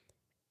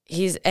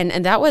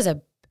 And that was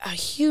a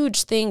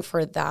huge thing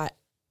for that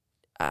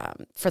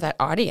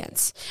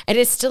audience. And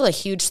it's still a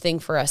huge thing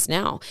for us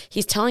now.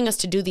 He's telling us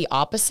to do the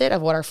opposite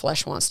of what our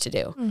flesh wants to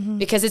do,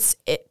 because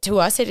to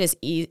us, it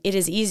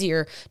is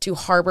easier to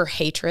harbor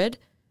hatred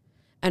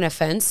and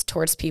offense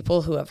towards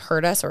people who have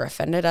hurt us or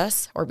offended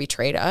us or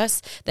betrayed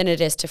us than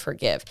it is to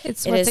forgive.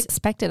 It's what's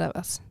expected of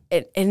us.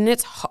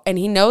 And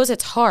he knows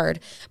it's hard,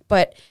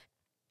 but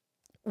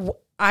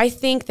I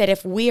think that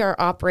if we are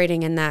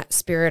operating in that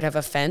spirit of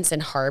offense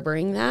and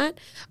harboring that,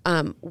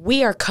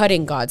 we are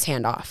cutting God's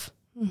hand off.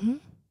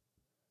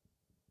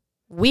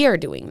 We are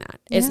doing that.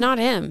 Yeah. It's not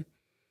him.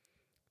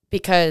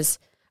 Because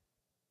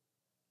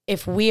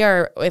if we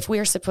are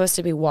supposed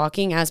to be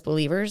walking as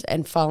believers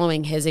and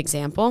following his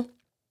example,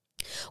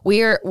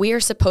 we are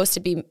supposed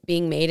to be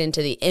being made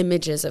into the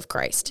images of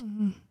Christ.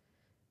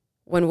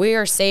 When we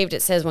are saved,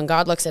 it says when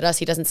God looks at us,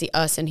 he doesn't see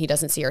us and he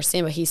doesn't see our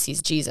sin, but he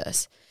sees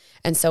Jesus.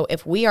 And so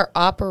if we are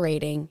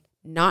operating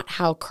not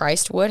how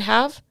Christ would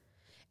have,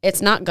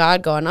 it's not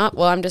God going,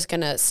 well, I'm just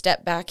going to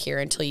step back here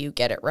until you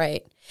get it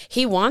right.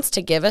 He wants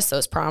to give us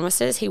those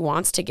promises. He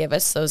wants to give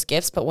us those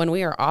gifts. But when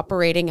we are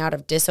operating out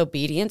of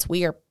disobedience,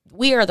 we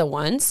are the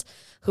ones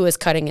who is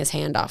cutting his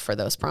hand off for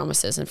those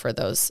promises and for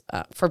those,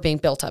 for being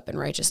built up in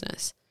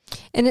righteousness.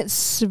 And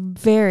it's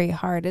very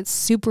hard. It's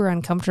super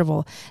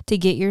uncomfortable to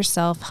get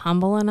yourself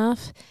humble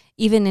enough,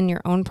 even in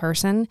your own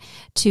person,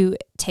 to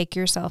take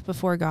yourself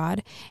before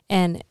God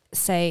and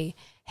say,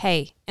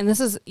 hey, and this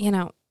is,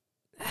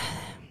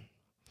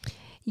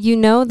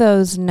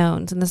 those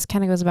knowns, and this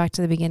kind of goes back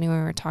to the beginning when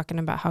we were talking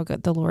about how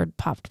good the Lord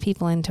popped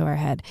people into our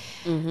head.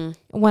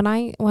 When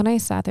I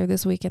sat there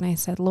this week and I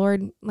said,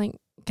 Lord,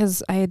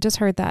 because I had just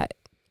heard that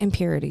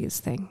impurities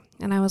thing,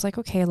 and I was like,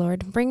 okay,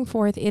 Lord, bring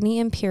forth any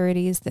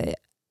impurities that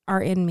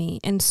are in me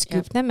and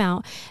scoop them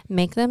out,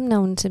 make them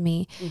known to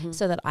me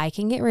so that I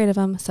can get rid of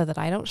them, so that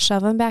I don't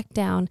shove them back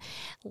down.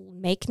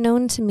 Make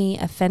known to me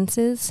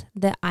offenses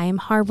that I am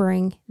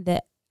harboring,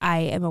 that I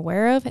am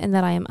aware of and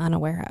that I am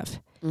unaware of.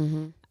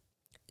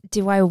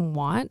 Do I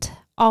want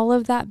all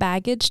of that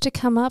baggage to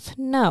come up?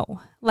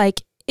 No.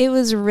 It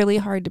was really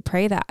hard to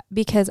pray that,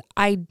 because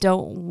I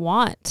don't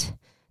want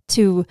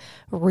to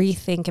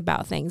rethink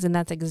about things. And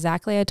that's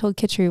exactly, I told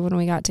Kitri when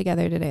we got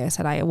together today, I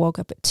said, I woke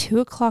up at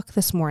 2:00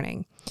 this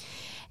morning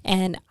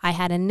and I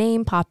had a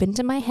name pop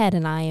into my head,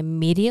 and I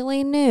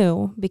immediately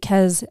knew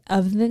because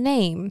of the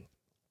name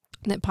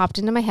that popped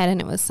into my head, and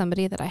it was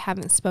somebody that I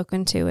haven't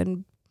spoken to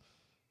in,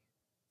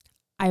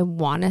 I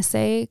want to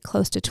say,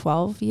 close to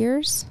 12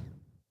 years,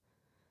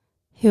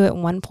 who at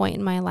one point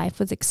in my life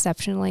was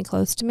exceptionally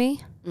close to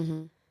me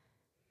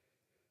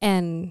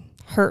and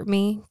hurt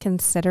me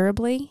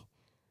considerably.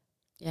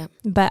 Yeah.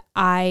 But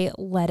I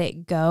let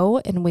it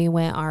go and we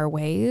went our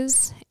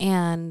ways,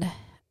 and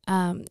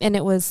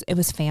it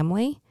was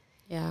family.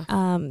 Yeah.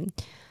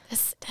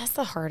 That's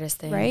the hardest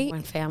thing, right?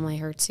 When family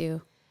hurts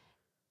you.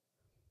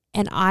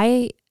 And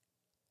I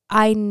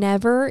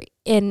never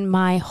in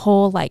my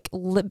whole like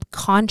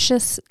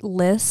conscious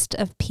list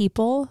of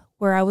people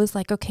where I was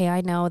like, okay,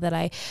 I know that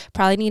I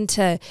probably need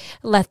to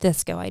let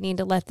this go. I need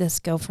to let this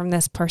go from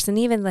this person.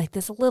 Even like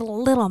this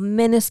little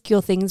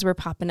minuscule things were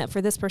popping up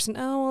for this person.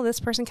 Oh, well,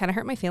 this person kind of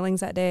hurt my feelings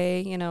that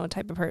day,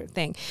 type of hurt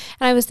thing.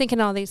 And I was thinking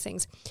all these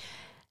things.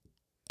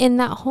 In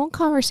that whole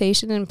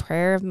conversation and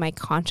prayer of my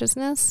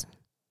consciousness,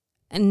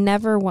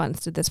 never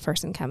once did this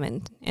person come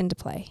into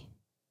play.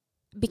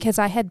 Because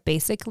I had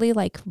basically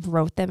like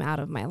wrote them out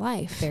of my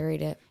life.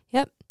 Buried it.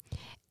 Yep.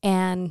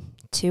 And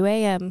 2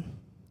 a.m.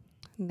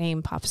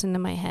 name pops into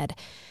my head.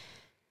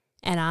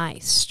 And I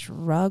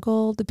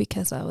struggled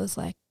because I was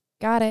like,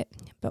 got it.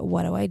 But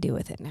what do I do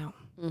with it now?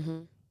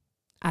 Mm-hmm.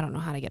 I don't know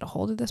how to get a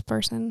hold of this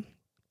person.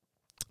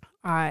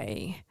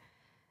 I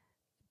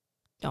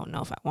don't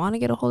know if I want to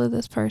get a hold of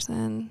this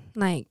person.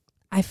 Like,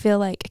 I feel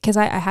like, because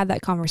I had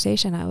that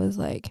conversation, I was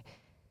like,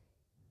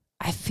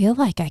 I feel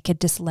like I could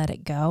just let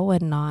it go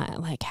and not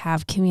like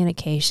have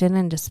communication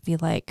and just be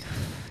like,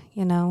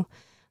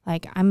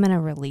 like I'm going to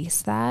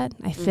release that.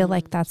 I feel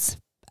like that's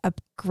a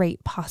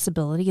great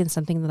possibility and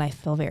something that I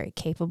feel very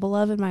capable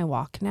of in my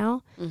walk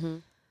now. Mm-hmm.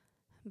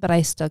 But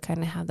I still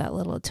kind of have that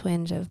little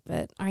twinge of,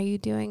 but are you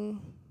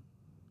doing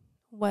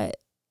what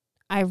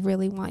I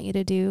really want you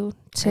to do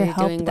to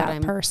help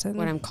that person?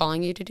 What I'm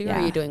calling you to do? Yeah. Or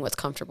are you doing what's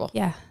comfortable?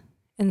 Yeah.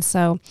 And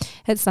so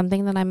it's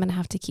something that I'm going to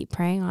have to keep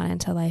praying on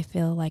until I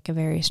feel like a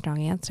very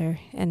strong answer.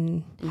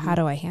 And how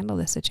do I handle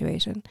this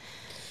situation?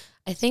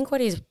 I think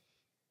what he's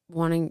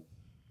wanting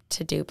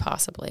to do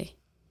possibly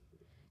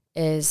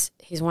is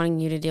he's wanting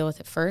you to deal with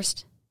it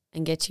first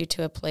and get you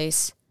to a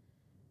place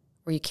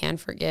where you can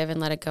forgive and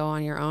let it go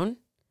on your own.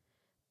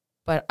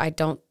 But I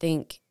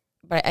think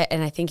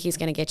he's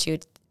going to get you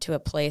to a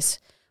place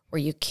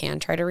where you can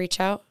try to reach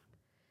out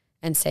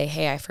and say,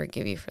 hey, I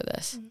forgive you for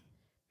this. Mm-hmm.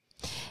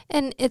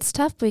 And it's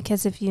tough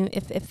because if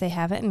they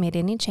haven't made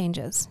any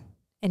changes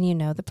and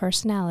the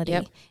personality,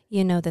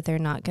 that they're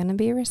not going to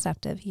be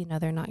receptive,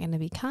 they're not going to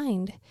be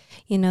kind,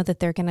 that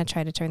they're going to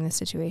try to turn the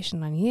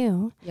situation on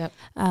you. Yep.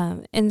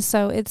 And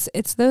so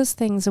it's those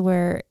things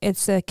where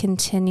it's a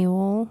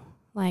continual,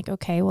 like,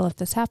 okay, well, if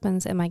this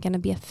happens, am I going to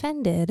be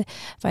offended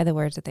by the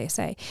words that they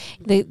say?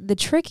 The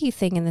tricky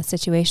thing in this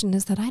situation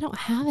is that I don't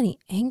have any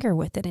anger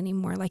with it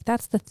anymore. Like,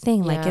 that's the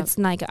thing. Yeah. Like, it's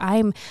like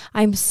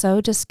I'm so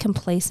just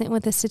complacent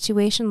with the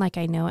situation. Like,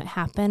 I know it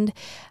happened.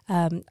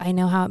 I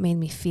know how it made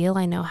me feel.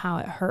 I know how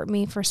it hurt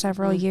me for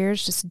several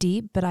years, just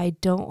deep, but I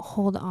don't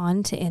hold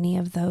on to any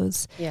of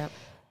those,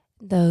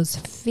 those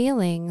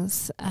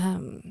feelings.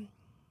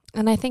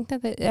 And I think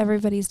that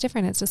everybody's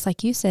different. It's just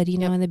like you said,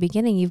 in the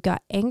beginning, you've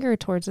got anger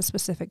towards a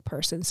specific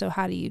person. So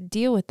how do you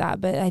deal with that?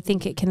 But I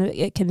think it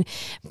can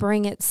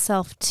bring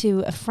itself to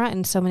a front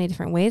in so many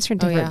different ways for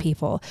different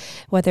people,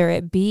 whether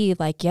it be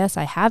like, yes,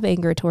 I have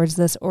anger towards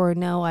this, or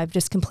no, I've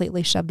just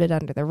completely shoved it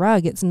under the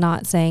rug. It's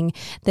not saying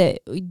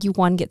that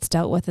one gets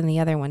dealt with and the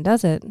other one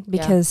doesn't,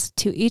 because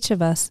to each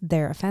of us,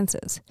 they're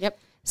offenses. Yep.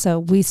 So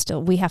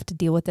we have to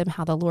deal with them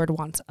how the Lord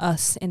wants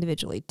us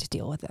individually to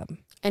deal with them.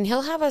 And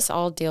he'll have us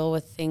all deal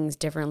with things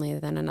differently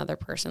than another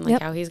person.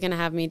 Like how he's going to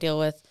have me deal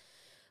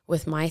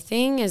with my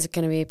thing is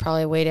going to be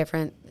probably way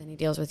different than he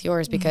deals with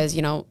yours, because,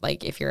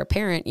 like if you're a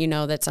parent,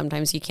 that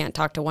sometimes you can't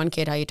talk to one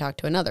kid how you talk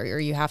to another, or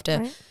you have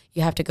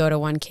to go to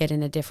one kid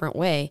in a different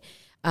way.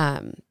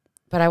 But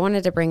I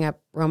wanted to bring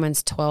up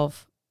Romans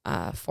 12,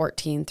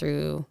 14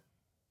 through,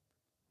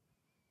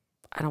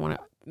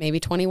 maybe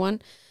 21.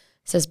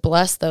 It says,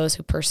 bless those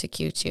who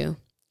persecute you.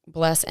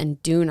 Bless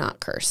and do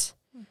not curse.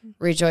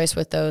 Rejoice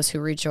with those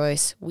who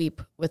rejoice.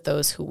 Weep with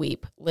those who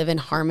weep. Live in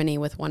harmony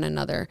with one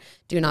another.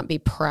 Do not be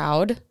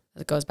proud.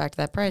 It goes back to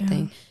that pride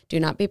thing. Do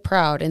not be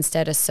proud.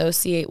 Instead,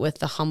 associate with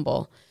the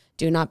humble.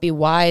 Do not be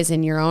wise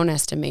in your own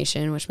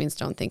estimation, which means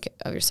don't think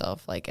of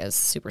yourself like as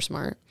super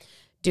smart.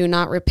 Do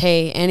not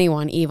repay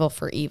anyone evil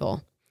for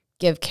evil.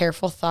 Give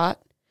careful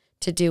thought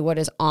to do what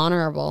is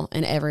honorable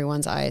in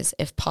everyone's eyes.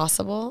 If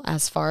possible,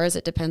 as far as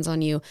it depends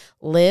on you,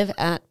 live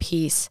at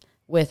peace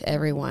with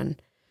everyone.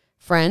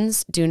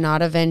 Friends, do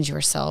not avenge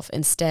yourself.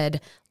 Instead,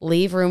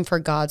 leave room for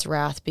God's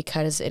wrath,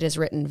 because it is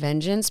written,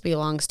 vengeance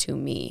belongs to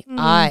me.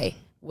 I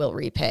will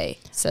repay,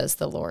 says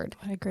the Lord.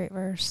 What a great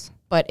verse.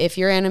 But if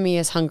your enemy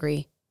is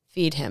hungry,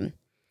 feed him.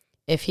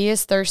 If he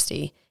is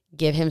thirsty,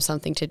 give him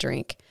something to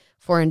drink.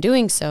 For in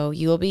doing so,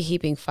 you will be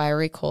heaping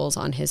fiery coals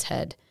on his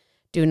head.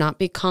 Do not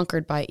be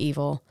conquered by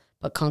evil,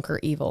 but conquer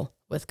evil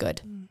with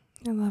good.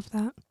 I love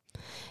that.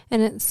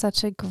 And it's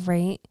such a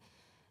great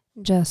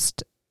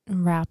just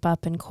wrap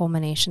up and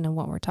culmination of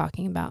what we're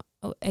talking about.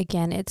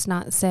 Again, it's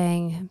not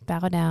saying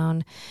bow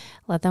down,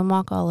 let them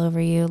walk all over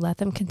you, let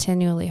them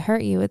continually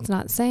hurt you. It's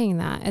not saying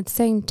that. It's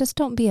saying just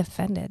don't be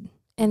offended,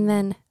 and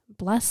then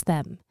bless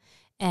them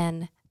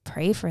and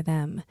pray for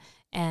them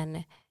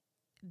and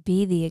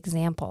be the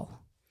example.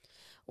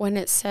 when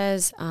it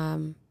says,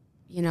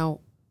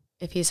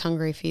 if he's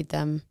hungry, feed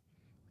them.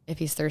 If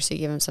he's thirsty,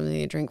 give him something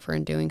to drink, for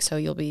in doing so,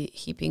 you'll be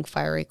heaping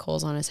fiery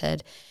coals on his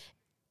head.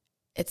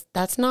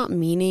 That's not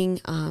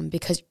meaning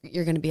because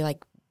you're going to be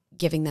like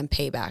giving them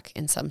payback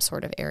in some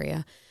sort of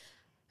area.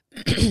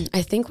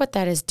 I think what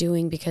that is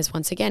doing, because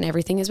once again,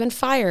 everything has been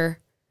fire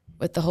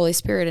with the Holy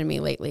Spirit in me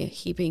lately,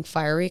 heaping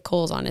fiery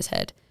coals on his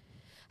head.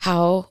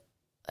 How,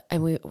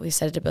 and we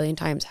said it a billion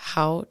times,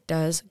 how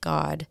does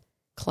God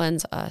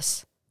cleanse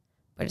us?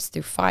 But it's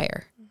through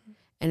fire. Mm-hmm.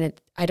 And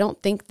I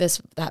don't think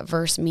that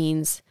verse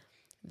means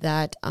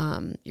that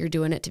you're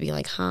doing it to be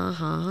like,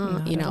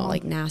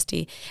 like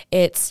nasty.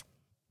 It's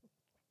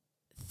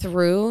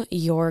through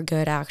your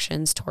good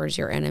actions towards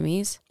your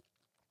enemies.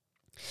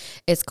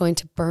 It's going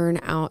to burn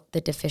out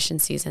the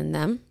deficiencies in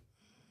them.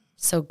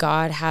 So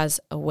God has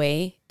a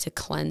way to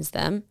cleanse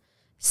them,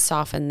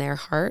 soften their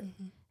heart,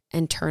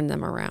 and turn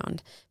them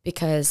around.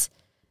 Because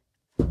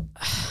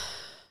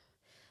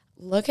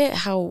look at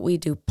how we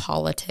do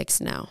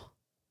politics now.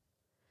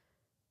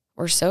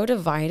 We're so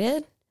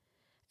divided,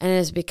 and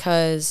it's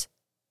because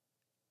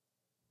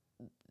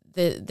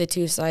the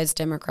two sides,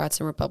 Democrats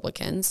and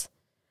Republicans,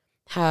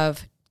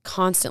 have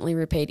constantly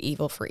repaid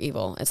evil for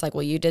evil. It's like,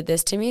 well, you did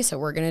this to me, so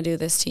we're going to do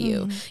this to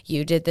you.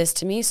 You did this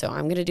to me, so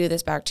I'm going to do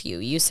this back to you.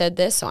 You said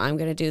this, so I'm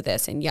going to do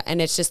this. And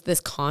it's just this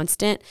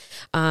constant,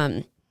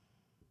 they're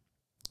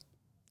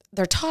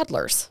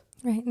toddlers.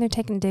 Right. And they're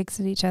taking digs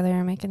at each other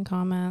and making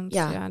comments.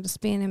 Yeah.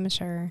 Just being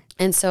immature.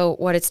 And so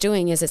what it's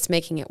doing is it's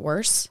making it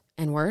worse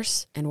and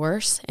worse and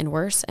worse and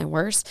worse and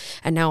worse.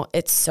 And now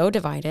it's so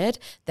divided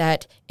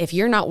that if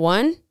you're not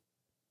one,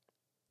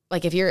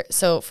 like if you're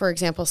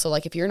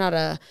not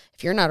a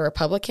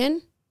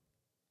Republican,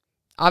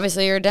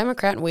 obviously you're a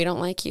Democrat and we don't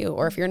like you.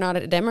 Or if you're not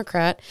a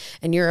Democrat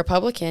and you're a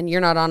Republican,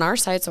 you're not on our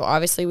side, so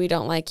obviously we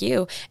don't like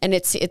you. And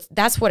it's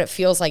that's what it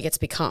feels like it's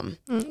become.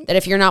 That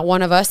if you're not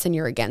one of us, then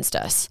you're against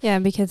us. Yeah,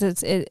 because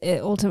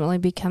it ultimately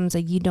becomes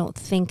you don't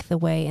think the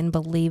way and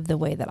believe the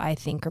way that I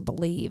think or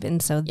believe.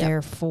 And so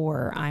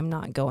therefore I'm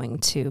not going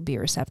to be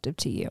receptive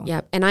to you.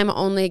 Yeah. And I'm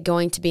only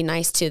going to be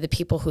nice to the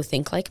people who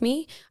think like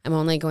me. I'm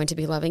only going to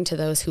be loving to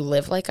those who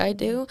live like I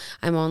do.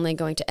 I'm only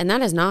going to, and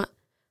that is not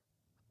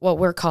what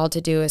we're called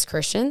to do as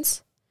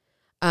Christians,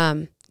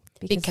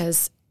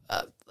 because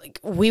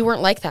we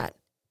weren't like that,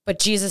 but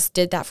Jesus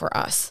did that for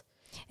us.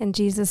 And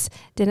Jesus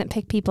didn't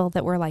pick people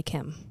that were like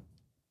him.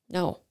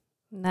 No.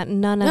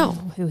 None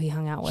of who he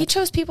hung out with. He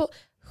chose people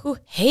who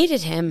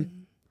hated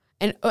him,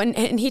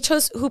 and he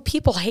chose who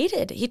people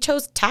hated. He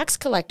chose tax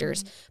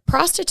collectors.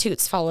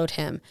 Prostitutes followed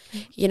him,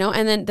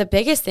 and then the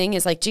biggest thing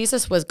is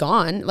Jesus was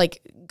gone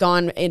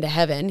into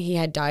heaven. He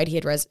had died. He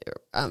had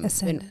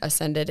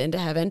ascended into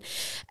heaven.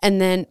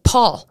 And then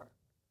Paul,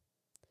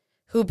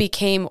 who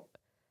became,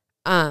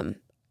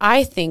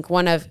 I think,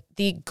 one of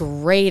the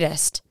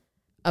greatest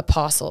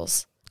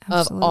apostles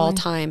of all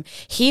time.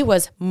 He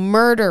was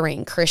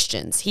murdering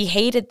Christians. He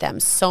hated them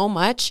so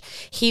much.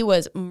 He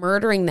was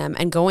murdering them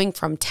and going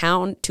from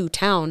town to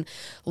town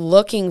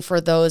looking for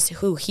those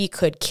who he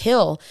could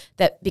kill,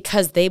 that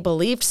because they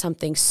believed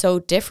something so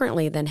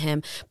differently than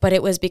him. But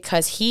it was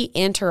because he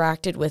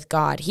interacted with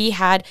God. He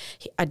had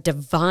a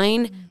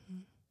divine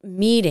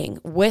meeting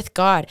with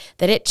God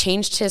that it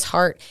changed his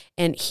heart.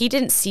 And he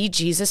didn't see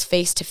Jesus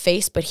face to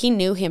face, but he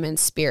knew him in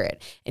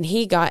spirit. And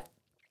he got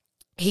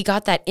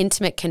that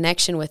intimate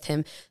connection with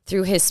him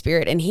through his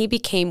spirit. And he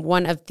became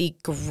one of the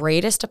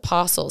greatest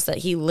apostles, that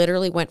he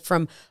literally went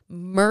from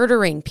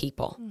murdering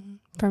people,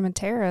 from a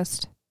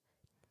terrorist,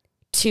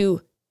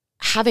 to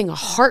having a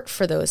heart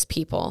for those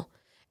people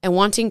and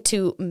wanting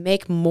to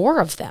make more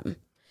of them.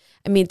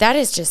 I mean, that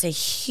is just a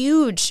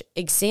huge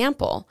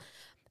example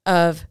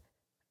of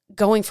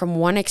going from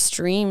one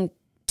extreme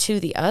to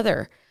the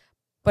other.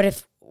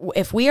 But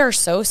if we are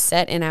so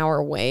set in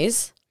our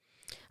ways,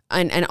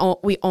 and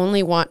we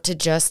only want to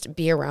just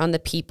be around the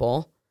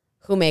people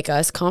who make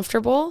us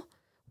comfortable,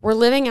 we're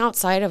living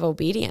outside of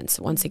obedience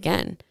once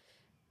again,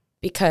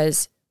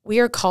 because we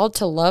are called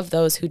to love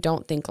those who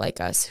don't think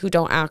like us, who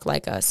don't act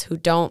like us, who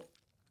don't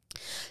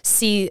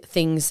see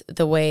things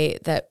the way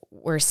that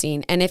we're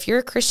seen. And if you're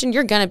a Christian,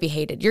 you're going to be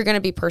hated. You're going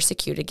to be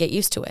persecuted. Get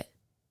used to it.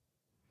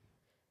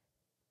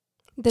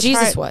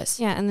 Jesus was.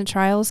 Yeah, and the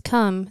trials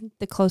come,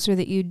 the closer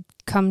that you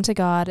come to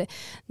God,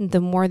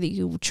 the more that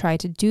you try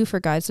to do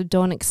for God. So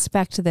don't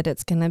expect that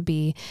it's going to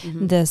be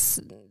this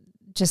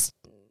just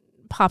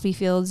poppy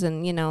fields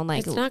and,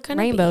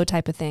 rainbow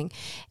type of thing.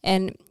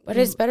 But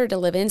it's better to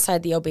live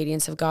inside the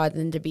obedience of God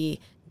than to be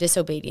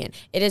disobedient.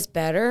 It is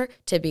better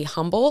to be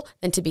humble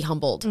than to be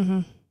humbled.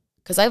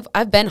 Because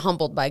I've been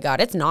humbled by God.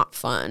 It's not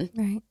fun.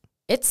 Right.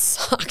 It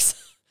sucks,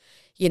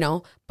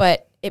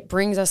 but it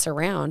brings us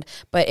around.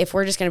 But if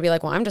we're just going to be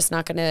like, well, I'm just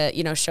not going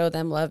to, show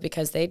them love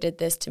because they did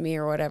this to me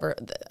or whatever.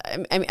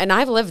 And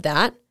I've lived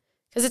that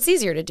because it's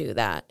easier to do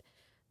that,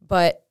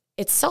 but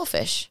it's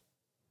selfish.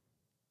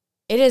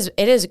 It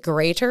is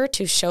greater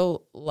to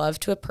show love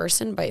to a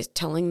person by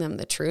telling them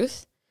the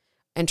truth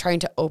and trying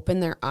to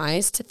open their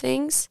eyes to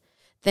things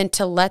than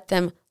to let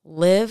them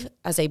live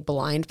as a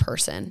blind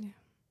person.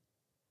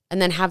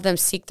 and then have them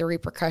seek the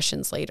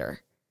repercussions later.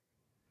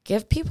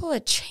 Give people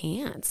a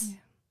chance.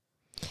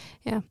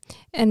 Yeah.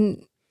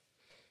 And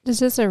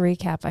just as a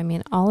recap, I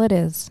mean, all it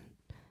is,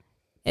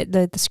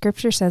 the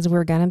scripture says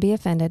we're going to be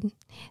offended. It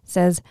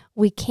says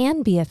we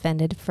can be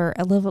offended for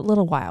a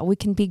little while. We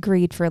can be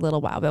grieved for a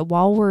little while. But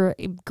while we're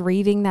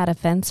grieving that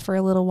offense for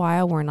a little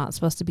while, we're not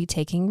supposed to be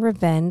taking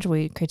revenge.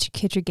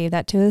 Kitcher gave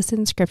that to us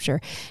in scripture.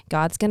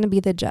 God's going to be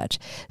the judge.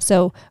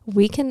 So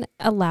we can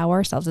allow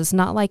ourselves. It's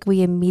not like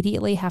we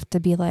immediately have to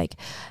be like,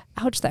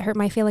 ouch, that hurt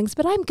my feelings,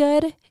 but I'm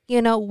good.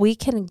 We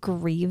can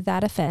grieve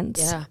that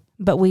offense. Yeah.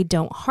 But we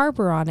don't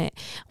harbor on it.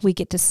 We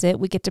get to sit,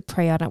 we get to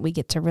pray on it, we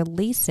get to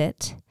release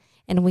it,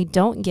 and we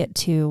don't get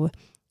to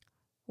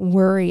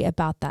worry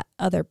about that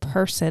other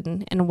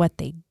person and what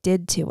they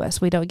did to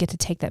us. We don't get to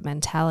take that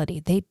mentality.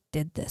 They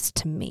did this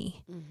to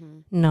me. Mm-hmm.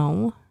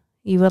 No,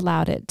 you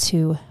allowed it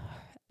to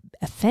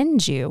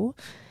offend you,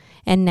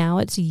 and now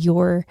it's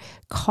your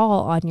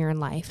call on your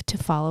life to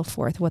follow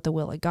forth what the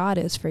will of God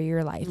is for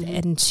your life, mm-hmm.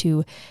 and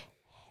to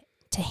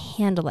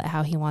handle it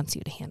how he wants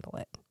you to handle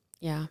it.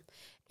 Yeah.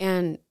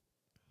 And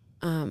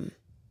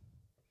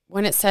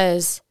when it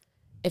says,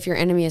 if your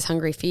enemy is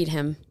hungry, feed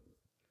him,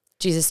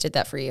 Jesus did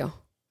that for you.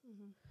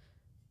 Mm-hmm.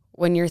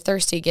 When you're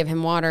thirsty, give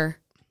him water.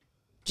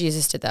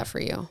 Jesus did that for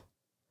you.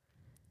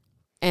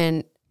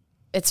 And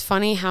it's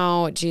funny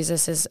how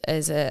Jesus is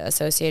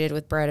associated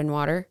with bread and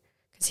water,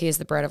 because he is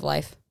the bread of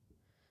life.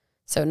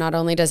 So not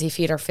only does he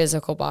feed our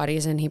physical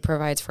bodies and he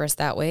provides for us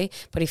that way,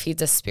 but he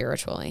feeds us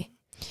spiritually.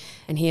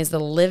 And he is the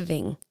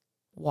living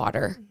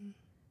water. Mm-hmm.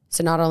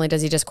 So not only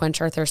does he just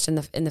quench our thirst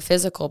in the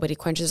physical, but he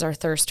quenches our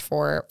thirst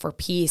for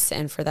peace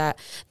and for that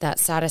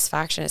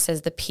satisfaction. It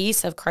says the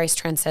peace of Christ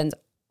transcends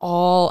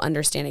all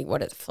understanding.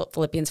 What is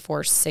Philippians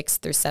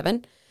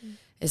 4:6-7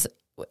 is,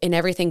 in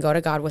everything go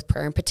to God with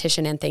prayer and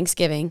petition and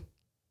thanksgiving.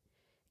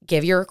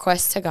 Give your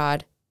requests to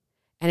God.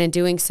 And in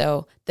doing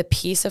so, the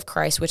peace of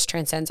Christ, which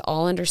transcends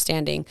all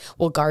understanding,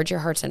 will guard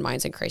your hearts and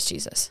minds in Christ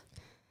Jesus.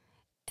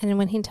 And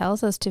when he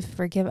tells us to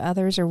forgive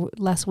others, or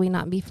lest we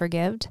not be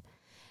forgived,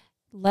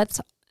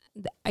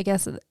 I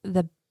guess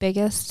the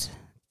biggest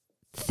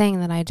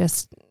thing that I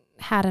just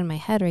had in my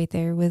head right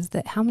there was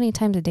that how many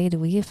times a day do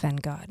we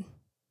offend God?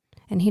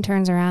 And he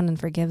turns around and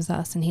forgives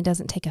us, and he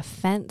doesn't take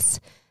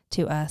offense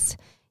to us.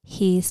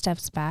 He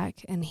steps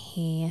back and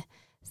he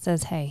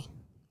says, hey,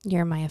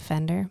 you're my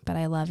offender, but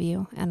I love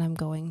you, and I'm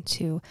going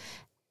to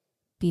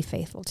be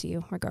faithful to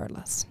you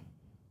regardless.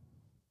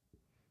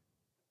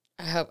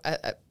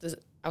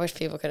 I wish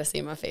people could have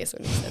seen my face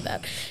when you said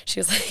that.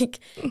 She was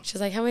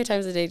like, how many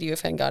times a day do you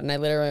offend God? And I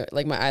literally,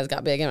 like, my eyes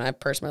got big and I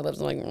pursed my lips.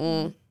 I'm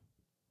like,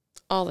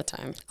 all the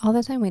time. All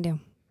the time we do.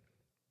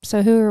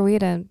 So who are we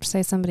to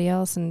say somebody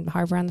else and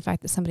harbor on the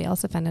fact that somebody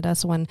else offended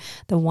us when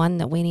the one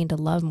that we need to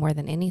love more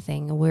than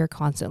anything, we're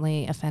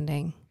constantly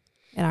offending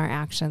in our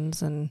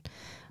actions and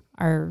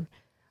our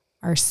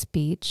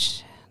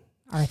speech,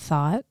 our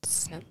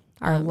thoughts, yep.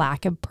 Our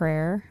lack of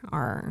prayer,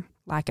 our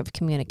lack of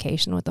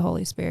communication with the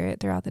Holy Spirit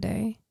throughout the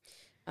day.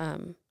 I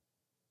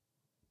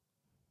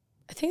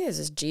think this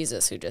is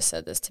Jesus who just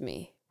said this to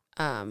me.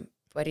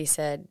 But he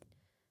said,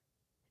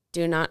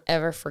 do not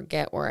ever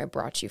forget where I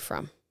brought you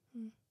from.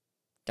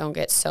 Don't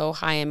get so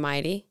high and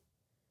mighty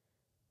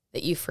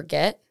that you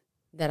forget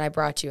that I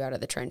brought you out of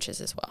the trenches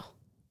as well.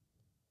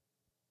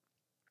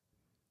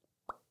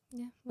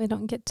 Yeah, we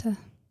don't get to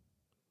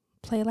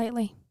play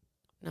lightly.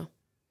 No.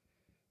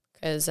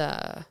 Because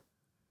I've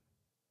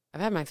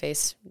had my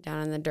face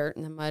down in the dirt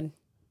and the mud.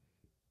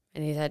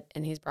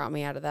 And he's brought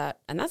me out of that.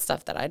 And that's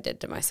stuff that I did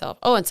to myself.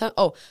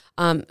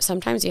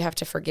 Sometimes you have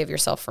to forgive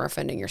yourself for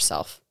offending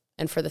yourself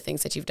and for the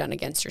things that you've done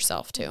against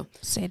yourself too.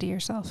 Say to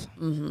yourself.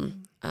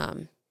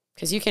 Mm-hmm.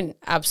 Because you can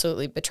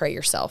absolutely betray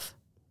yourself,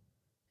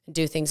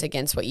 do things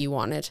against what you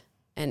wanted,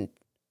 and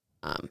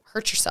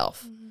hurt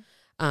yourself.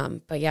 Mm-hmm.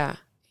 But yeah,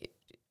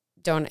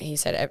 he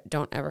said,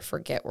 don't ever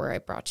forget where I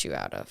brought you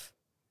out of.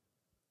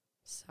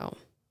 So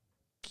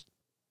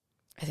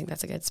I think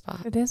that's a good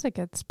spot. It is a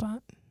good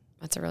spot.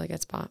 That's a really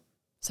good spot.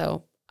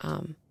 So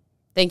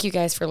thank you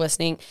guys for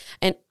listening.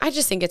 And I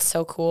just think it's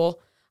so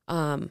cool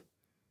that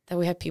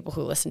we have people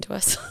who listen to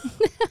us.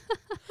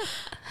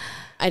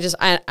 I just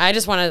want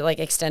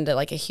to extend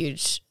a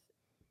huge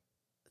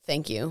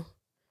thank you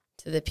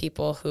to the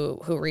people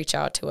who reach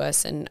out to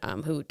us and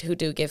who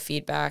do give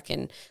feedback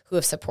and who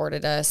have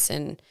supported us.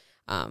 And,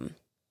 I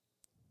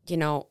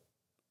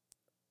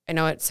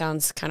know it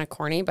sounds kind of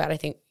corny, but I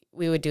think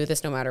we would do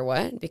this no matter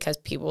what, because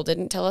people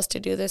didn't tell us to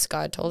do this.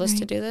 God told us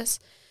to do this.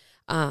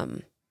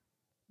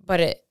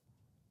 But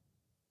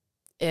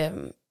I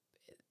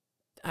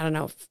don't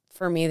know,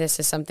 for me, this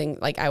is something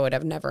I would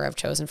have never have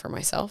chosen for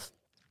myself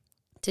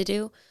to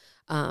do.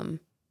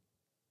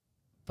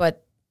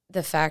 But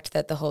the fact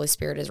that the Holy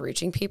Spirit is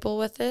reaching people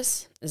with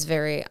this is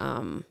very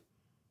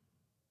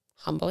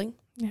humbling.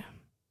 Yeah.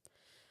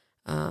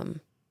 And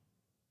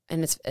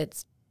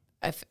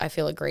I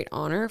feel a great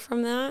honor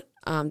from that,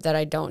 that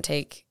I don't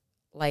take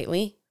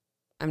lightly.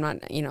 I'm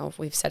not,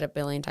 we've said it a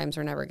billion times,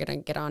 we're never going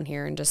to get on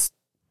here and just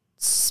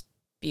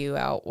spew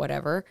out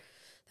whatever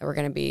that we're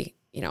going to be,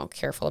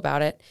 careful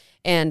about it.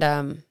 And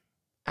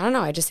I don't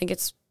know. I just think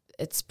it's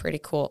pretty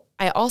cool.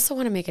 I also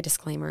want to make a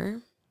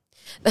disclaimer.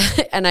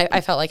 And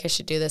I felt like I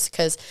should do this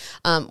because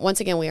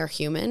once again, we are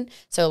human.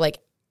 So like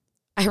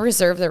I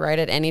reserve the right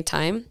at any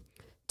time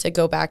to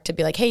go back to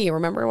be like, hey, you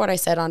remember what I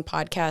said on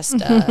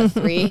podcast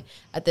 3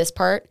 at this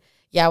part?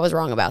 Yeah, I was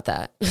wrong about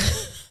that.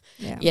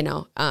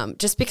 Yeah.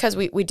 Just because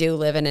we do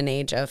live in an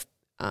age of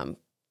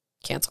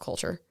cancel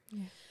culture,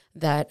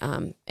 that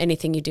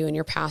anything you do in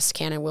your past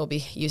can and will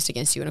be used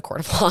against you in a court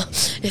of law,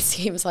 it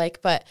seems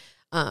like. But,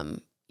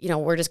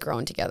 we're just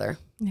growing together.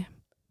 Yeah.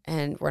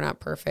 And we're not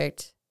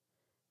perfect.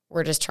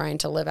 We're just trying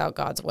to live out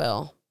God's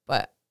will.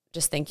 But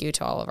just thank you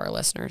to all of our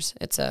listeners.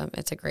 It's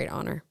a great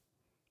honor.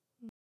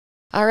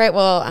 All right.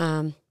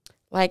 Well,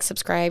 like,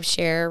 subscribe,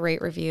 share,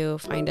 rate, review.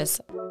 Find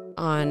us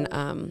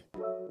on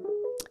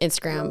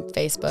Instagram,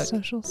 Facebook,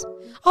 socials,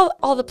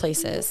 all the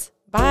places.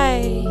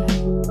 Bye.